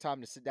actually took time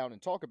to sit down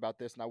and talk about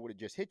this, and I would have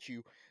just hit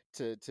you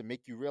to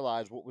make you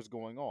realize what was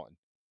going on.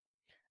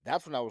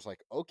 That's when I was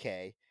like,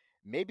 okay,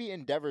 maybe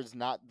Endeavor's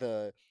not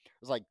the.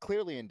 It was like,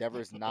 clearly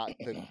Endeavor's not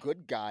the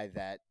good guy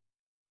that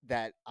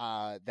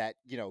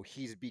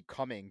he's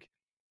becoming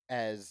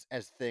as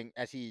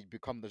he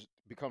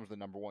becomes the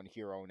number one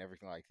hero and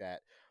everything like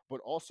that.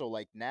 But also,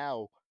 like,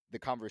 now the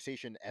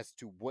conversation as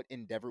to what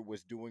Endeavor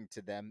was doing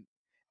to them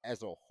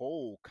as a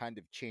whole kind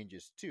of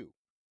changes too,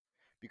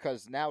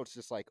 because now it's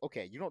just like,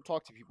 okay, you don't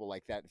talk to people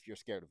like that if you're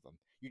scared of them.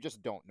 You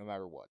just don't, no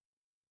matter what.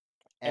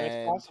 And it's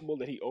And possible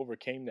that he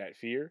overcame that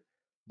fear,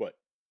 but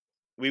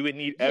we would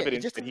need yeah, it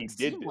evidence just that he didn't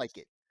did seem this. like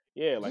it.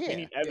 Yeah, like we Yeah.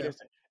 need Yeah. evidence.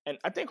 And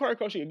I think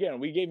Horikoshi, again,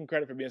 we gave him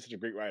credit for being such a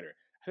great writer.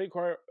 I think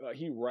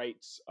he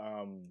writes.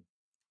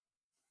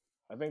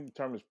 I think the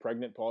term is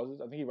pregnant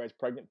pauses. I think he writes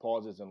pregnant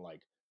pauses and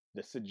like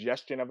the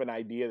suggestion of an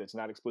idea that's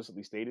not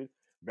explicitly stated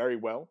very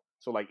well.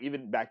 So like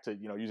even back to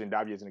using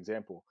Dabi as an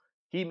example,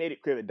 he made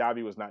it clear that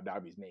Dabi was not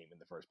Dabi's name in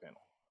the first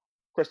panel.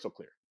 Crystal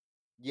clear.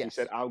 He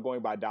said, Yes. "I'm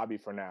going by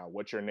Dabi for now.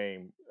 What's your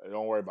name?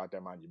 Don't worry about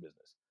that. Mind your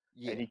business."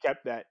 And Yeah. he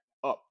kept that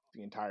up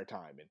the entire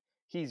time. And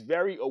he's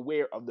very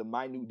aware of the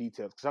minute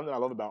details. Something I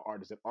love about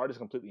art is that art is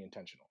completely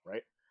intentional,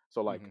 right?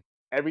 So like Hmm.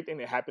 everything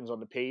that happens on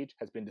the page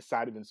has been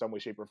decided in some way,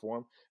 shape, or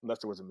form, unless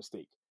there was a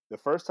mistake. The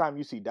first time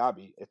you see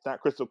Dabi, it's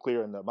not crystal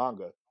clear in the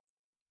manga,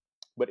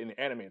 but in the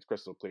anime, it's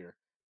crystal clear.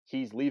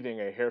 He's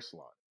leaving a hair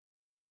salon.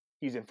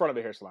 He's in front of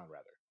the hair salon,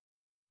 rather.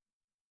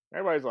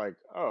 Everybody's like,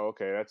 "Oh,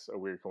 okay, that's a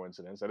weird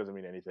coincidence. That doesn't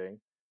mean anything."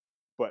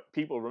 But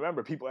people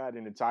had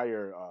an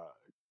entire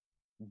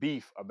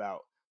beef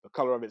about the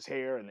color of his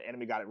hair and the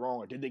enemy got it wrong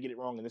or did they get it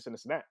wrong and this and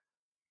this and that.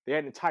 They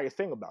had an entire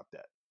thing about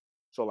that.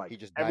 So like He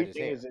just dyed his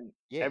hair.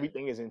 Yeah.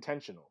 everything is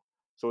intentional.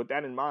 So with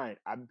that in mind,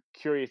 I'm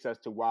curious as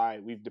to why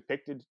we've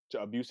depicted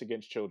abuse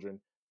against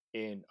children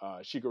in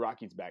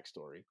Shigaraki's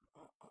backstory.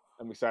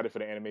 I'm excited for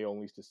the anime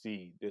onlys to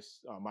see this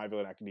My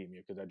Villain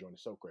Academia because that joint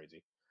is so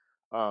crazy.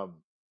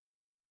 Um,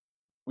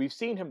 we've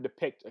seen him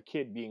depict a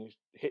kid being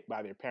hit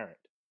by their parent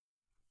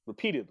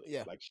repeatedly.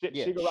 Yeah. Like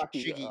Yeah.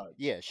 Shigaraki,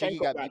 Shiggy Kenko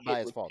got got beat by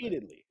hit his father.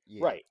 repeatedly,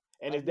 Yeah. right?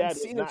 And his And we've dad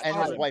was seen his not And his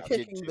father silent wife about it.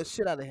 did kicking the too.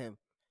 shit out of him.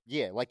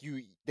 Yeah, like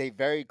they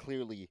very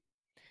clearly.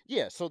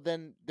 Yeah, so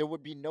then there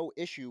would be no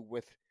issue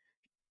with.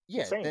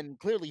 Yeah, Insane. then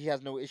clearly he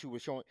has no issue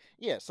with showing.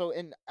 Yeah, so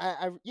and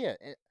yeah,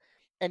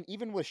 and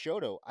even with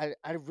Shoto,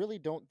 I really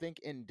don't think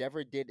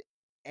Endeavor did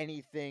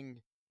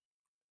anything.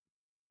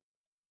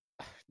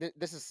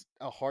 This is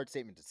a hard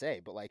statement to say,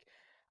 but like,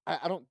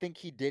 I don't think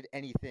he did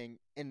anything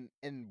in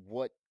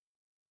what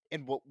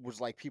was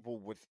like people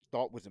would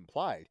thought was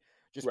implied,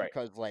 just Right.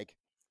 because like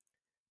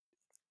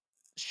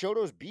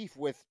Shoto's beef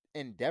with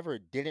Endeavor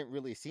didn't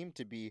really seem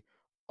to be,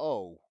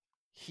 oh,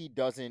 he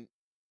doesn't,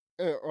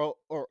 or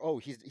oh,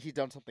 he's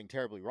done something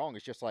terribly wrong.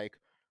 It's just like,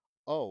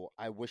 oh,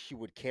 I wish he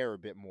would care a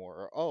bit more,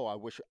 or oh, I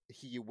wish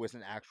he was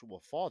an actual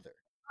father.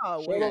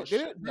 Oh Shoto, wait,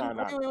 didn't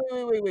nah.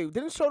 wait.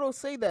 Didn't Shoto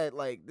say that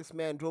like this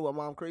man drove a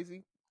mom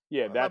crazy?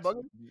 Yeah, Am I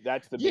bugging?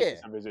 that's the Yeah,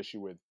 basis of his issue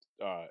with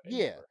yeah,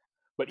 Endeavor.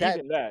 But that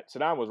even that,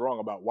 Saddam was wrong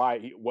about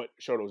what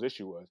Shoto's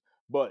issue was.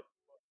 But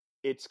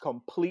it's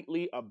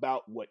completely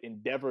about what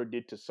Endeavor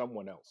did to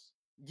someone else.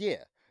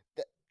 yeah,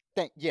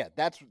 yeah,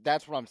 that's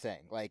what I'm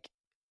saying. Like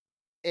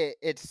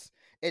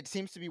it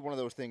seems to be one of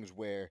those things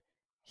where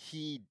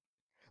he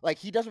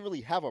he doesn't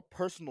really have a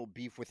personal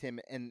beef with him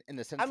in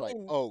the I sense like,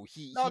 mean, oh, no,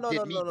 he no, no, did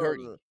no, me no, no.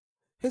 dirty.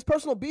 His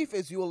personal beef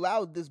is you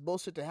allowed this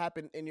bullshit to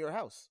happen in your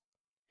house.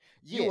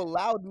 You Yeah,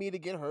 allowed me to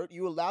get hurt.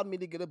 You allowed me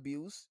to get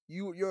abused.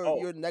 Oh,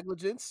 Your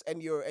negligence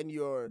and your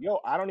yo,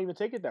 I don't even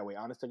take it that way.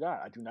 Honest to God,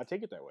 I do not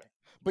take it that way.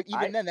 but I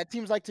even then, that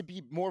seems like to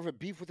be more of a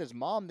beef with his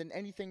mom than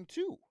anything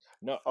too.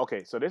 No,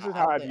 okay. So this is I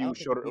how I I view don't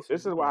think the Shoto. beef This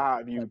was is mom. why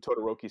I view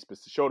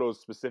Shoto's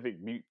specific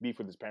beef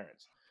with his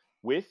parents.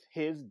 With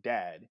his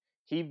dad,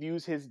 he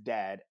views his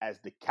dad as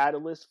the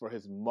catalyst for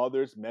his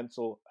mother's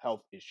mental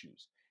health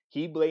issues.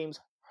 He blames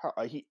her.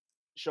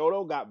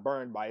 Shoto got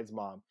burned by his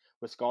mom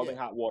with scalding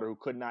Yeah, hot water, who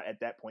could not at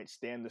that point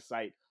stand the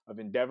sight of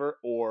Endeavor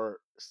or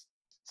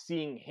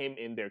seeing him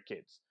in their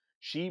kids.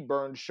 She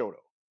burned Shoto.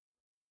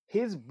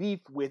 His beef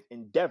with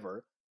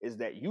Endeavor is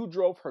that you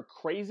drove her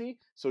crazy,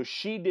 so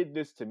she did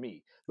this to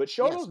me. But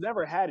yes, Shoto's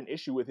never had an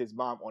issue with his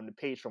mom on the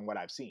page from what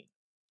I've seen.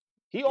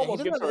 He yeah. He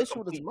almost doesn't gives have her an a issue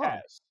with his complete mom.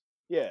 pass.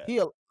 Yeah.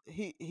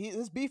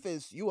 His beef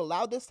is you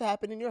allowed this to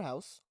happen in your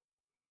house.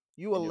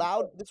 You And you're the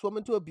allowed fault. this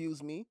woman to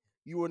abuse me.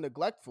 you were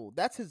neglectful.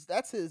 That's his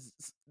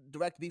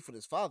direct beef with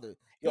his father.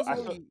 He Yo,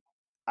 doesn't really.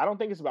 I don't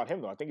think it's about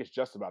him though. I think it's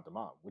just about the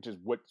mom, which is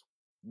what's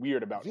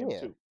weird about him Yeah.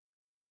 too.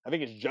 I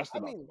think it's just I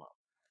about the mean, mom.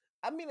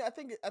 I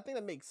think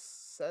that makes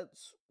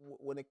sense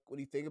when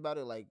you think about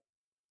it. Like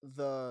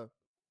the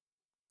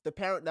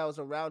parent that was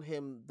around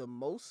him the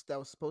most, that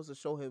was supposed to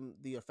show him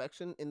the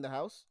affection in the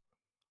house,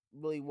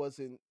 really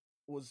wasn't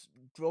was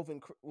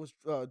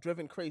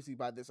driven crazy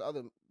by this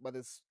other by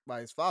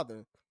his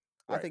father.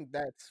 I Right. think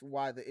that's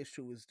why the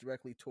issue is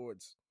directly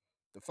towards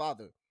the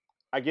father.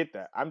 I get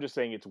that. I'm just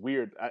saying it's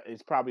weird.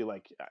 It's probably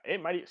like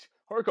it might.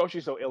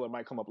 Horikoshi's so ill it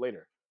might come up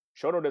later.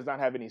 Shoto does not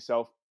have any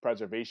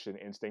self-preservation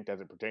instinct as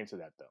it pertains to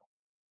that though,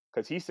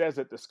 because he says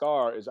that the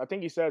scar is. I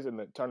think he says in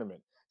the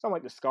tournament something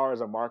like the scar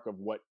is a mark of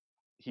what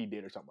he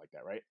did or something like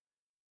that, right?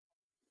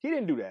 He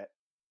didn't do that,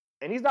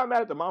 and he's not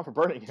mad at the mom for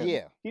burning him.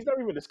 Yeah. He's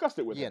never even discussed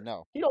it with Yeah. her.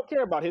 No. He don't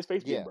care about his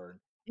face being Yeah. burned.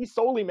 He's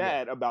solely Yeah.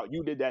 mad about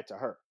you did that to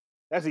her.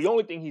 That's the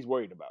only thing he's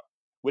worried about,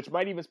 which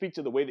might even speak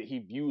to the way that he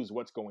views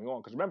what's going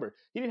on. Because remember,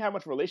 he didn't have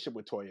much relationship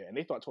with Toya, and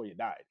they thought Toya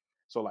died.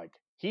 So like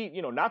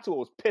Natsuo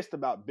was pissed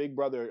about Big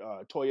Brother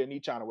Toya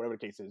Nichan or whatever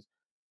the case is.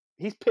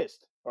 He's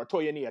pissed, or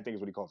Toya Ni, I think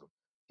is what he calls him.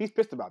 He's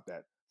pissed about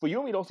that.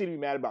 Fuyumi don't seem to be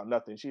mad about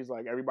nothing. She's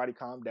like, everybody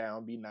calm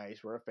down, be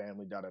nice, we're a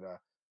family, da da da.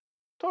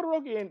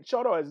 Todoroki and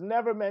Shoto has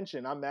never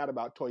mentioned I'm mad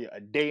about Toya a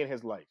day in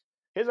his life.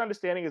 His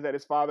understanding is that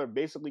his father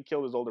basically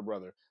killed his older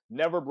brother.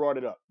 Never brought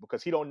it up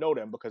because he don't know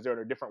them because they're in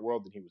a different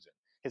world than he was in.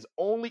 His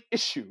only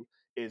issue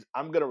is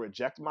I'm gonna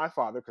reject my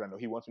father because I know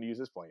he wants me to use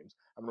his flames.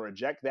 I'm gonna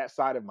reject that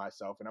side of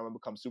myself and I'm gonna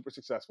become super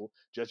successful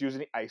just using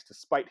the ice to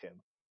spite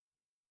him.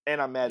 And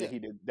I'm mad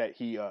Yeah. that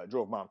he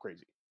drove mom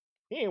crazy.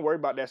 He ain't worried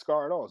about that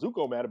scar at all.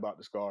 Zuko mad about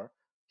the scar.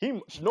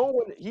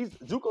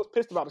 Zuko's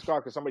pissed about the scar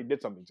because somebody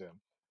did something to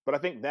him. But I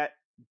think that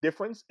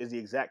difference is the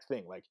exact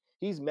thing. Like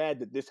he's mad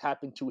that this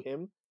happened to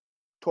him.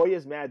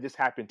 Toya's mad this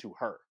happened to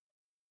her.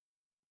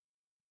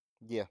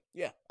 Yeah.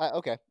 Yeah.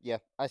 Okay. Yeah.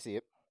 I see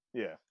it.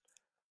 Yeah.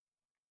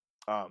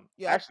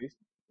 Yeah. Actually,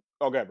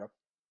 okay, bro.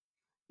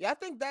 Yeah, I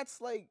think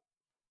that's like,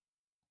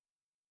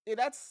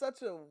 that's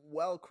such a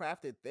well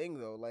crafted thing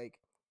though. Like,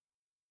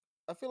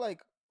 I feel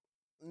like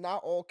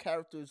not all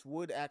characters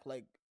would act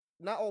like,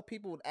 not all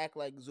people would act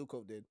like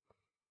Zuko did.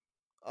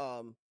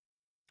 And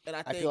I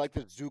I feel think, like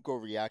the Zuko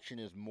reaction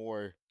is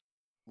more.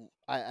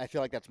 I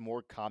feel like that's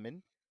more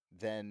common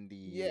than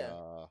the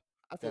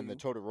I feel than the you.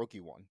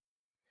 Todoroki one,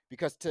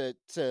 because to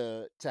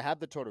have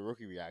the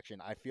Todoroki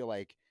reaction, I feel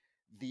like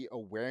the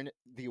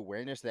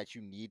awareness that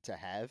you need to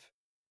have,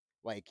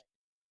 like,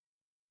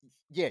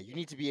 yeah, you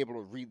need to be able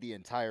to read the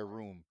entire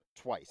room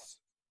twice,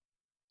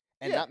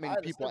 and Yeah, not many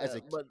I people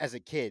understand that, but as a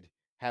kid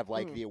have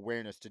like Mhm. the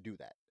awareness to do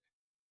that.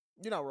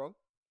 You're not wrong.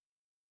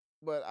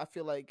 But I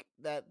feel like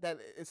that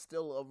is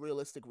still a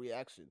realistic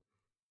reaction.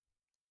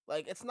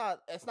 Like it's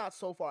not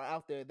so far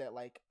out there that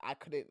like I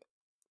couldn't.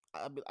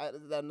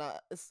 That I'm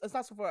not. It's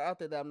not so far out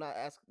there that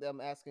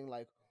I'm asking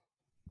like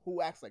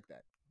who acts like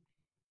that.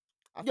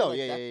 I feel Yo, like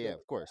yeah, yeah, yeah,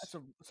 of course,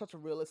 such a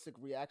realistic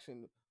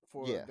reaction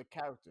for yeah, the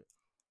character.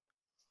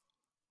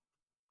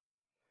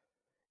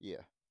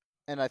 yeah,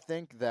 and I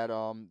think that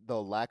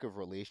the lack of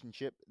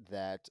relationship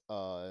that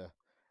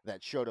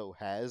that Shoto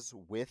has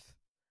with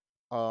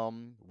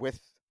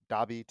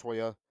Dabi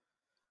Toya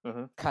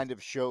Mm-hmm. kind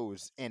of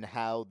shows in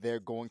how they're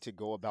going to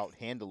go about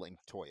handling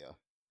Toya,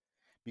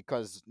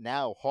 because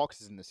now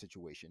Hawks is in the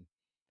situation.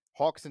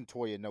 Hawks and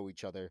Toya know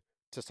each other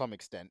to some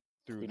extent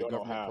through We the don't know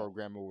government how.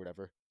 program or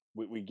whatever.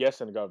 We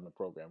guess in the government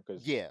program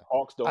because Yeah,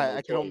 Hawks don't know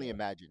I can only Toya.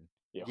 imagine.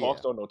 Yeah, Hawks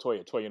Yeah, don't know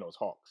Toya. Toya knows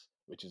Hawks,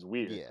 which is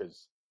weird yeah,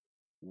 because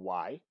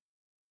why?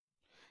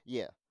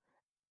 yeah,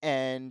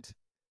 and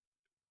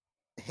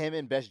him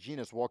and Best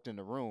Genius walked in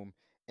the room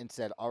and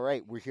said, "All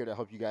right, we're here to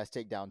help you guys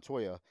take down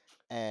Toya,"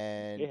 They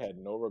and had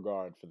no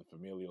regard for the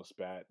familial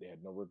spat. They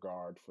had no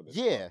regard for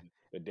yeah,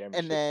 the damage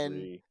and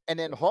then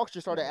history. Hawks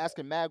just None started of that.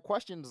 asking mad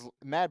questions,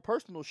 mad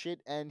personal shit,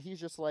 and he's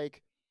just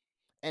like,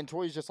 and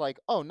Toya's just like,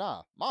 "Oh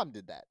nah, mom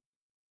did that,"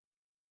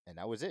 and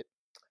that was it.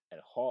 And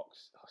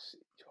Hawks,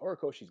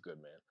 Horikoshi's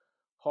good, man.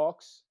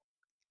 Hawks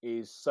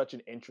is such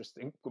an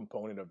interesting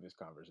component of this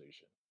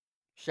conversation.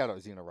 Shout out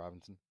Xena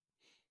Robinson.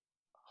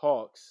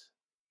 Hawks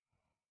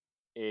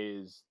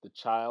is the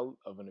child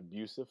of an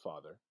abusive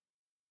father.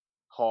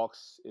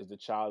 Hawks is the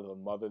child of a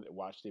mother that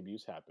watched the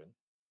abuse happen.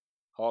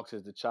 Hawks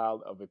is the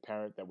child of a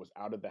parent that was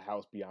out of the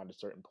house beyond a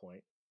certain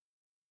point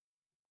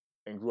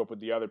and grew up with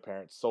the other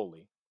parent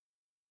solely.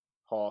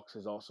 Hawks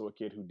is also a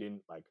kid who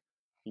didn't like.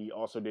 He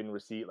also didn't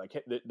receive like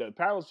the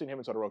parallels between him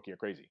and Todoroki are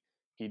crazy.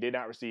 He did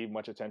not receive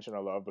much attention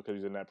or love because he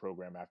was in that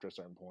program after a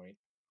certain point.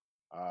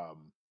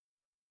 Um,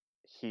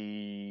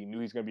 he knew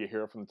he's going to be a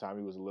hero from the time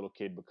he was a little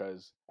kid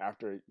because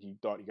after he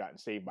thought he got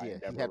saved by Yeah, he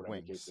Endeavor, had whatever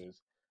the case wings.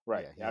 is,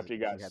 right Yeah, after he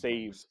he got had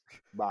saved wings.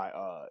 by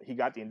he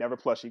got the Endeavor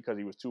plushie because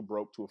he was too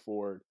broke to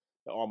afford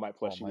the All Might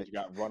All plushie, Might. which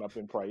got run up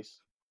in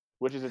price,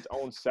 which is its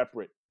own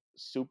separate,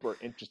 super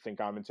interesting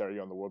commentary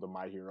on the world of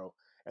My Hero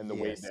and the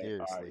way Yeah, that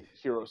seriously.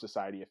 hero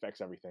society affects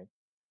everything.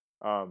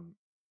 Um,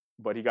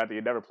 but he got the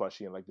Endeavor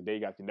plushie, and like the day he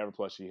got the Endeavor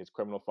plushie, his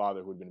criminal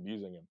father, who had been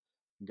abusing him,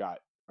 got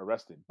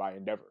arrested by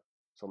Endeavor.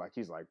 So like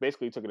he's like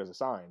basically took it as a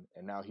sign,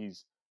 and now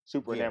he's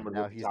super Yeah, enamored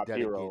now with the he's top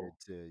hero.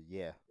 dedicated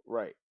to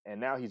Right. And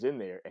now he's in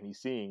there and he's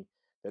seeing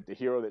that the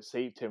hero that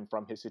saved him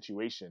from his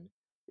situation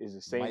is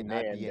the might same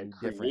not man be that any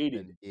different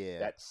created than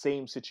that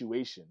same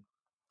situation.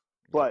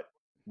 Yep. But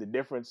the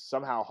difference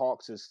somehow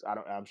Hawks is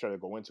I'm sure they'll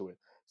go into it.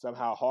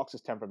 Somehow Hawks'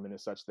 temperament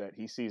is such that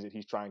he sees that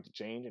he's trying to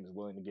change and is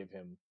willing to give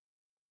him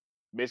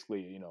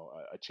basically,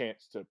 a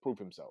chance to prove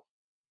himself.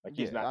 Like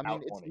he's Yeah, not I mean,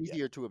 out it's on it yet.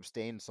 easier to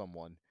abstain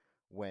someone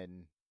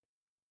when,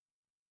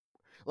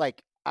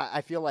 like,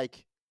 I feel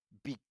like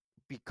be,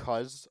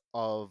 because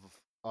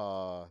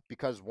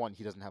one,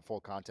 he doesn't have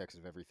full context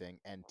of everything,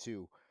 and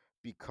two,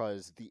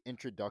 because the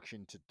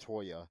introduction to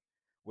Toya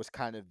was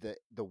kind of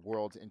the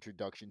world's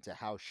introduction to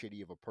how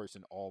shitty of a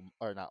person or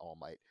not All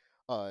Might,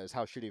 is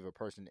how shitty of a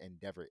person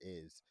Endeavor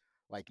is.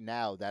 Like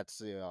now,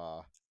 that's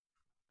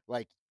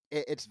like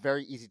it's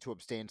very easy to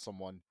abstain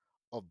someone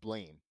of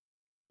blame,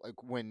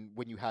 like when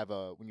you have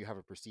a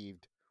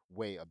perceived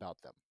way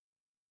about them.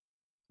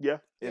 Yeah,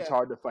 it's Yeah,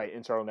 hard to fight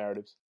internal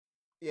narratives.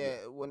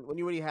 yeah. When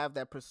you already have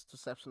that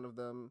perception of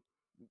them,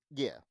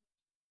 Yeah,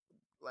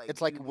 like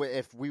it's like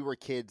if we were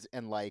kids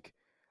and like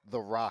The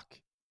Rock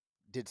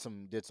did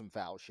some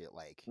foul shit.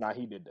 Like, Nah,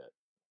 he did that.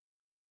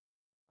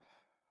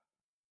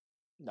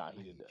 Nah, I he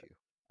did hate that. you.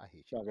 I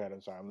hate you. No, go ahead.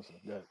 I'm sorry. I'm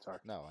listening. Go ahead. Sorry.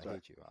 No, I Sorry.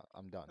 hate you.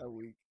 I'm done. a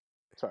week.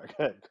 Sorry.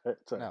 Go ahead. Go ahead.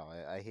 Sorry. No,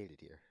 I hate it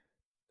here.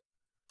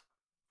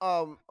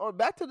 Or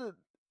back to the,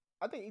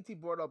 I think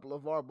ET brought up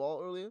LeVar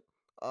Ball earlier.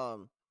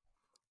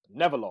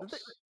 Never The lost. thing,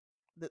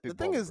 the Big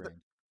thing baller is,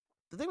 brain.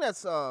 the thing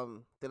that's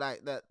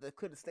that the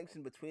clear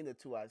distinction between the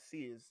two I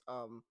see is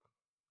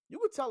you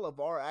could tell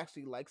LeVar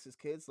actually likes his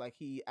kids, like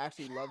he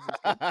actually loves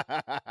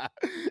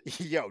his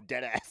kids. Yo,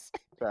 dead ass.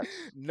 Facts.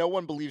 No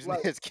one believes in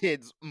Like- his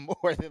kids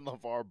more than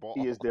LeVar Ball.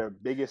 He is their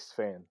biggest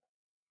fan.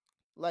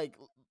 Like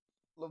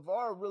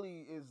LeVar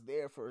really is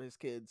there for his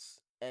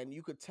kids, and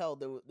you could tell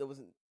there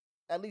wasn't,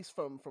 at least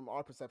from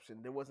our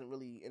perception, there wasn't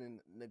really any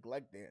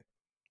neglect there.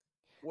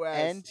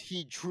 Whereas, And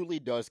he truly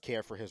does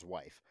care for his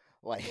wife.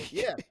 Like,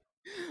 yeah,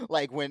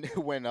 like when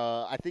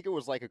I think it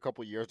was like a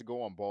couple years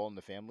ago on Ball in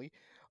the Family,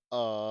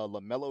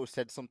 LaMelo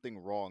said something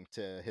wrong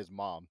to his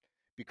mom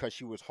because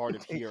she was hard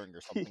of hearing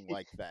or something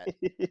like that.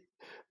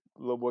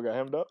 Little boy got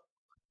hemmed up.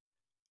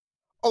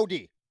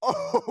 OD.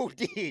 OD.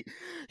 He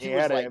He ain't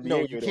was had an like, no,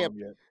 NBA you made on can't. him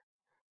yet.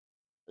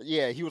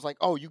 Yeah, he was like,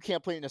 oh, you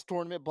can't play in this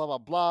tournament, blah blah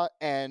blah.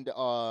 And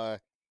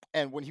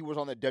when he was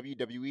on the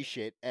WWE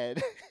shit, and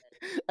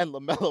and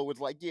LaMelo was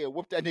like, yeah,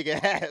 whoop that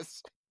nigga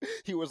ass.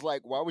 He was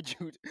like, why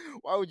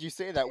would you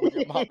say that when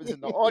your mom is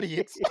in the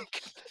audience?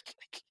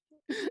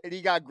 And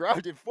he got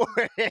grounded for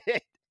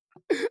it.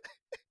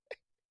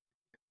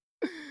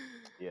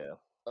 Yeah.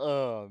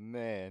 Oh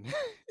man.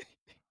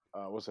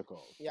 What's it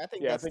called? yeah, I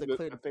think Yeah, that's the clear I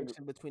think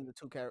distinction between the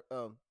two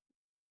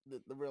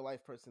the real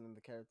life person and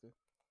the character.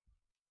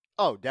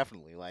 Oh,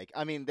 definitely. Like,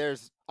 I mean,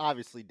 there's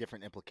obviously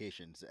different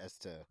implications as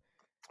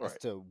right.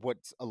 to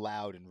what's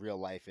allowed in real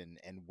life and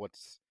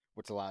what's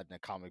allowed in a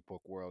comic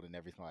book world and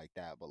everything like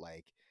that. But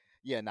like,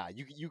 yeah, nah,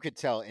 you could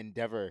tell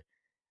Endeavor.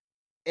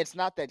 It's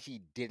not that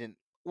he didn't.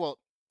 Well,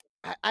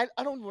 I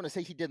don't want to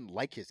say he didn't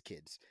like his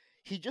kids.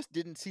 He just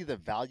didn't see the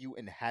value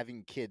in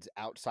having kids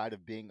outside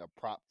of being a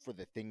prop for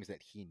the things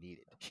that he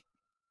needed.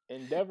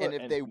 Endeavor And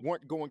if they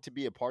weren't going to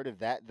be a part of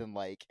that, then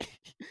like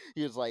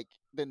he was like,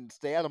 then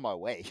stay out of my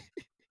way.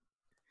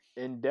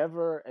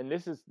 Endeavor, and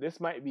this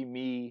might be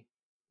me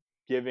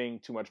giving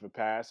too much of a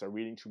pass or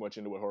reading too much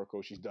into what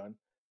Horikoshi's done.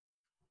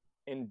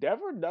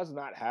 Endeavor does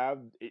not have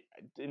it.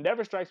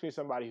 Endeavor strikes me as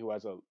somebody who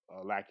has a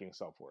lacking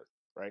self worth,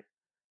 right?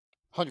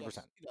 100%. Yes,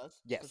 he does. For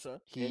Yes,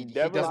 sure. he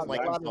Endeavor doesn't like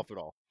lack- himself at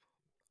all.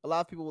 A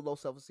lot of people with low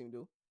self esteem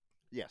do.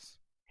 Yes,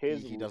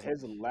 His he doesn't.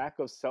 his lack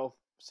of self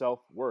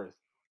worth.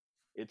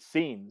 It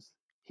seems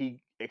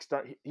he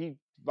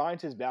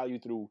finds his value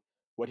through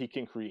what he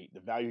can create, the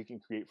value he can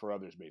create for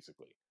others,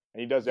 basically,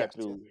 and he does that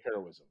Yes. through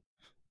heroism.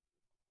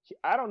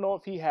 I don't know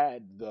if he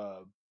had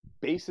the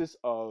basis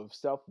of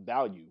self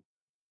value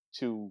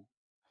to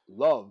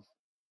love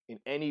in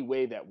any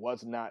way that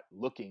was not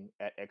looking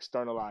at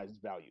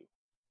externalized value.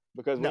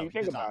 Because when No, you he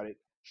think does not. about it,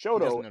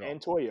 doesn't Shoto at all.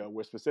 and Toya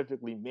were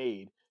specifically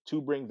made to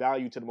bring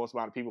value to the most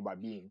amount of people by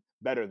being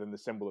better than the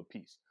symbol of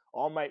peace.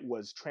 All Might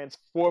was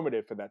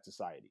transformative for that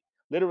society,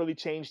 literally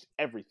changed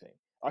everything,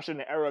 ushered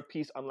in an era of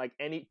peace unlike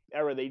any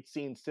era they'd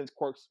seen since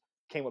Quirks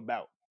came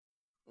about.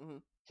 Mm-hmm.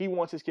 He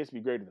wants his kids to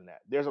be greater than that.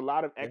 There's a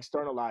lot of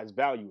externalized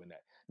value in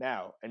that.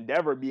 Now,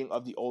 Endeavor being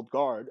of the old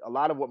guard, a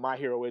lot of what My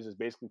Hero is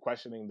basically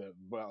questioning the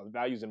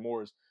values and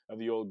mores of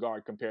the old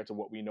guard compared to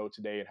what we know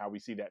today and how we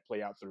see that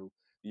play out through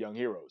the young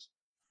heroes.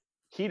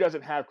 He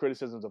doesn't have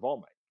criticisms of All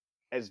Might.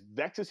 As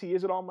vexed as he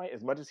is at All Might,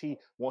 as much as he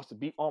wants to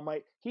beat All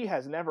Might, he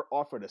has never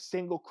offered a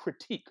single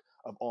critique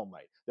of All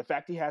Might. The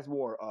fact he has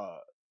more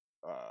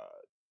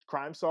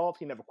crime solved,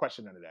 he never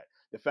questioned none of that.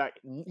 The fact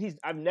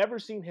I've never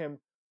seen him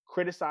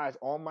criticize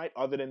All Might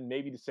other than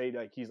maybe to say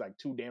like he's like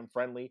too damn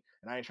friendly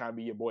and I ain't trying to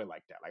be your boy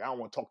like that. Like I don't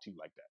want to talk to you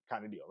like that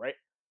kind of deal, right?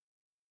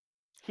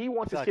 He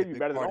wants his kid to be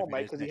better than All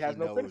Might because he has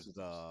no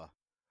criticism.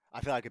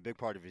 I feel like a big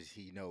part of it is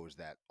he knows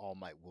that All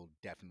Might will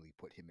definitely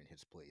put him in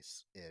his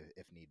place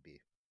if need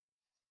be.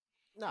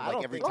 No, I Like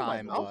don't every think. All Might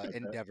time knows that.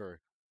 Endeavor,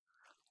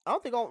 I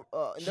don't think he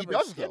Endeavor is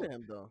does scared though. of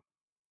him though.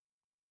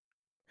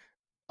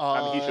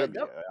 I mean, he should be.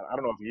 Endeavor, I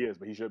don't know if he is,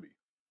 but he should be.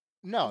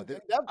 no,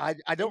 Endeavor,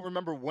 I don't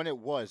remember when it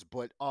was,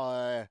 but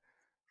I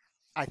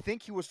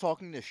think he was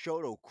talking to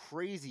Shoto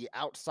crazy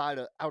outside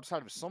of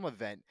some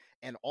event,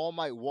 and All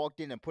Might walked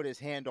in and put his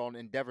hand on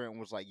Endeavor and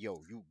was like,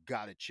 "Yo, you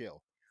gotta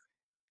chill."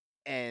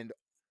 And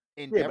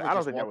Yeah, but Endeavor I don't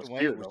just think that walked was away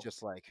fear and was though.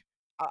 just like,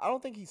 I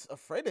don't think he's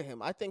afraid of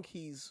him. I think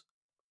he's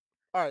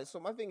all right. So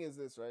my thing is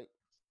this, right?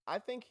 I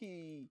think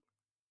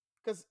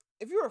because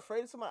if you're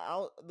afraid of somebody,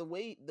 the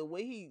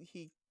way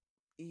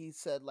he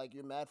said like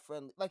you're mad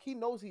friendly, like he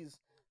knows he's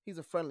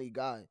a friendly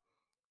guy,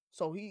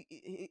 so he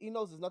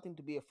knows there's nothing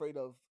to be afraid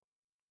of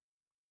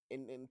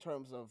in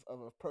terms of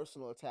a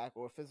personal attack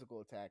or a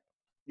physical attack.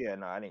 Yeah,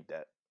 no, I ain't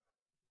that.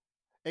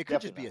 it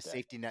could just Definitely be a not that.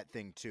 safety net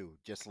thing too.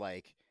 Just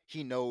like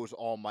he knows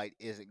All Might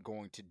isn't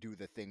going to do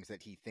the things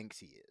that he thinks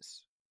he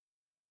is,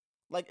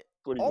 Like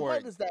What do you All mean?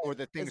 Might is or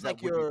the things that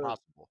like would be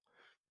possible.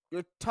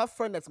 your tough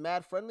friend that's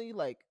mad friendly,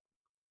 like,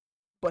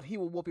 but he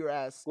will whoop your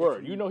ass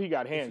Word, you know he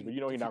got hands, but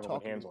you know if he's you not gonna put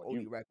talking hands on OD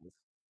you. reckless.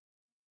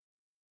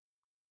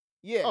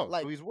 Yeah, Oh,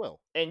 like so he's Will.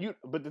 And you,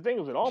 but the thing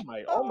is with All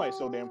Might's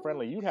so damn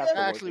friendly. You'd have to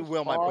work Actually, as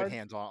Will might put hard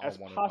hands as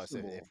on one of us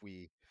possible. if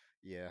we,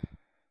 yeah.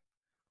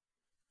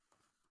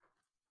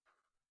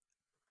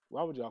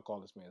 Why would y'all call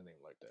this man's name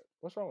like that?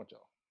 What's wrong with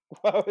y'all?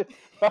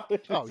 Why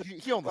would you? Oh, he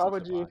don't Why listen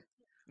would to the you? pod.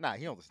 Nah,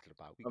 he don't listen to the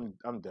pod. We good.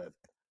 I'm dead.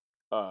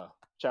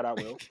 Shout out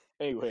Will.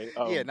 Anyway,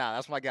 Yeah, nah,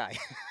 that's my guy.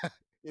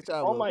 it's I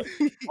All will.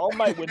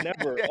 Might would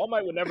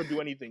never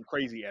do anything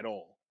crazy at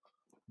all.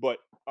 But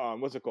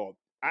what's it called?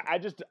 I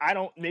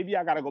don't. Maybe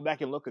I got to go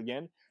back and look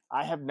again.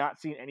 I have not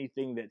seen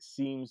anything that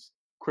seems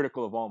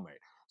critical of All Might.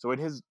 So in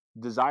his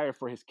desire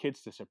for his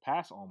kids to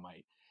surpass All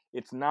Might,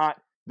 it's not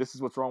this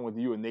is what's wrong with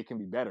you and they can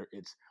be better.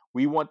 It's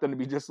we want them to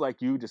be just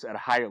like you, just at a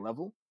higher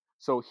level.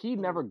 So he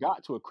never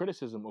got to a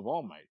criticism of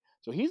All Might.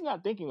 So he's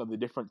not thinking of the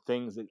different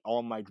things that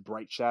All Might's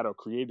bright shadow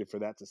created for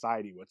that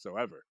society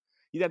whatsoever.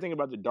 He's not thinking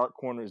about the dark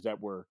corners that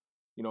were,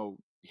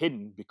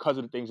 hidden because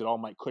of the things that All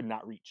Might could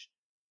not reach.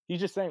 He's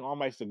just saying All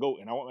Might's the GOAT,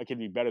 and I want my kid to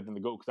be better than the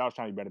GOAT because I was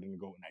trying to be better than the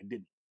GOAT, and I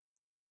didn't.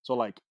 So,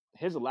 like,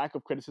 his lack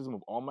of criticism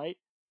of All Might,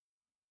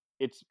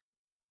 it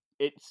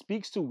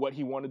speaks to what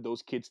he wanted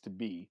those kids to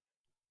be,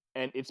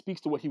 and it speaks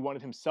to what he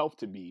wanted himself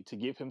to be, to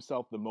give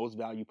himself the most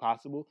value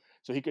possible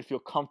so he could feel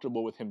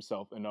comfortable with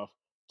himself enough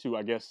to,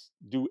 I guess,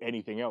 do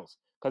anything else.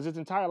 Because his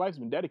entire life's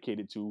been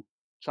dedicated to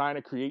trying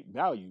to create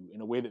value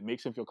in a way that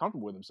makes him feel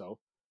comfortable with himself.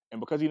 And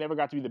because he never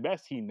got to be the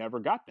best, he never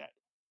got that.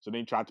 So then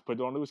he tried to put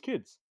it onto his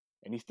kids.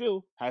 And he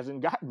still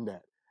hasn't gotten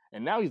that.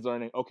 And now he's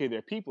learning, okay,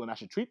 they're people and I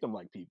should treat them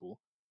like people.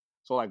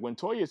 So like when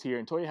Toya's here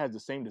and Toya has the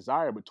same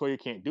desire, but Toya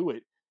can't do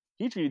it,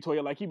 he treated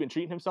Toya like he'd been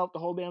treating himself the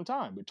whole damn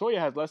time. But Toya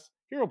has less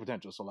hero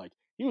potential. So like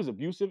he was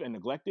abusive and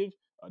neglectful,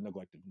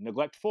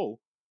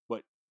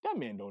 but that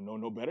man don't know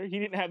no better. He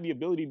didn't have the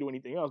ability to do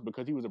anything else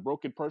because he was a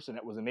broken person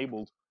that was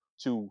enabled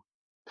to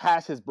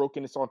pass his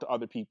brokenness on to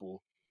other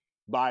people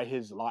by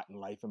his lot in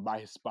life and by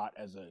his spot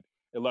as an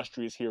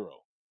illustrious hero.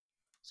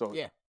 So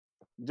Yeah.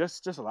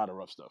 just a lot of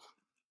rough stuff.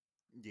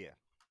 Yeah.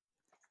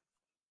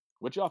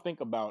 What y'all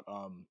think about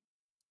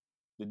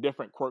the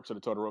different quirks of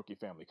the Todoroki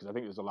family? Because I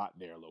think there's a lot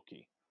there, low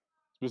key,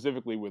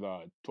 specifically with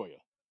Toya.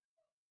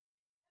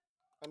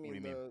 I mean, do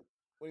you mean?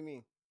 what do you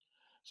mean?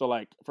 So,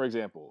 like for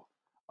example,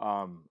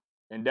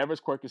 Endeavor's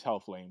quirk is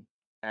Hellflame,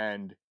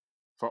 and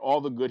for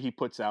all the good he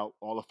puts out,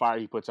 all the fire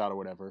he puts out, or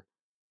whatever,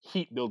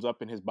 heat builds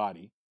up in his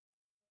body,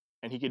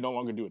 and he can no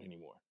longer do it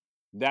anymore.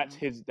 That's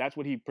That's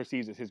what he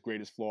perceives as his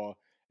greatest flaw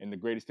and the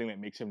greatest thing that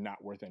makes him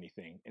not worth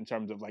anything in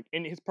terms of like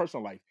in his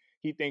personal life.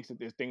 He thinks that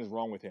there's things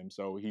wrong with him,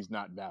 so he's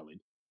not valid.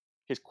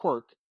 His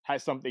quirk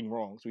has something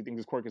wrong, so he thinks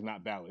his quirk is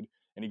not valid,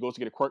 and he goes to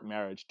get a quirk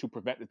marriage to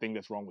prevent the thing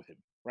that's wrong with him.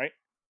 Right?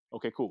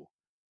 Okay, cool.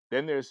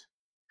 Then there's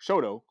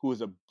Shoto, who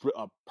is a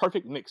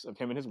perfect mix of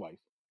him and his wife,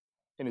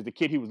 and is the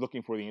kid he was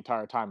looking for the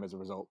entire time as a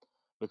result,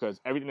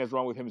 because everything that's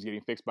wrong with him is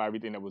getting fixed by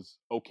everything that was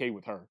okay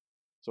with her.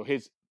 So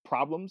his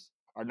problems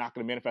are not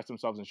going to manifest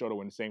themselves in Shoto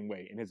in the same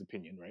way, in his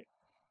opinion, right?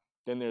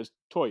 Then there's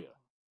Toya.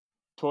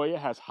 Toya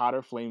has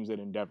hotter flames than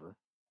Endeavor,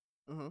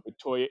 but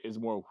Toya is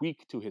more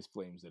weak to his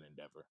flames than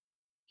Endeavor.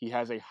 He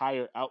has a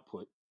higher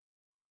output,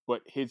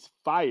 but his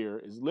fire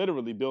is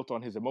literally built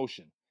on his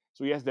emotion.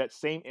 So he has that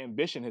same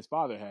ambition his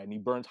father had, and he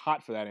burns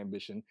hot for that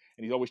ambition,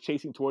 and he's always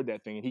chasing toward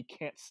that thing, and he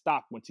can't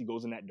stop once he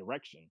goes in that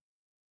direction.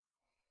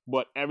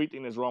 But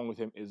everything that's wrong with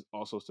him is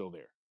also still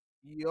there.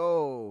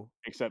 Yo,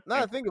 Except now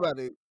that I think about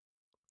it,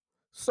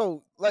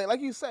 so like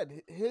you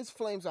said, his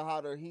flames are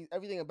hotter.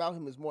 Everything about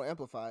him is more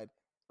amplified,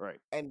 right.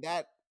 and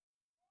that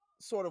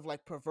sort of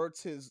like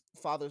perverts his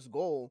father's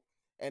goal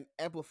and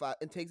amplify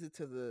and takes it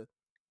to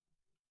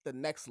the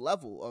next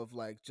level of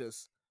like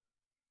just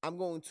I'm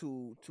going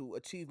to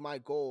achieve my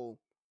goal,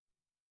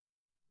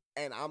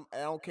 and I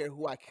don't care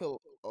who I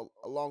kill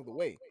along the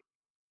way.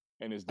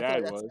 And his I feel dad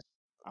like that's was,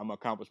 I'm gonna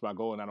accomplish my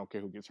goal, and I don't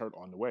care who gets hurt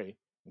on the way,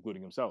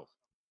 including himself.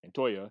 And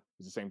Toya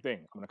is the same thing.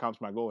 I'm gonna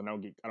accomplish my goal, and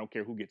I don't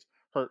care who gets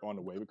hurt on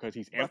the way because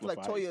he's But I feel like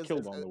amplified, he's Toya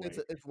killed on the way,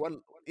 it's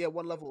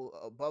one level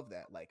above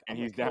that. Like and I'm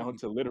gonna he's kill down to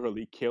people.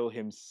 literally kill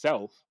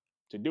himself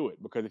to do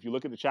it. Because if you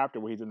look at the chapter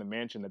where he's in the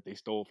mansion that they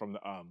stole from the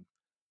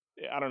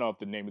I don't know if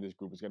the name of this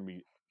group is gonna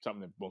be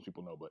something that most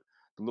people know, but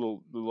the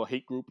little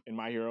hate group in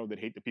My Hero that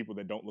hate the people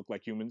that don't look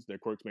like humans, their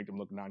quirks make them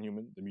look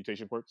non-human, the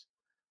mutation quirks.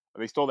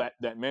 They stole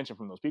that mansion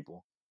from those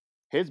people.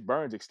 His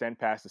burns extend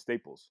past the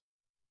staples.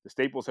 The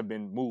staples have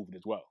been moved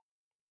as well.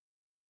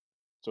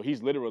 So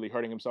he's literally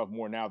hurting himself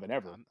more now than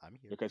ever I'm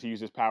here. because he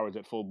used his powers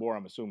at full bore,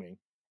 I'm assuming,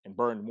 and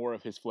burned more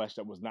of his flesh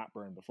that was not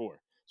burned before.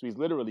 So he's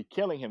literally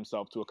killing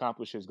himself to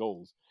accomplish his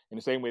goals in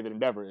the same way that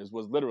Endeavor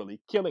was literally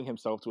killing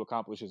himself to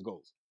accomplish his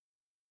goals.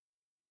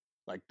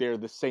 Like they're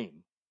the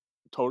same.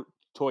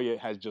 Toya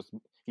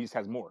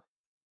has more.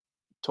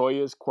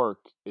 Toya's quirk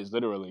is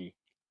literally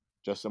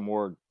just a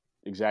more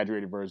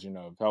exaggerated version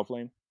of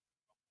Hellflame,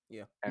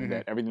 Yeah. and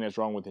that everything that's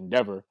wrong with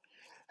Endeavor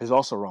is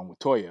also wrong with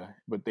Toya,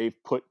 but they've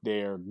put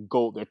their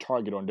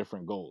target on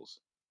different goals.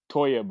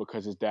 Toya,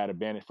 because his dad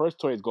abandoned. First,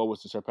 Toya's goal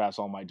was to surpass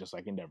All Might, just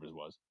like Endeavor's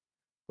was.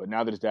 But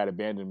now that his dad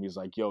abandoned him, he's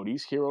like, yo,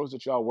 these heroes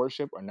that y'all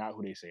worship are not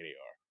who they say they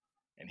are.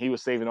 And he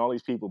was saving all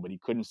these people, but he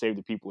couldn't save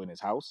the people in his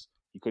house.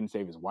 He couldn't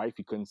save his wife.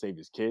 He couldn't save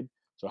his kid.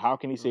 So how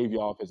can he save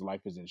y'all if his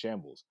life is in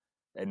shambles?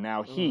 And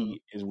now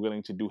he is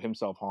willing to do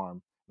himself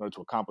harm in order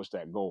to accomplish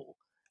that goal.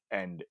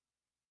 And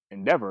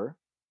Endeavor,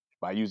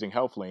 by using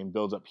Hellflame,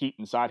 builds up heat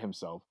inside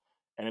himself.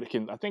 And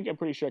I'm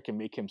pretty sure it can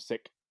make him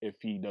sick if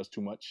he does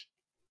too much.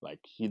 Like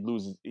he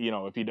loses,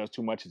 if he does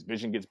too much, his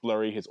vision gets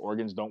blurry, his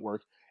organs don't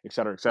work, et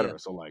cetera, et cetera. Yeah.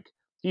 So like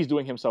he's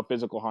doing himself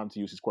physical harm to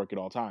use his quirk at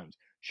all times.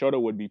 Shoto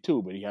would be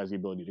too, but he has the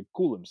ability to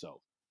cool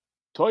himself.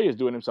 Toya is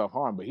doing himself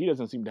harm, but he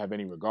doesn't seem to have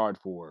any regard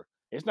for.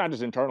 It's not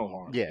just internal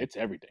harm; Yeah. it's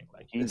everything.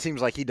 Like It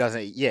seems like he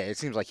doesn't. Yeah, it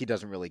seems like he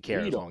doesn't really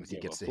care he as don't long as he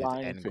give gets a to his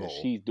flying end fish. goal.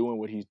 He's doing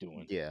what he's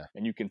doing. Yeah,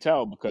 and you can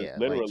tell because yeah,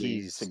 like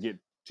literally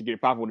to get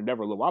profitable with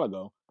Endeavor a little while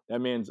ago, that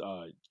man's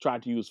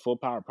tried to use full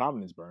power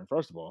prominence burn.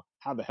 First of all,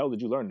 how the hell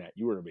did you learn that?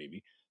 You were a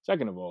baby.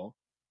 Second of all,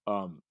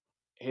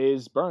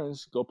 his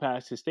burns go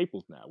past his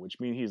staples now, which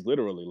means he's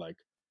literally like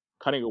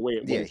cutting away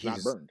at what is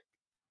not burned.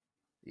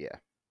 Yeah.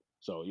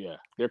 So yeah,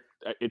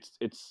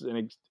 it's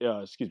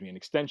an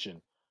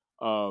extension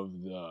of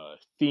the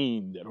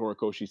theme that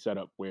Horikoshi set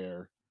up,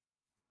 where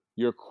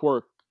your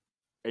quirk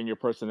and your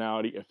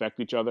personality affect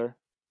each other,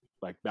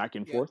 like back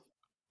and forth.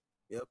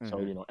 Yep.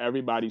 So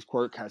everybody's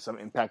quirk has some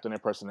impact on their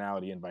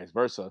personality, and vice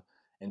versa.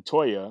 And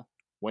Toya,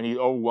 when he's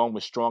overwhelmed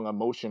with strong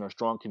emotion or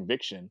strong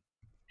conviction,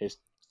 his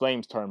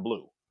flames turn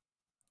blue.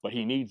 But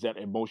he needs that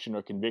emotion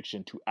or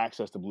conviction to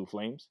access the blue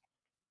flames.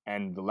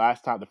 And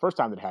the first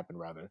time that happened,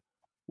 rather,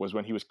 was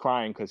when he was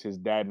crying because his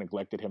dad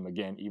neglected him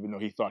again, even though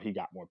he thought he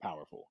got more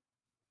powerful.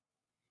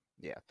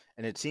 Yeah,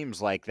 and it seems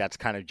like that's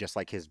kind of just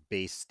like his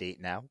base state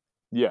now.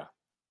 Yeah.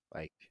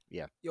 Like,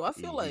 yeah. Yo, I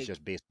feel like he's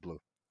just base blue.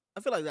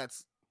 I feel like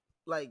that's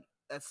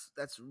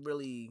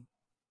really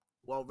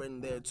well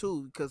written there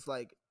too, because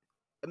like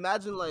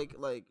imagine like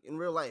in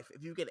real life,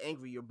 if you get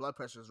angry, your blood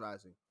pressure is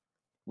rising.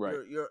 Right.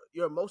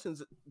 Your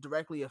emotions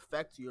directly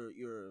affect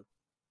your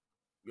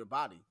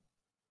body.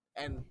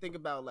 And think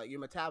about like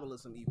your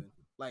metabolism even.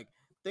 Like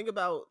think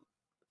about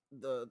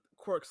the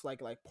quirks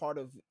like part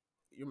of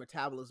your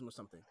metabolism or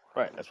something.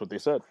 Right, that's what they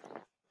said.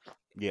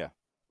 Yeah.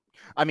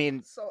 I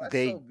mean,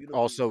 they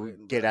also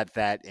get at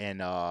that in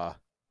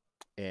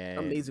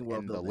Amazing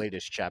World in the building.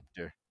 latest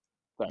chapter.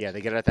 Thanks. Yeah, they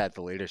get at that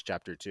the latest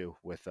chapter too,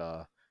 with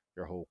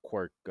your whole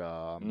quirk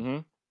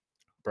burning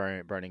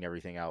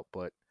everything out.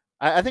 But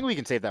I think we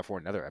can save that for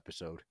another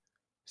episode,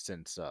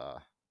 since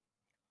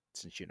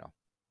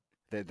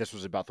this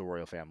was about the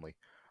royal family.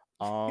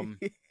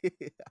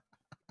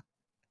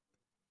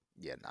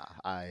 Yeah, nah.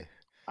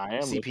 I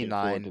am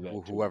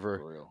CP9,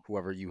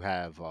 whoever you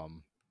have,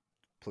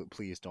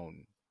 please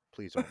don't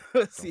come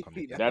CP9,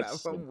 here.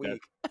 That's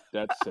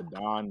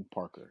Sedan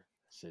Parker.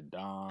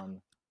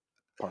 Sedan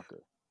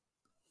Parker.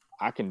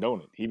 I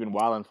condone it. He's been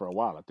wilding for a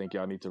while. I think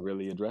y'all need to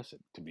really address it,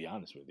 to be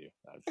honest with you.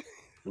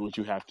 Do what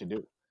you have to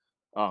do.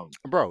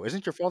 Bro,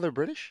 isn't your father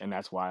British? And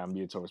that's why I'm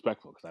being so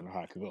respectful, because I know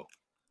how it could go.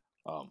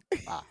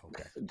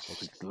 Okay.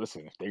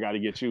 Listen, if they got to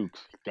get you,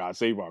 God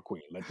save our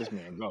queen. Let this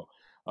man go.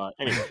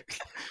 Anyway.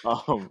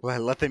 Well,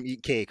 let them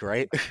eat cake,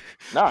 right?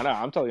 No,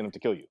 I'm telling them to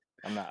kill you.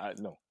 I'm not.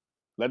 No.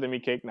 Let them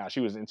eat cake. Nah, she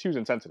was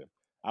insensitive.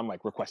 I'm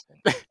like requesting.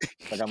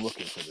 Like I'm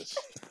looking for this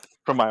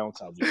for my own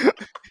salvation.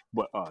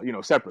 But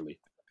separately.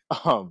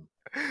 Oh,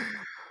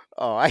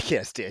 I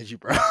can't stand you,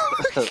 bro.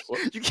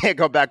 You can't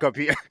go back up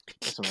here.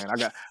 Listen,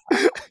 man,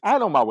 I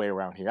know my way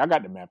around here. I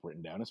got the map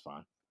written down. It's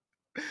fine.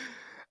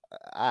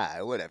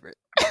 Whatever.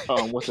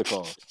 What's it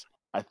called?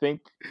 I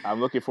think I'm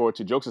looking forward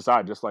to, jokes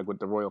aside, just like with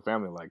the royal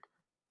family, like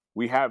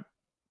we have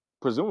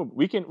presumably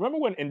we can remember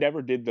when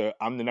Endeavor did the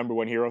I'm the number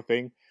one hero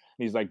thing, and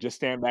he's like, just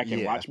stand back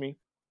and watch me.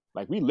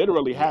 Like we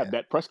literally have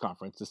that press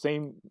conference, the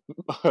same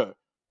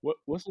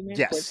what's the name?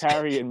 Yes. Prince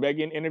Harry and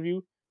Meghan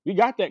interview. We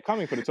got that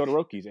coming for the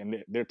Todorokis, and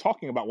they're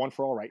talking about One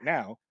for All right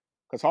now,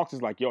 because Hawks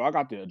is like, yo, I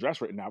got the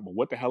address written out, but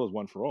what the hell is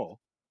One for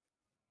All?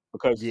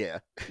 because Yeah.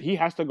 he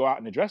has to go out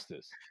and address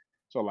this.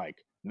 So, like,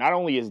 not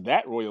only is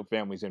that royal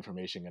family's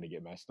information going to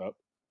get messed up,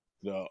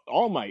 the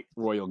All Might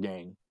royal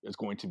gang is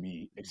going to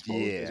be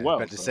exposed as Yeah. well.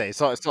 About to So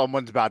say,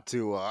 someone's about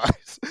to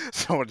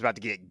someone's about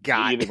to get they're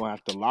got. either going to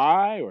have to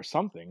lie or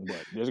something,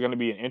 but there's going to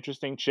be an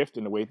interesting shift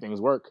in the way things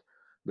work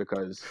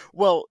because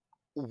Well,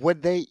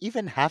 would they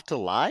even have to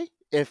lie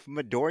if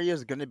Midoriya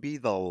is going to be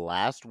the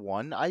last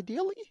one?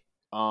 Ideally.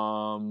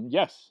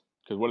 yes,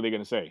 because what are they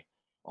going to say?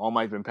 All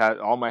Might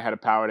had a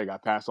power that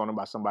got passed on him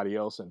by somebody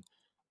else, and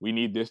we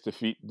need this to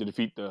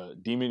defeat the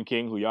Demon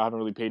King, who y'all haven't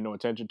really paid no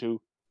attention to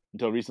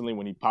until recently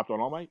when he popped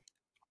on All Might,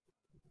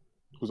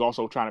 who's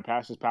also trying to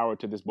pass his power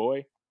to this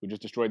boy who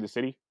just destroyed the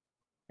city.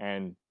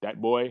 And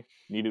that boy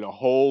needed a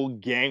whole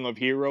gang of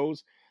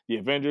heroes: the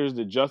Avengers,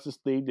 the Justice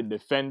League, the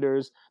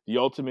Defenders, the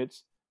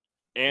Ultimates,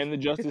 and the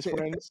Justice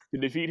Friends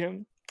to defeat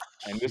him.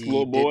 And this He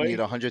little did need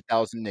boy,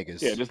 100,000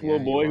 niggas. yeah, this Yeah, little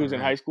you boy are who's in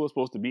high right. school is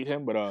supposed to beat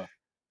him, but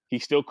he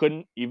still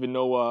couldn't, even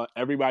though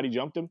everybody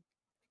jumped him.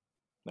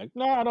 Like,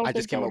 no, I don't I think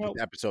just that came would up with help.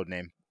 the episode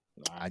name.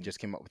 I I'm just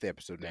came up with the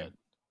episode dead. name.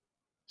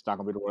 It's not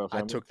gonna be the royal I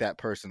family. took that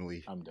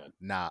personally. I'm dead.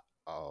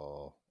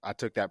 I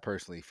took that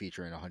personally,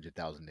 featuring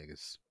 100,000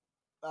 niggas.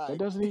 That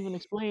doesn't even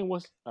explain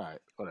what's all right.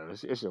 Whatever.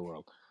 It's your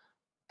world.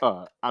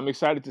 I'm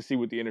excited to see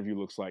what the interview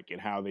looks like and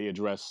how they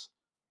address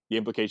the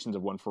implications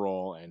of One for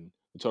All and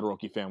the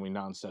Todoroki family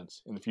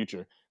nonsense in the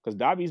future. Because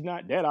Dabi's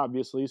not dead,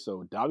 obviously,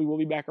 so Dabi will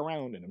be back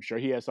around, and I'm sure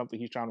he has something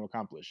he's trying to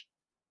accomplish.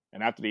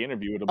 And after the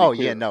interview, it'll be Oh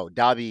clear. yeah, no,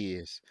 Dabi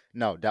is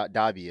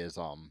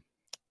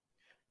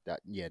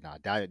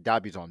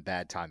Dabi's on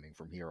bad timing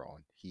from here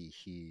on.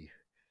 He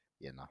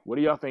What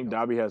do y'all think No.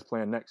 Dabi has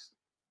planned next?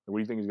 What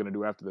do you think he's gonna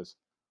do after this?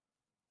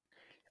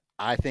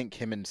 I think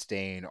him and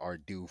Stain are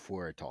due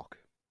for a talk.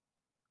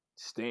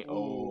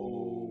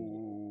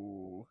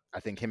 I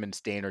think him and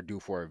Stain are due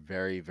for a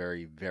very,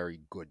 very, very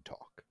good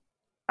talk.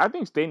 I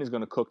think Stain is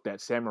gonna cook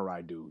that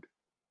samurai dude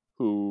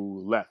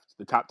who left,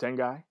 the top 10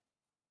 guy.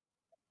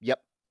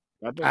 Yep.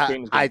 I think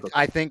Stain is gonna cook.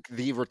 I think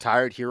the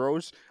retired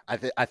heroes. I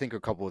think a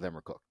couple of them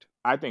are cooked.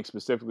 I think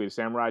specifically the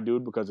samurai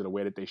dude because of the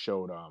way that they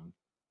showed.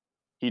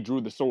 He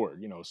drew the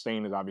sword. You know,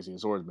 Stain is obviously a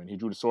swordsman. He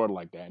drew the sword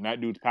like that, and that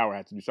dude's power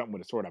had to do something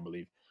with the sword, I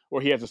believe, or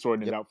he has a sword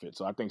in his outfit.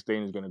 So I think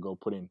Stain is gonna go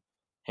put in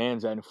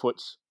hands and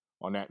foots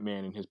on that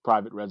man in his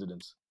private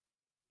residence.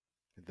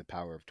 The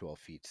power of 12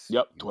 feet.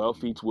 Yep, 12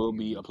 feet will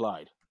be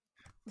applied.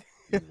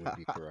 You would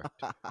be correct.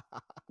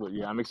 But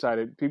yeah, I'm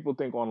excited. People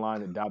think online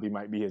that Dabi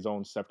might be his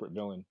own separate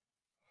villain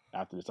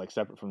after this, like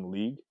separate from the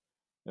League,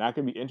 and I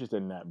could be interested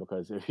in that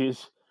because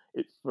if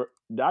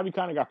Dabi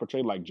kind of got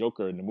portrayed like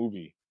Joker in the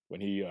movie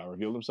when he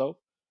revealed himself.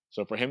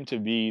 So for him to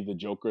be the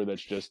Joker,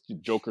 that's just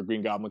Joker,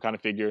 Green Goblin kind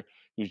of figure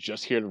who's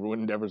just here to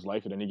ruin Endeavor's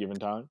life at any given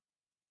time,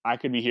 I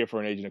could be here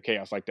for an Agent of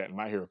Chaos like that in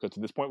my hero because to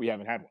this point we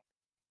haven't had one.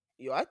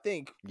 Yo, I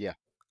think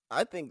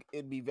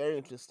it'd be very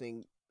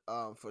interesting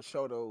for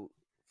Shoto,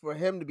 for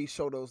him to be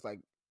Shoto's like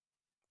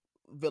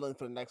villain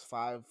for the next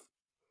 5-10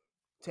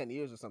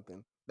 years or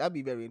something. That'd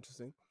be very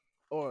interesting.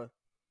 Or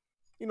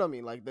you know what I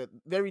mean, like the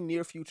very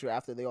near future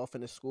after they all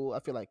finish school. I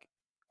feel like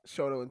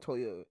Shoto and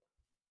Toya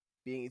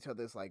being each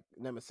other's like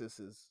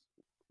nemesis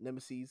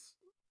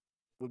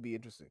would be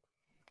interesting.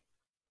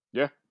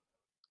 Yeah,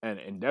 and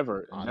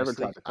Endeavor Honestly,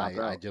 tried to cop out.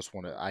 I just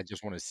want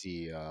to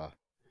see.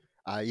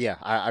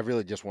 I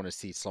really just want to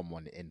see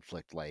someone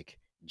inflict like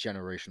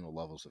generational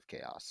levels of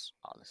chaos.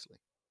 Honestly,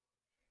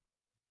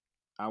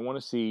 I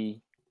want to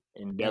see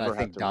Endeavor. And I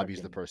think have to Dabi's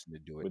the reckon person to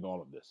do it with all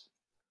of this.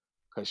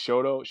 Because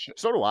Shoto,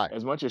 So do I.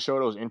 as much as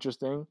Shoto is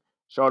interesting,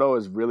 Shoto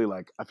is really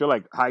like, I feel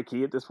like high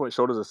key at this point,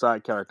 Shoto's a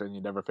side character in the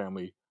Endeavor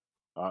family,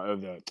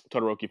 of the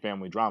Todoroki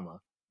family drama.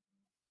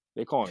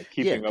 They call it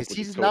keeping up with the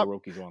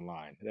Todorokis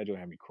online. That just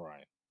had me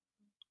crying.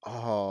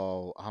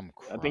 Oh, I'm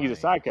crying. I think he's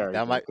a side character.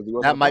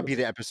 That might be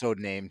the episode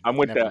name. I'm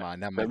with Never that.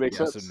 mind. That That might be makes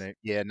the episode sense. name.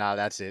 Yeah, nah,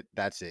 that's it.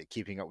 That's it.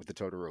 Keeping up with the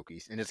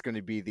Todorokis, and it's going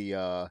to be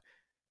the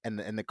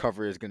and the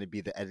cover is going to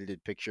be the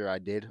edited picture I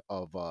did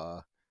of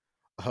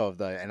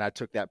the, and I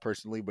took that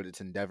personally, but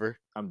it's Endeavor.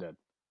 I'm dead.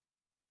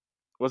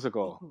 What's it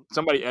called?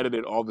 Somebody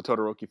edited all the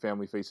Todoroki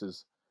family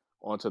faces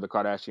onto the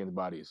Kardashian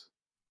bodies.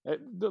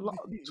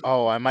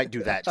 Oh, I might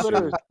do that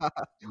too.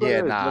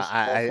 Yeah, nah,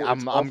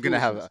 I'm gonna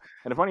have.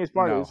 And the funniest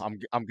part is,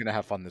 I'm gonna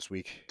have fun this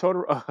week.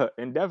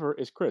 Endeavor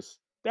is Chris.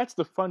 That's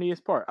the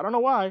funniest part. I don't know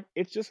why.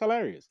 It's just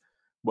hilarious.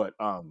 But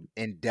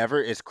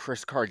Endeavor is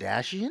Chris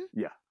Kardashian.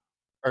 Yeah.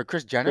 Or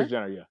Kris Jenner. Kris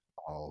Jenner, yeah.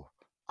 Oh,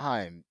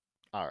 I'm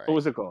all right. What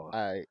was it called?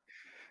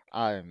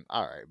 I'm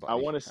all right, buddy. I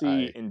want to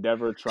see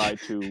Endeavor try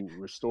to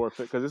restore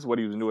faith, because this is what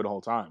he was doing the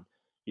whole time.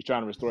 He's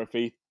trying to restore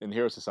faith in the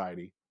Hero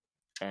Society,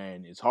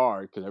 and it's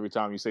hard because every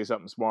time you say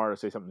something smart or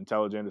say something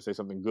intelligent or say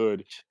something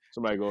good,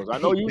 somebody goes, "I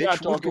know you're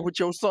not talking with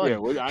your son." Yeah,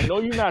 well, I know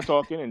you're not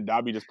talking, and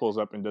Dabi just pulls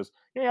up and does.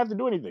 You don't have to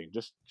do anything.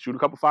 Just shoot a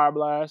couple fire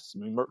blasts,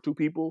 murk 2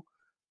 people,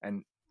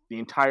 and the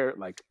entire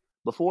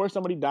before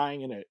somebody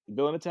dying in a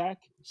villain attack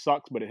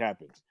sucks, but it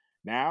happens.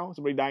 Now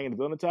somebody dying in a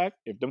villain attack,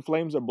 if them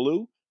flames are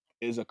blue,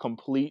 is a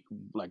complete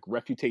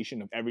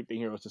refutation of everything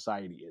Hero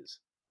Society is.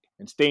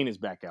 And Stain is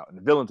back out, and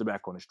the villains are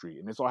back on the street,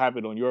 and this all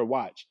happened on your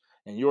watch.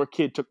 and your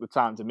kid took the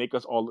time to make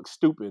us all look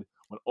stupid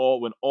when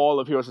all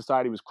of Hero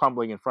Society was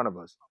crumbling in front of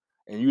us,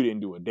 and you didn't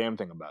do a damn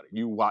thing about it.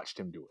 You watched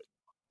him do it.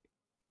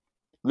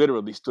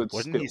 Literally stood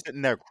Wasn't still. he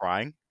sitting there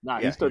crying? Nah,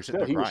 he Yeah, he stood was sitting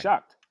still. there He was crying.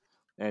 shocked.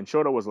 And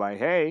Shota was like,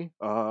 "Hey,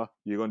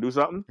 you gonna do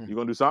something? You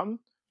gonna do something?"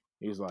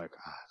 He's like,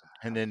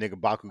 And then nigga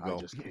Baku "I go,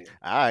 just can't.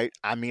 all right,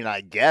 I mean, I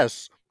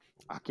guess.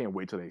 I can't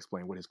wait till they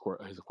explain what his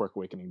quirk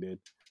awakening did."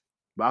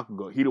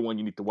 Bakugo, he the one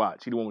you need to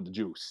watch. He the one with the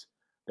juice.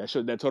 That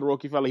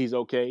Todoroki fella, he's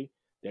okay.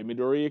 That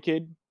Midoriya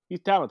kid, he's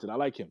talented. I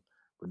like him.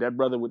 But that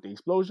brother with the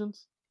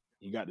explosions,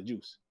 he got the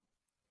juice.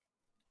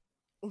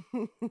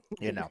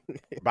 You know,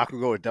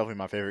 Bakugo is definitely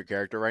my favorite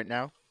character right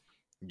now,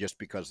 just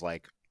because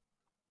like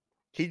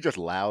he's just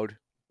loud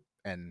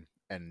and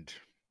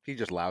he's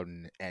just loud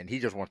and he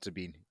just wants to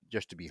be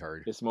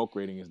heard. His smoke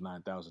rating is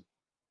 9,000.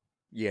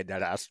 Yeah,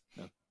 that ass.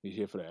 Yeah, he's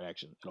here for that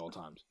action at all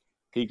times.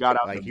 He got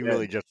out Like the he bed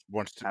really just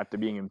wants to. after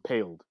being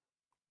impaled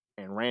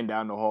and ran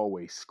down the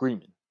hallway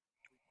screaming.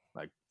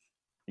 Like,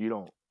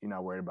 you're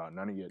not worried about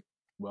none of your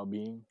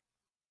well-being.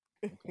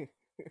 Okay.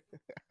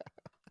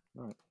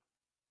 All right.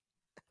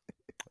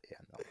 Yeah,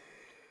 no.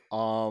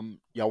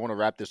 Y'all want to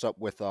wrap this up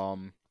with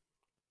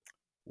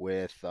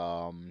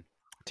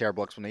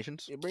terrible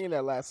explanations? You're bringing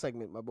that last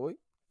segment, my boy.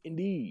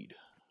 Indeed.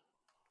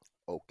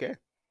 Okay.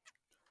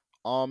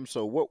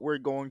 So what we're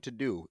going to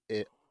do,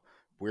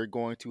 we're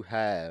going to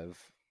have,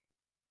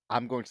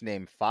 I'm going to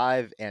name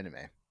 5 anime,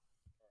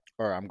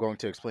 or I'm going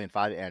to explain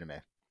 5 anime,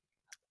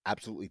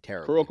 absolutely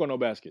terrible. Kuroko no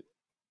Basket.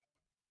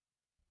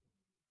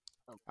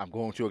 I'm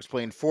going to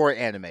explain 4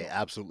 anime,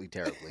 absolutely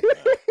terribly. Go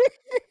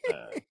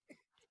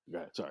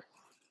ahead. Sorry.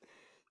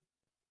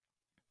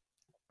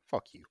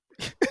 Fuck you.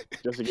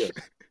 Just a guess.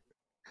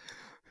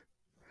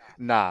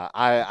 Nah,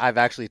 I've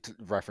actually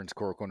referenced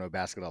Kuroko no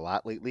Basket a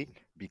lot lately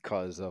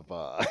because of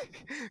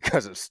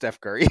Steph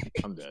Curry.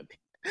 I'm dead.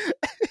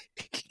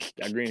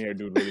 That green hair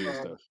dude really is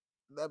tough.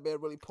 That man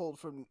really pulled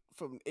from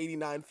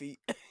 89 feet.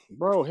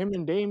 Bro, him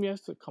and Dame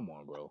yesterday. Come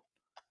on, bro.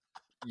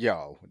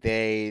 Yo,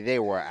 they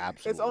were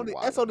absolutely That's only a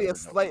wilding for no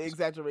slight reason.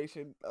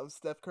 exaggeration of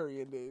Steph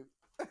Curry and Dave.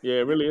 Yeah,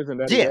 it really isn't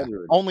that Yeah,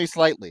 exaggerated. only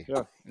slightly.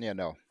 Yeah. Yeah,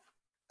 no.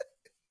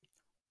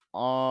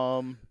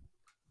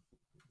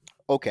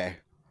 Okay.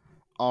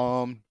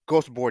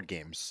 Ghost board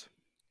games.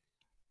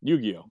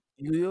 Yu-Gi-Oh.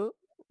 Yu-Gi-Oh?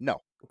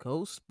 No.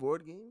 Ghost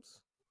board games?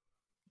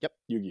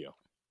 Yu-Gi-Oh.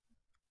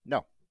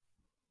 No.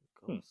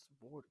 Ghost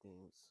board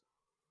games.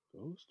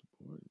 Ghost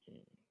board game.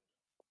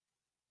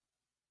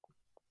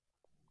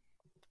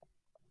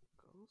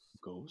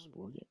 Ghost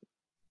board game.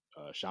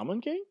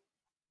 Shaman King?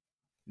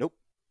 Nope.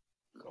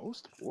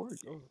 Ghost board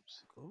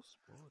games. Ghost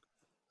board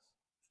games.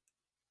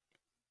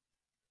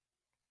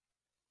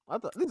 I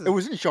thought this is It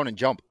was in Shonen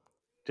Jump.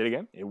 Say it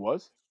again. It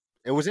was?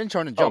 It was in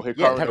Shonen Oh, Jump. Hikaru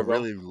Yeah, it had no a Go?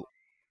 really.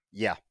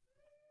 Yeah.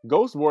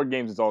 Ghost board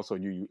games is also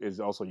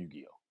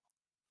Yu-Gi-Oh.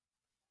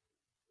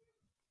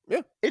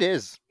 It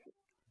is.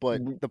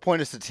 But Mhm. the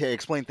point is to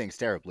explain things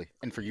terribly,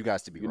 and for you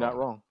guys to be You're wrong. not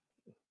wrong.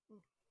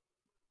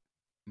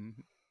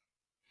 Mhm.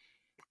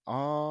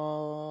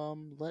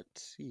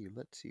 Let's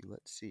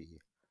see.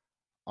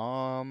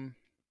 Hmm.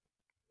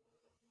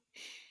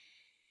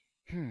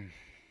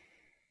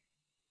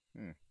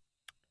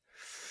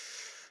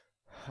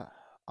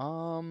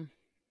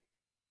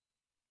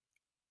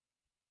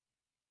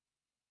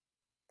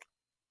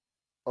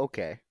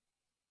 Okay.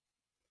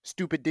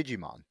 Stupid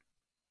Digimon.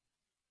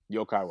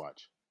 Yokai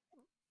Watch.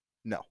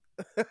 No.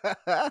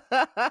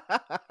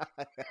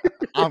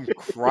 I'm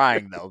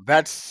crying though.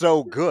 That's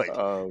so good.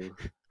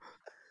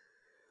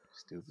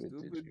 Stupid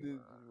Stupid Digimon.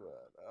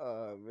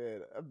 Oh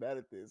man, I'm mad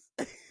at this.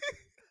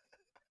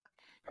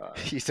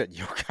 He said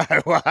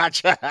Yokai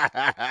Watch.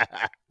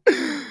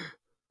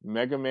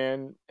 Mega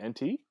Man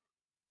NT?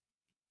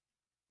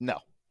 No.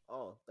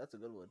 Oh, that's a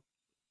good one.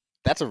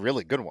 That's a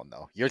really good one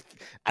though.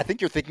 I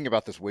think you're thinking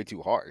about this way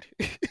too hard.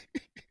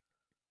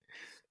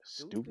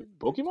 Stupid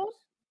Pokemon?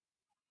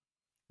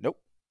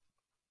 Nope.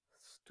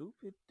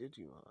 Stupid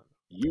Digimon.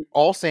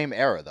 All same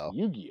era though.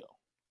 Yu-Gi-Oh.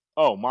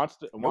 Oh,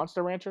 Monster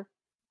Rancher?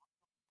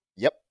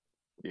 Yep.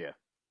 Yeah.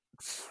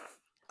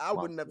 I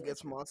wouldn't Monster have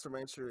guessed Rancher. Monster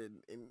Rancher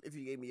if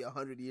you gave me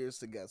 100 years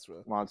to guess,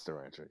 bro. Monster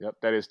Rancher. Yep,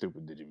 that is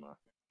Stupid Digimon.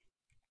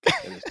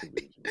 That is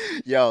Stupid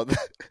Digimon. Yo,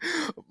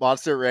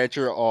 Monster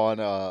Rancher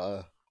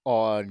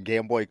on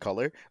Game Boy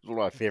Color is one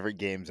of my favorite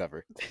games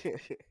ever.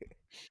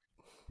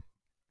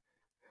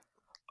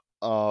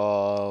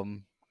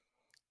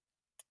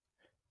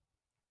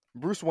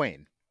 Bruce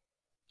Wayne.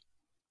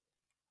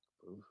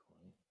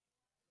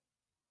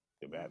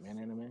 The Batman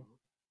anime?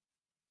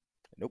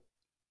 Nope.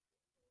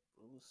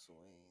 Bruce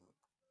Wayne.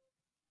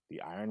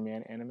 The Iron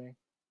Man anime?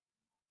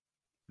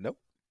 Nope.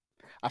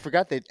 I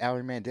forgot that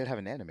Iron Man did have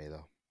an anime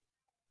though.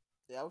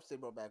 Yeah, I would say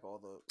brought back all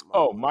the.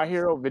 Oh, My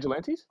Hero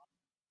Vigilantes?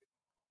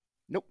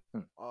 Nope.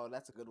 Oh,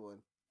 that's a good one.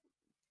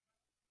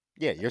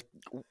 Yeah,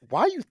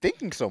 why are you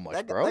thinking so much,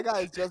 That bro?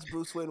 guy is just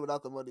Bruce Wayne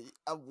without the money.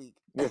 I'm weak.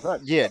 Yeah,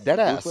 fact. Yeah, dead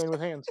ass. Bruce Wayne with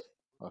hands.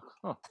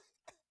 Huh.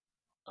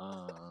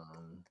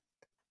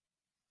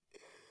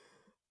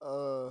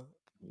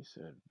 You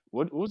said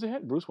what was the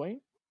head? Bruce Wayne?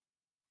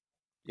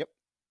 Yep.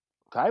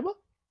 Kaiba?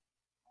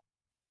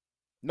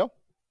 No,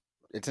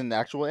 it's an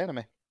actual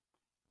anime.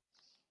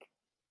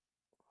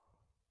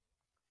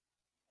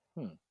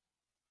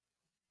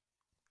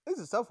 This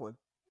is a tough one.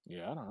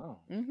 Yeah, I don't know.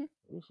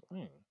 Mm-hmm.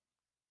 Man.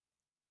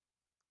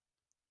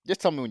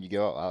 Just tell me when you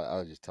give up.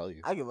 I'll just tell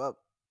you. I give up.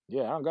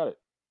 Yeah, I don't got it.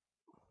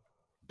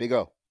 Big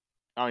O.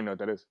 I don't even know what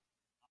that is.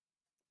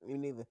 You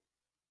neither.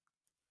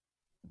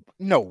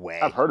 No way.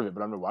 I've heard of it,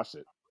 but I've never watched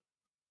it.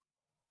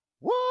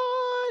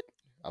 What?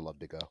 I love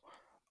Big O.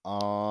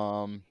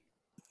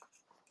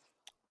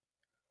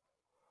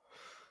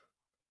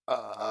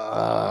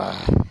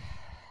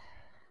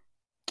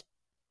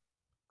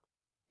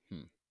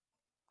 Hmm.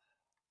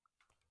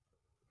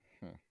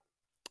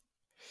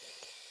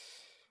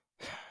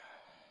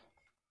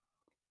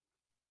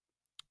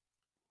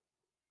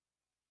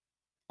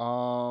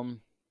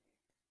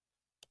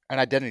 An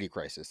identity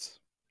crisis.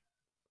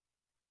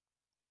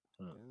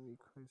 Identity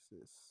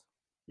crisis.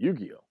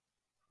 Yu-Gi-Oh.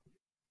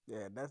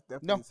 Yeah, that's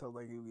definitely No. sounds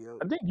like Yu-Gi-Oh.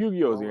 I think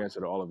Yu-Gi-Oh is the Oh. answer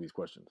to all of these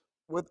questions.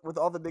 With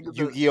all the niggas,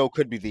 Yu-Gi-Oh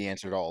could be the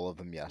answer to all of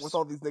them. Yes. with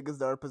all these niggas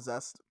that are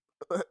possessed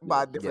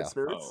by different Yeah.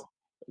 spirits. Oh,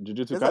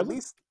 Jujutsu There's at Kaisen?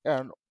 least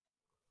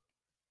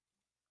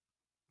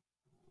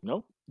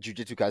No.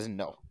 Jujutsu Kaisen.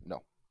 No.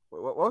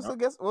 what was No. the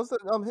guess? What was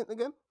the hint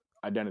again?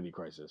 Identity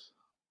crisis.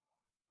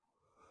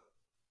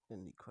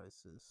 Identity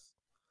crisis.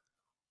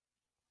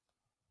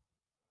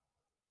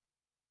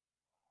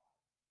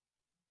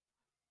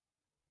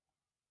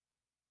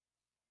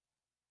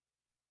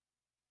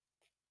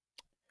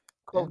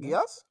 Code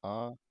Yeah,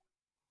 Geass?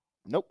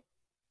 Nope.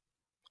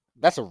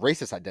 That's a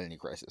racist identity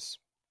crisis.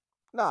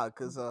 Nah,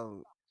 because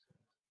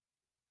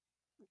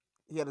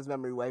he had his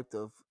memory wiped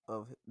of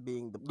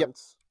being the Yep.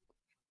 prince.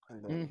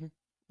 And then Mm-hmm.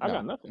 I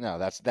got nothing. No,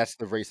 that's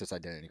the racist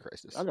identity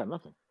crisis. I got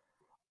nothing.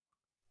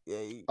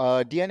 yeah,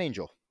 Deanne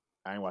Angel.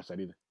 I ain't watched that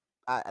either.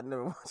 I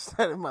never watched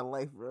that in my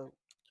life, bro.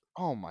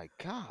 Oh my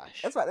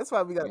gosh. That's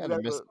why we gotta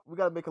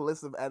gotta make a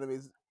list of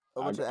animes,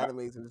 a bunch of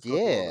animes, and just go through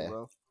all Yeah. them,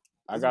 bro.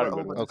 I There's got a whole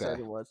good bunch one. of shit I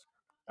Okay. can watch.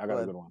 I got Go a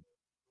ahead. good one.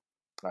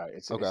 All right,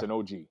 it's Okay. an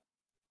OG.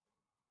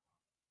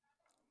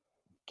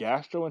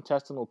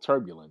 Gastrointestinal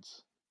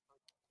turbulence,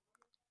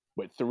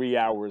 but 3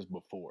 hours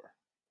before.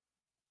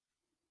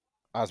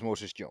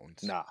 Osmosis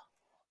Jones. Nah,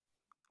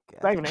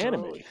 it's not even an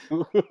anime.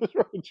 What's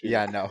wrong with you?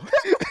 Yeah, I know.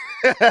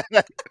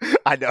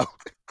 I know.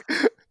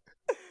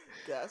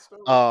 Gastro.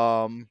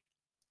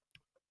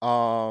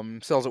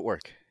 Cells at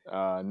Work.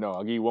 No,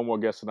 I'll give you one more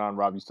guess, and on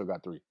Rob, you still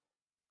got 3.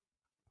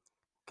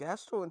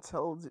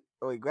 Gastrointelligent.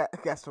 Oh, wait,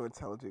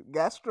 gastrointelligent.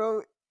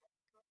 Gastrointestinal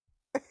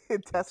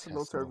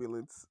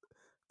turbulence.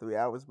 3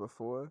 hours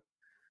before.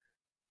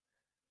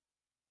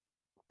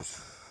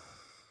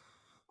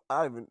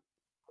 I don't even.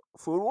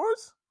 Food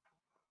Wars?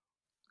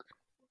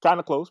 Kind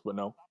of close, but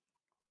no.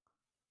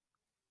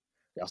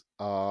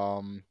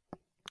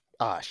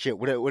 Shit.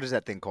 What is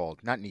that thing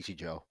called? Not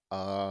Nishijo.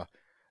 The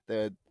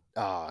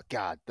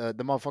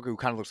motherfucker who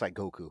kind of looks like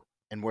Goku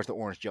and wears the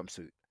orange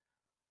jumpsuit.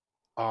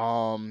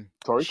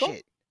 Toriko?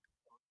 Shit.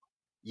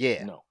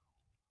 Yeah. No.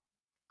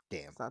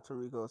 Damn. It's not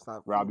Toriko. It's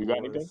not. Rob, Food you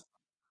got Wars. anything?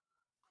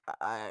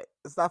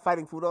 It's not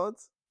Fighting Food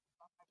Odds?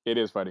 It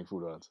is Fighting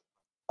Food Odds.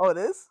 Oh, it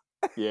is?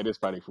 Yeah, it is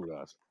Fighting Food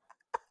Odds.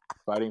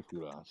 Fighting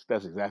Food Odds.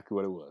 That's exactly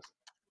what it was.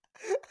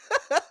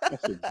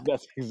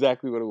 That's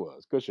exactly what it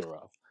was. Good shit,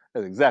 Rob.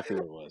 That's exactly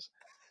what it was.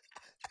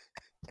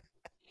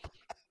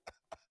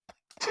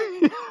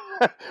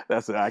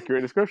 That's an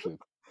accurate description.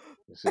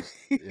 It's just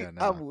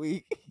I'm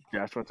weak.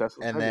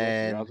 gastrointestinal And turbulence 3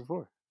 then- hours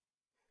before.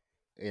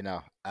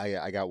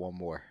 I got one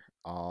more.